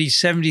 humidity,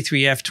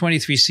 73F,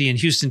 23C in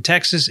Houston,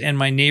 Texas, and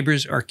my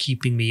neighbors are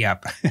keeping me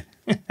up.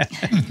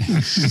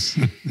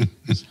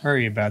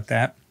 Sorry about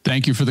that.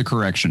 Thank you for the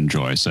correction,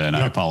 Joyce, and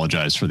I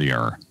apologize for the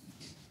error.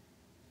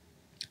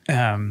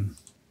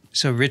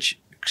 So Rich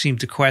seemed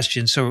to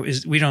question. So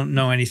we don't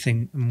know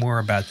anything more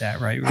about that,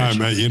 right, Rich?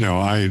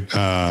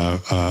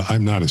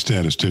 I'm not a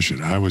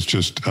statistician. I was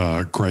just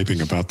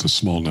griping about the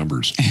small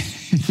numbers.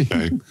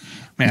 Okay.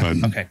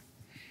 Okay.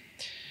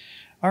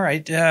 All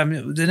right.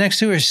 The next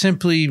two are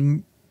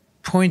simply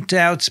point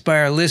outs by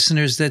our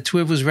listeners that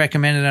TWiV was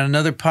recommended on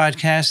another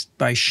podcast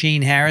by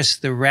Shane Harris,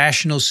 the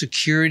Rational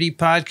Security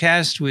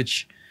podcast,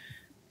 which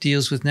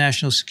deals with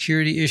national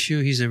security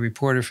issue. He's a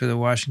reporter for the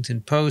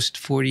Washington Post,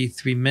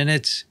 43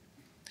 minutes.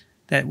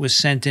 That was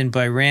sent in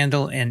by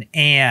Randall and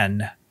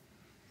Ann.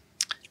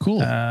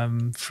 Cool.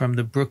 From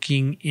the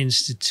Brookings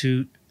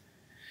Institute.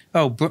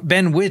 Oh,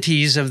 Ben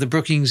Whitties of the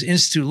Brookings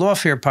Institute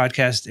Lawfare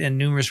podcast and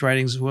numerous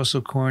writings have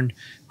also coined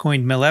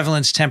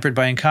malevolence tempered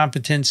by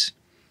incompetence.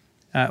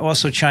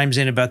 Also chimes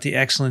in about the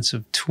excellence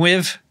of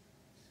TWiV.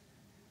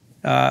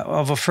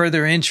 Of a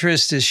further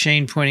interest is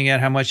Shane pointing out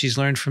how much he's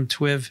learned from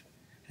TWiV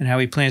and how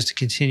he plans to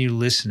continue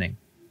listening.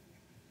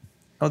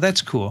 Oh,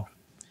 that's cool.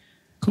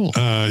 Cool.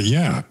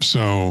 Yeah.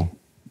 So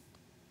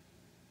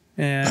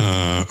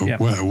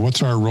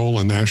what's our role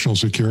in national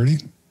security?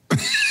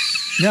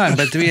 None,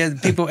 but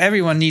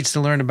everyone needs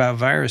to learn about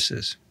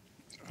viruses.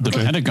 The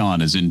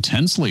Pentagon is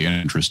intensely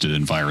interested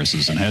in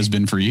viruses and has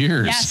been for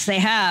years. Yes, they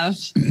have.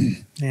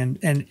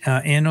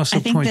 And also I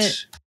think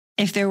points. that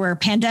if there were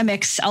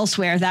pandemics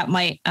elsewhere, that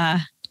might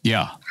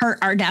hurt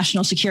our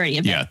national security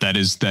a bit. Yeah, that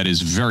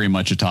is very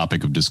much a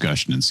topic of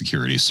discussion in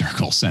security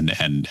circles, and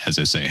as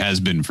I say, has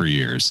been for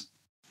years.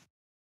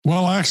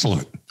 Well,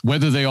 excellent.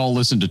 Whether they all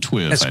listen to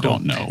TWiV, I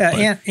don't know.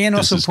 Ann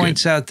also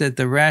points out that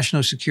the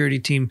Rational Security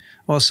team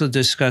also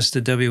discussed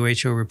the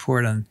WHO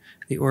report on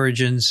the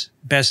origins,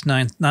 best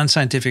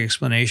non-scientific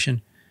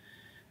explanation.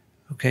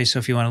 Okay, so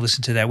if you want to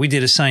listen to that, we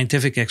did a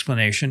scientific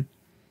explanation.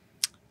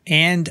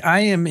 And I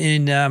am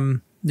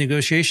in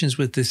negotiations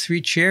with the three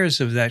chairs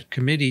of that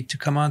committee to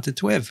come on to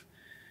TWiV.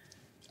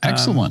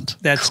 Excellent.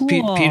 That's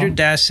cool. Peter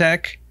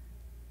Daszak,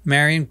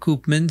 Marion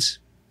Koopmans,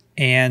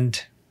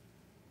 and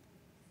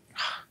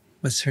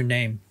what's her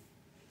name?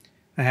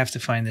 I have to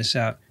find this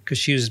out because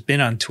she has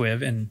been on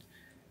TWiV and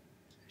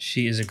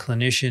she is a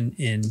clinician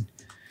in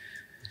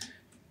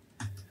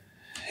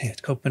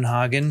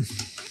Copenhagen.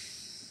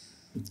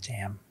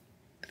 Damn.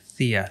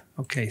 Thea.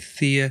 Okay.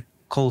 Thea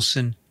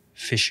Colson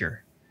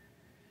Fisher.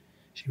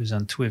 She was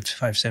on TWiV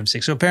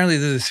 576. So apparently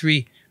they're the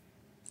three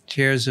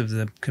chairs of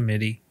the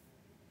committee.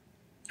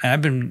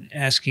 I've been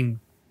asking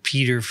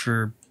Peter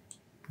for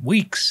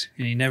weeks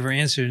and he never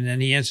answered. And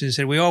then he answered and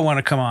said, we all want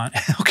to come on.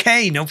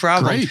 Okay, no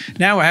problem. Great.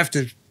 Now I have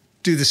to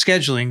do the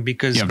scheduling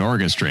because you have to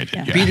orchestrate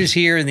it. Yeah. Peter's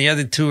here and the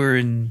other two are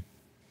in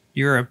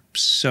Europe.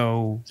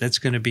 So that's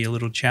going to be a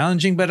little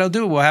challenging, but I'll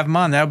do it. We'll have them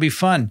on. That'll be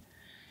fun.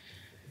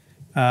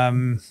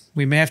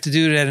 We may have to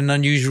do it at an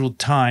unusual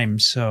time.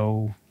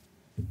 So,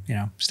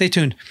 stay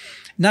tuned.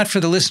 Not for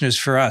the listeners,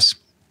 for us.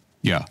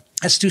 Yeah.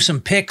 Let's do some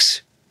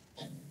picks.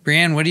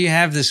 Brianne, what do you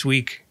have this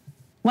week?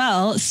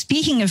 Well,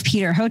 speaking of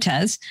Peter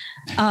Hotez,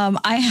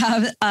 I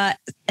have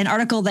an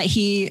article that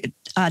he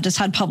just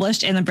had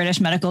published in the British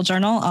Medical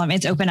Journal.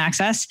 It's open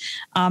access.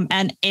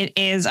 And it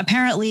is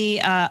apparently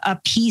a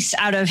piece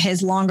out of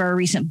his longer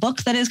recent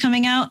book that is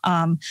coming out.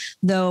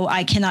 Though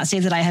I cannot say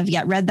that I have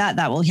yet read that.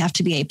 That will have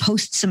to be a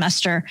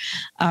post-semester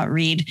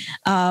read.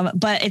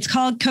 But it's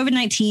called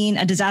COVID-19,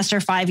 A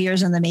Disaster 5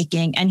 Years in the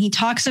Making. And he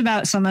talks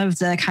about some of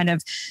the kind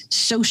of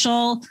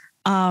social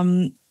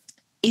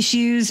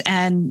issues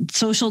and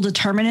social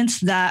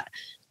determinants that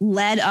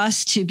led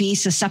us to be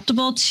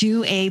susceptible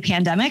to a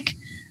pandemic.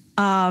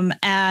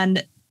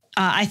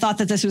 I thought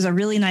that this was a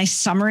really nice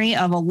summary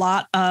of a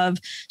lot of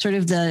sort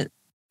of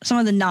some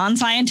of the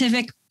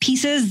non-scientific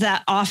pieces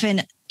that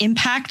often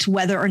impact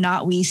whether or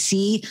not we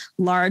see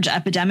large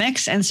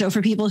epidemics. And so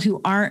for people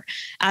who aren't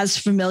as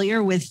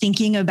familiar with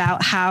thinking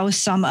about how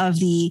some of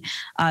the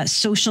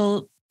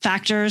social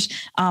factors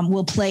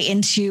will play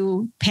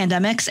into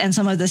pandemics and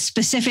some of the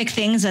specific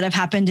things that have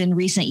happened in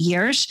recent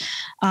years,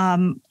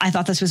 I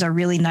thought this was a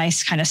really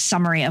nice kind of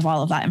summary of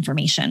all of that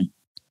information.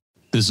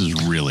 This is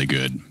really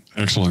good.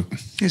 Excellent.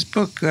 His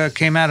book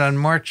came out on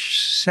March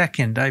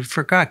 2nd. I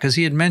forgot because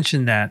he had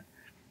mentioned that.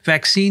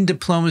 Vaccine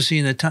Diplomacy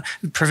in the Time,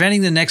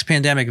 Preventing the Next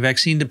Pandemic,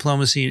 Vaccine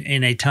Diplomacy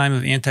in a Time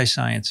of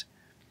Anti-Science.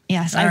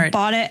 Yes, I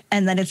bought it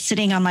and then it's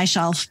sitting on my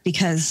shelf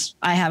because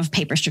I have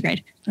papers to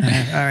grade. All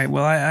right.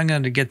 Well, I'm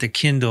going to get the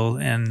Kindle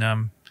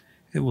and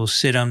it will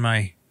sit on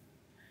my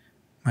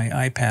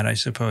iPad, I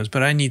suppose.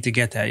 But I need to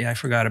get that. Yeah, I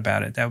forgot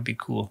about it. That would be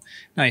cool.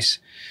 Nice.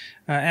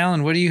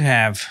 Alan, what do you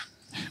have?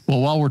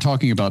 Well, while we're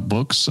talking about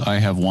books, I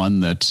have one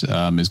that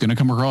is going to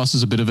come across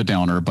as a bit of a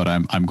downer, but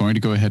I'm going to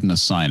go ahead and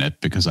assign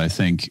it because I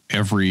think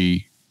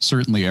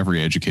certainly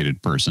every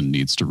educated person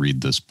needs to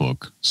read this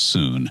book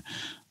soon.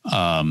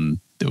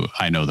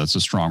 I know that's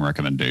a strong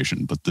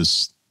recommendation, but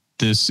this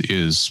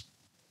is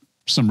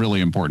some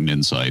really important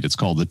insight. It's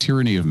called The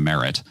Tyranny of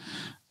Merit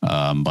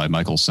by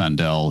Michael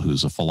Sandel,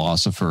 who's a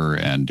philosopher.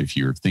 And if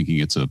you're thinking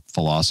it's a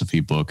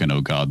philosophy book and,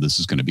 oh God, this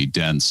is going to be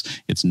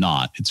dense, it's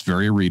not. It's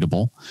very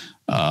readable.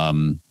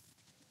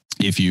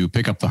 If you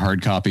pick up the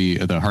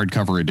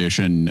hardcover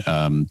edition,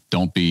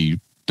 don't be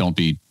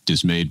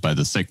dismayed by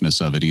the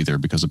thickness of it either,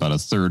 because about a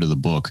third of the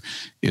book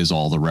is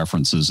all the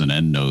references and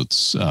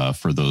endnotes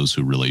for those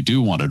who really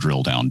do want to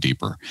drill down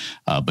deeper.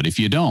 But if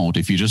you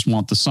just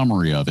want the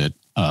summary of it,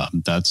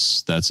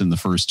 that's in the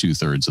first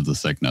 2/3 of the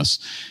thickness.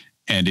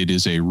 And it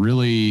is a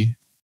really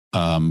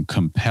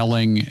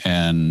compelling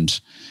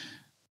and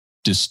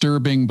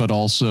disturbing, but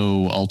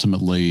also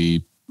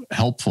ultimately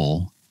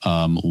helpful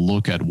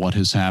look at what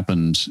has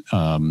happened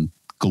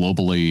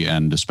globally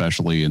and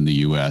especially in the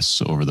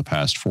U.S. over the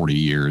past 40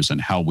 years and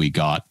how we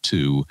got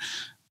to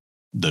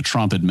the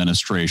Trump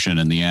administration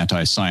and the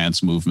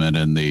anti-science movement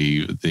and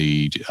the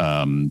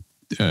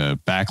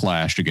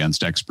backlash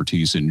against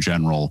expertise in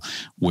general,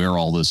 where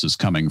all this is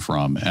coming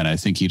from. And I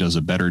think he does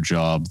a better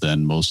job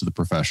than most of the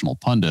professional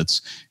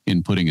pundits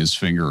in putting his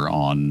finger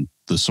on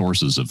the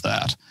sources of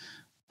that.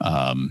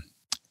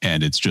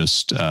 And it's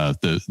just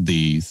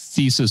the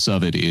thesis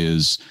of it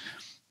is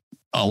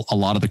a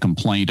lot of the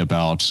complaint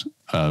about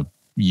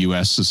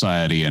U.S.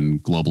 society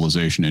and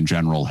globalization in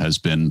general has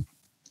been,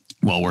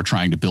 well, we're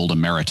trying to build a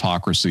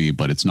meritocracy,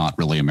 but it's not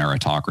really a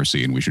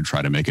meritocracy, and we should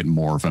try to make it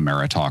more of a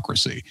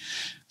meritocracy.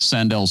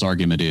 Sandel's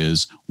argument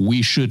is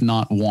we should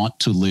not want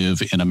to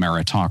live in a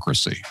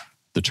meritocracy.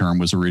 The term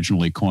was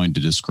originally coined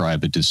to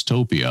describe a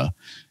dystopia.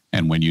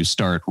 And when you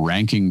start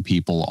ranking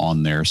people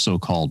on their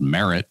so-called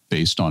merit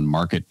based on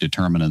market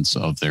determinants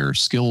of their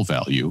skill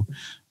value,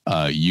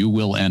 you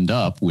will end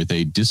up with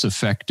a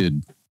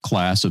disaffected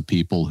class of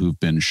people who've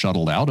been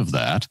shuttled out of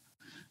that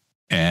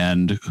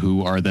and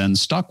who are then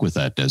stuck with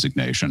that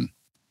designation.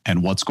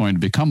 And what's going to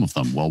become of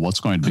them? Well, what's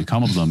going to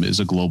become of them is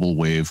a global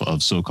wave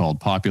of so-called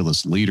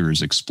populist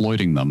leaders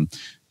exploiting them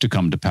to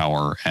come to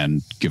power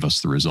and give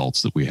us the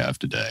results that we have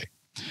today.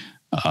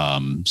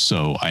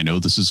 So I know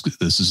this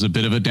is a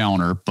bit of a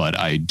downer, but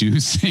I do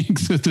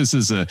think that this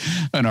is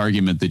an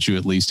argument that you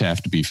at least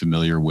have to be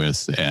familiar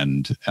with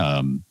and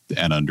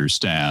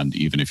understand,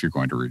 even if you're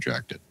going to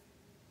reject it.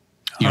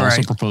 He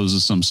also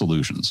proposes some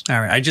solutions. All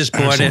right. I just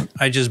bought it.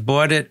 I just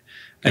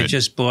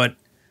bought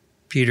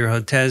Peter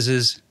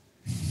Hotez's.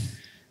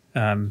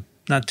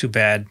 Not too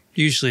bad.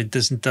 Usually it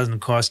doesn't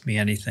cost me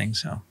anything,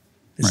 so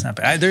it's not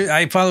bad.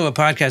 I follow a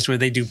podcast where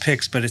they do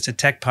picks, but it's a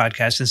tech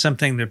podcast, and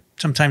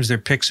sometimes their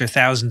picks are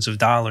thousands of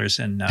dollars,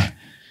 and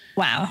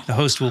wow, the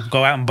host will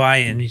go out and buy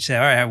it, and you say,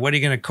 "All right, what are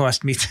you going to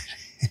cost me?"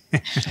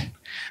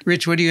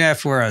 Rich, what do you have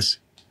for us?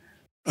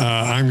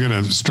 I'm going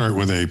to start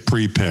with a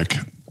pre-pick,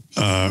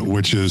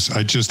 which is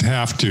I just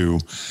have to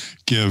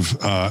give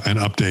an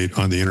update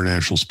on the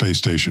International Space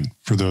Station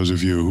for those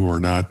of you who are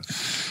not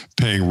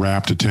paying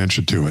rapt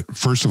attention to it.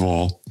 First of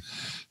all,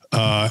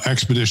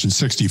 Expedition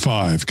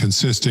 65,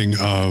 consisting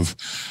of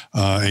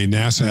a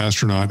NASA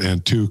astronaut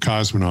and 2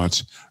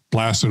 cosmonauts,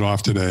 blasted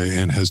off today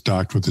and has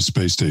docked with the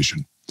space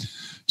station.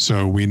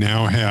 So we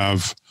now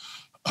have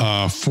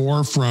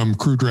 4 from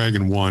Crew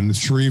Dragon 1,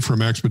 3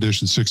 from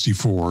Expedition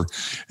 64,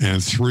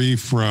 and 3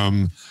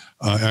 from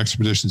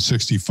Expedition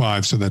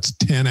 65. So that's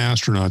 10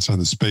 astronauts on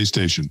the space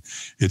station.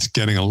 It's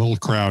getting a little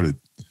crowded.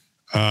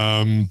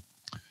 And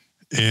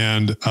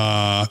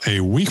a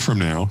week from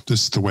now,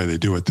 this is the way they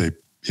do it. They,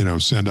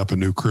 send up a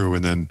new crew,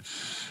 and then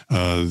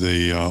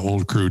the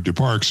old crew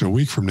debarks. A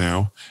week from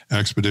now,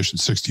 Expedition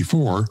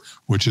 64,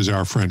 which is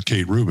our friend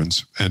Kate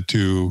Rubins and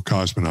 2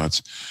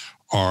 cosmonauts,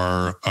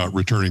 are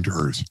returning to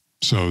Earth.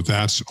 So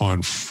that's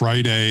on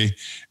Friday,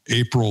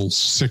 April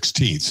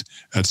 16th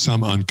at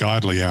some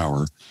ungodly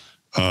hour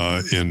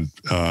in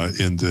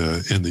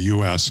the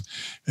U.S.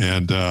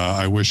 And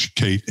I wish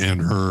Kate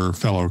and her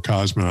fellow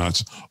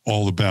cosmonauts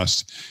all the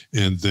best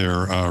in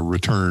their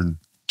return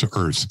to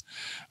Earth.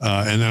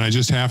 And then I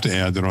just have to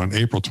add that on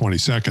April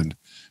 22nd,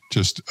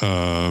 just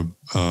a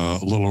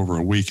little over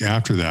a week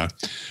after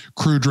that,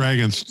 Crew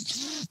Dragon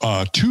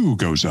 2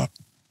 goes up.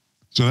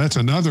 So that's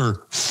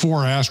another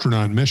 4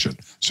 astronaut mission.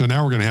 So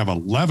now we're going to have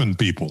 11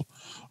 people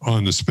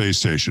on the space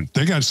station.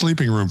 They got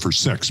sleeping room for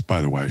 6,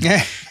 by the way.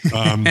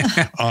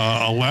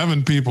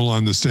 11 people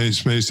on the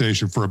space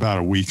station for about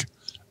a week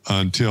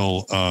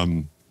until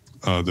I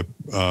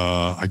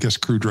guess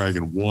Crew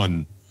Dragon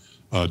 1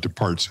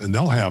 departs. And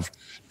they'll have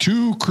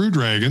 2 Crew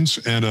Dragons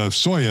and a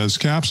Soyuz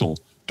capsule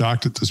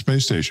docked at the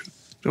space station.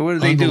 So what do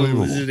they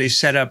do? Do they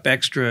set up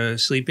extra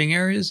sleeping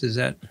areas? Is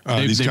that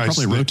they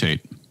probably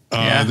rotate?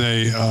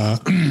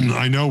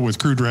 I know with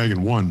Crew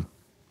Dragon 1,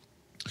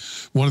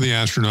 one of the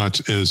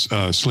astronauts is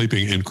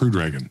sleeping in Crew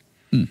Dragon.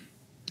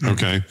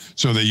 Okay.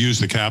 So they use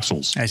the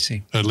capsules. I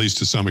see. At least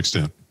to some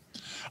extent.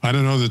 I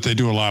don't know that they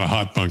do a lot of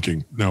hot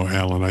bunking. No,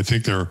 Alan. I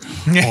think they're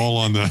all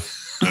on the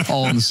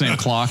all on the same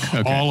clock.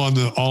 Okay. All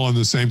on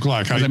the same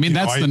clock. I mean,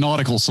 that's the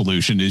nautical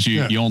solution is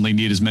you only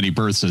need as many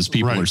berths as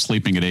people are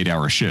sleeping at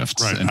 8-hour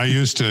shifts. Right. I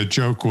used to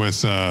joke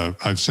with,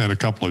 I've sent a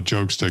couple of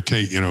jokes to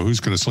Kate, who's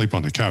going to sleep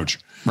on the couch.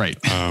 Right.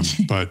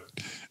 But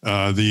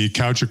the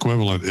couch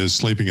equivalent is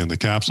sleeping in the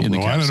capsule.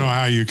 I don't know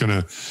how you're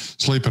going to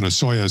sleep in a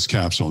Soyuz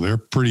capsule. They're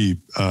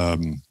pretty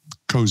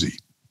cozy.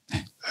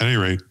 At any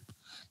rate,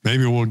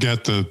 maybe we'll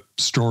get the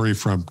story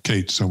from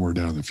Kate somewhere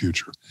down in the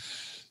future.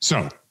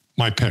 So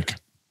my pick.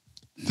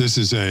 This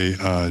is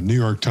a New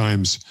York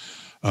Times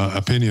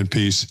opinion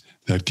piece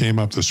that came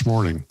up this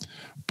morning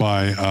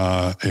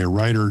by a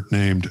writer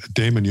named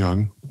Damon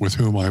Young, with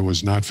whom I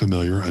was not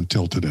familiar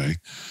until today,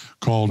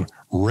 called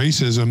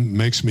 "Racism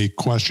Makes Me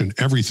Question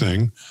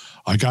Everything.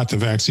 I Got the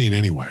Vaccine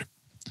Anyway."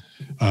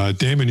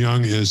 Damon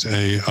Young is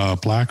a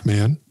black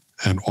man,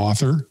 an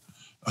author,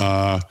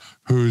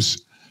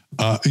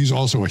 he's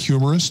also a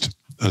humorist,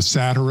 a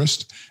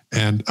satirist,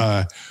 and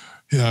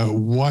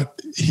what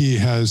he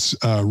has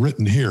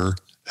written here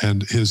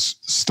and his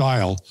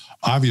style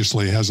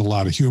obviously has a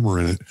lot of humor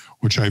in it,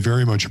 which I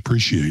very much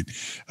appreciate.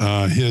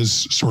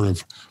 His sort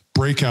of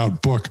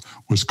breakout book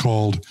was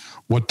called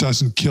 "What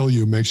Doesn't Kill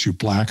You Makes You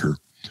Blacker,"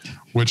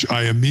 which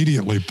I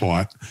immediately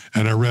bought,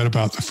 and I read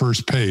about the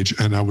first page,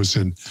 and I was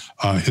in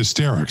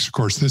hysterics. Of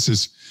course, this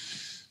is,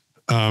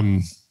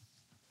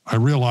 I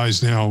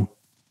realize now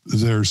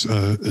there's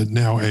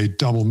now a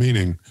double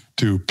meaning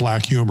to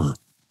black humor,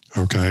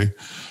 okay?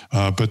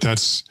 But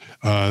that's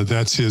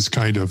his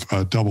kind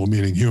of double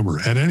meaning humor.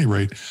 At any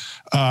rate,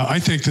 I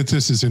think that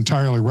this is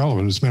entirely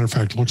relevant. As a matter of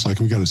fact, it looks like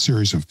we got a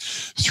series of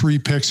 3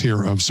 picks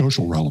here of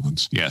social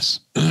relevance. Yes.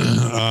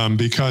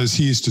 Because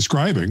he's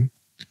describing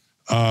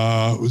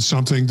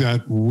something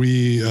that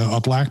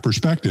a black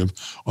perspective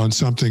on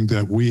something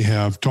that we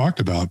have talked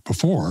about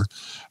before,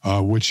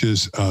 which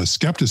is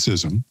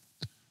skepticism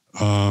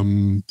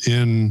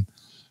in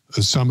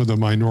some of the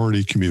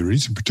minority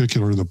communities, in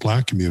particular the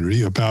black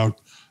community,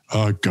 about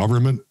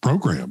government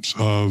programs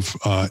of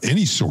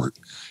any sort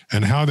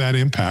and how that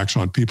impacts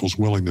on people's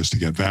willingness to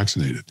get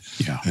vaccinated.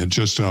 Yeah. And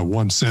just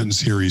one sentence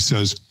here, he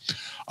says,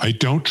 "I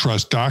don't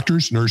trust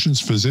doctors,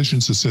 nurses,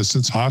 physicians'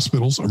 assistants,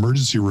 hospitals,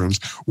 emergency rooms,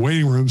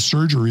 waiting rooms,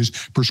 surgeries,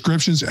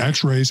 prescriptions,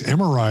 x-rays,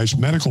 MRIs,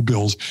 medical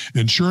bills,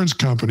 insurance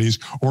companies,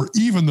 or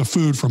even the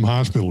food from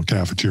hospital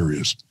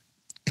cafeterias."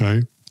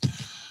 Okay.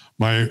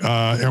 My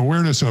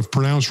awareness of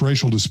pronounced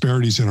racial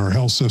disparities in our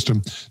health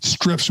system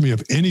strips me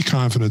of any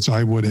confidence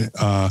I would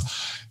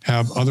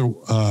have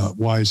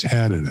otherwise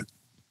had in it.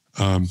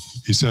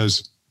 He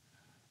says,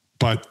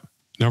 but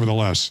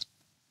nevertheless,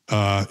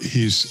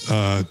 he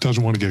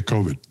doesn't want to get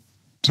COVID,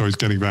 so he's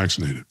getting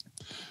vaccinated.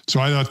 So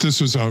I thought this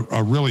was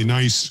a really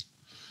nice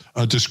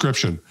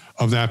description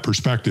of that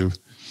perspective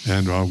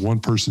and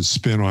one person's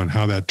spin on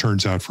how that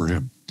turns out for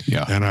him.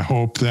 Yeah. And I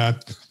hope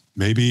that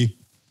maybe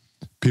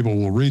people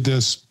will read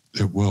this.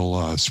 It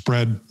will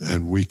spread,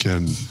 and we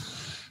can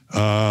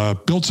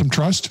build some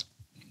trust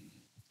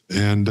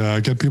and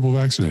get people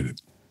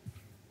vaccinated.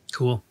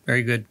 Cool.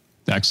 Very good.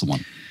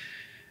 Excellent.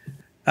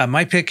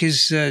 My pick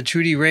is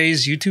Trudy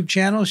Ray's YouTube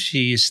channel.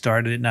 She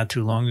started it not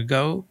too long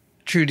ago.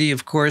 Trudy,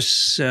 of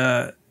course,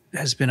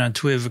 has been on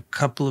TWiV a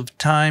couple of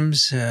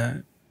times,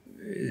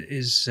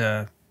 is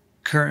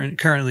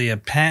currently a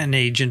patent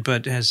agent,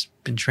 but has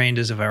been trained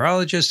as a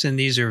virologist. And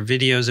these are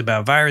videos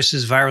about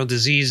viruses, viral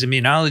disease,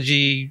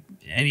 immunology,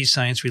 any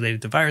science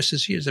related to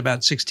viruses. She has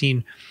about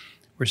 16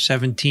 or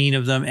 17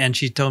 of them. And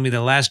she told me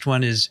the last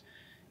one is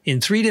in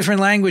 3 different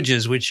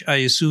languages, which I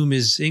assume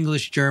is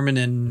English, German,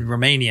 and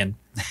Romanian.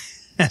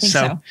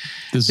 So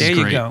this there is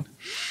you great. go.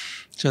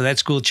 So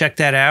that's cool. Check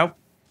that out.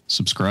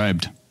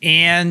 Subscribed.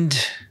 And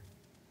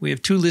we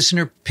have 2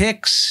 listener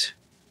picks.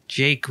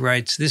 Jake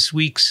writes, this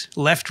week's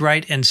Left,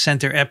 Right, and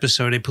Center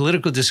episode, a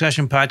political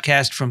discussion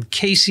podcast from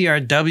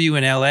KCRW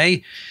in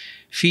LA,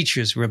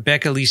 features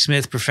Rebecca Lee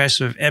Smith,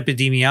 professor of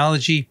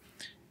epidemiology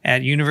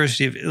at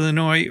University of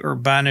Illinois,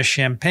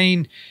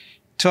 Urbana-Champaign,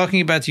 talking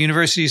about the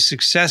university's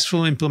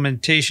successful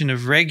implementation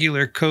of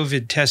regular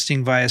COVID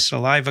testing via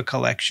saliva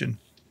collection.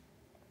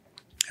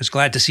 I was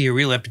glad to see a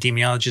real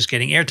epidemiologist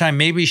getting airtime.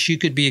 Maybe she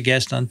could be a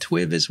guest on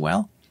TWiV as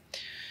well.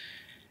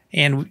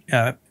 And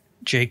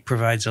Jake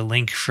provides a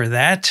link for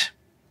that.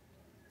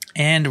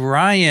 And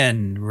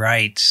Ryan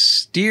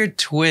writes, Dear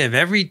TWiV,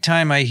 every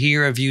time I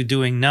hear of you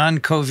doing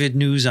non-COVID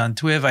news on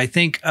TWiV, I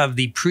think of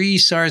the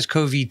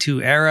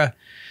pre-SARS-CoV-2 era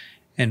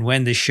and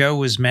when the show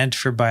was meant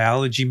for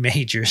biology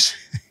majors.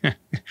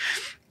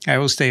 I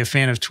will stay a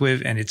fan of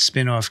TWiV and its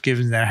spinoff,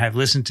 given that I have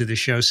listened to the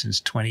show since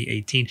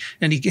 2018.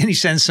 And he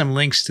sends some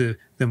links to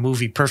the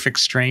movie Perfect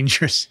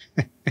Strangers.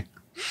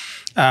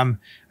 I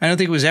don't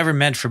think it was ever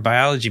meant for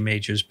biology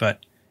majors,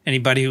 but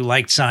anybody who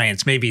liked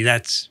science, maybe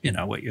that's,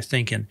 what you're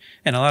thinking.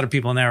 And a lot of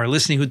people now are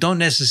listening who don't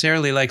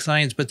necessarily like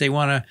science, but they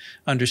want to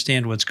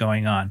understand what's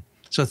going on.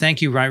 So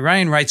thank you, Ryan.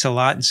 Ryan writes a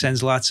lot and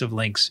sends lots of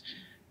links.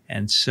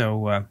 And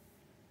so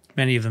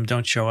many of them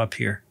don't show up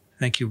here.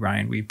 Thank you,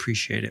 Ryan. We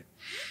appreciate it.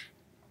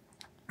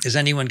 Does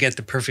anyone get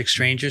the Perfect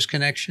Strangers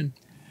connection?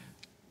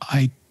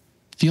 I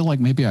feel like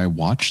maybe I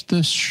watched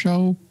this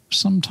show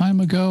some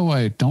time ago.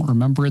 I don't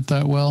remember it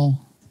that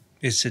well.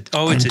 It's a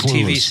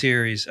TV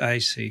series. I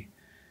see.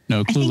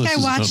 No, Clueless I think I is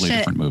a watched totally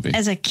different movie.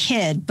 as a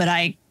kid, but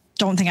I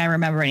don't think I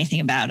remember anything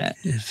about it.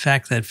 The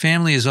fact that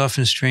family is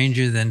often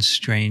stranger than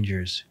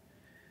strangers.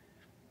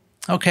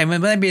 Okay,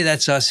 maybe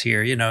that's us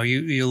here.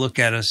 You look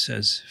at us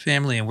as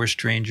family and we're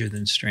stranger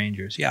than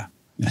strangers. Yeah,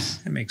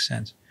 that makes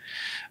sense.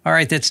 All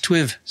right, that's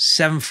TWiV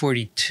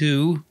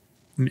 742.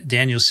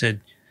 Daniel said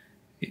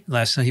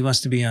last night he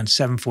wants to be on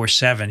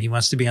 747. He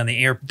wants to be on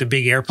the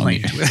big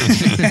airplane.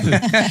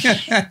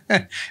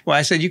 Well,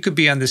 I said you could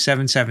be on the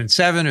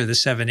 777 or the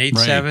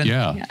 787. Right,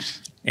 yeah.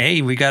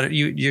 Hey, we got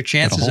your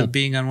chances of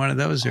being on one of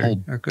those are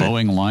good.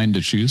 Boeing line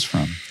to choose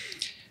from.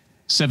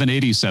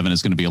 787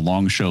 is going to be a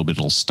long show, but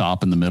it'll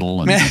stop in the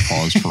middle and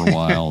pause for a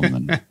while.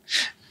 And then...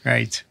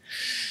 Right.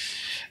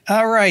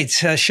 All right.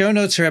 Show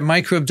notes are at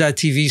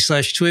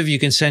microbe.tv/TWiV. You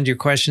can send your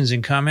questions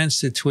and comments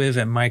to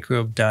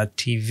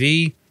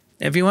twiv@microbe.tv.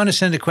 If you want to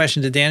send a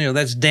question to Daniel,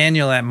 that's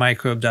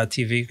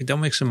daniel@microbe.tv.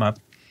 Don't mix them up.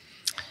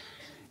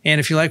 And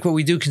if you like what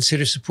we do,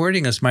 consider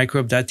supporting us,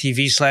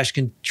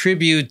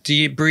 microbe.tv/contribute.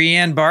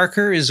 Brianne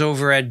Barker is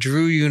over at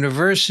Drew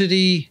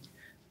University,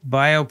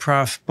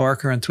 BioProf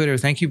Barker on Twitter.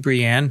 Thank you,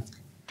 Brianne.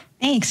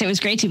 Thanks. It was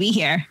great to be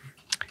here.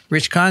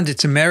 Rich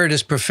Condit's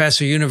Emeritus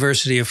Professor,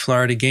 University of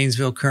Florida,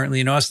 Gainesville,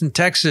 currently in Austin,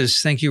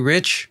 Texas. Thank you,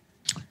 Rich.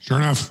 Sure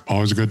enough.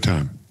 Always a good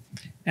time.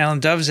 Alan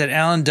Dove's at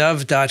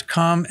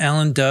alandove.com.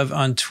 Alan Dove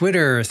on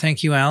Twitter.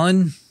 Thank you,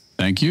 Alan.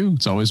 Thank you.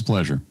 It's always a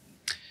pleasure.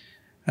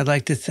 I'd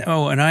like to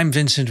and I'm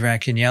Vincent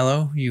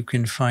Racaniello. You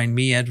can find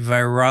me at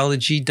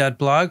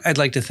virology.blog. I'd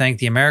like to thank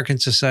the American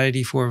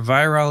Society for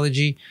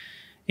Virology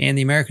and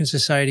the American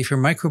Society for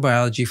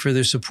Microbiology for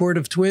their support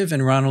of TWiV,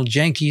 and Ronald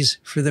Jenkins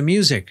for the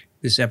music.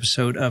 This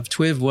episode of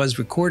TWiV was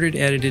recorded,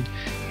 edited,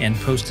 and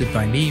posted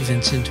by me,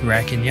 Vincent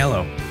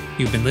Racaniello.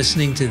 You've been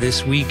listening to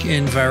This Week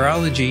in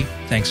Virology.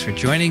 Thanks for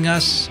joining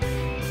us.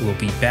 We'll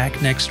be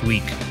back next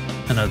week.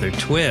 Another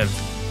TWiV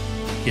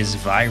is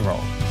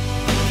viral.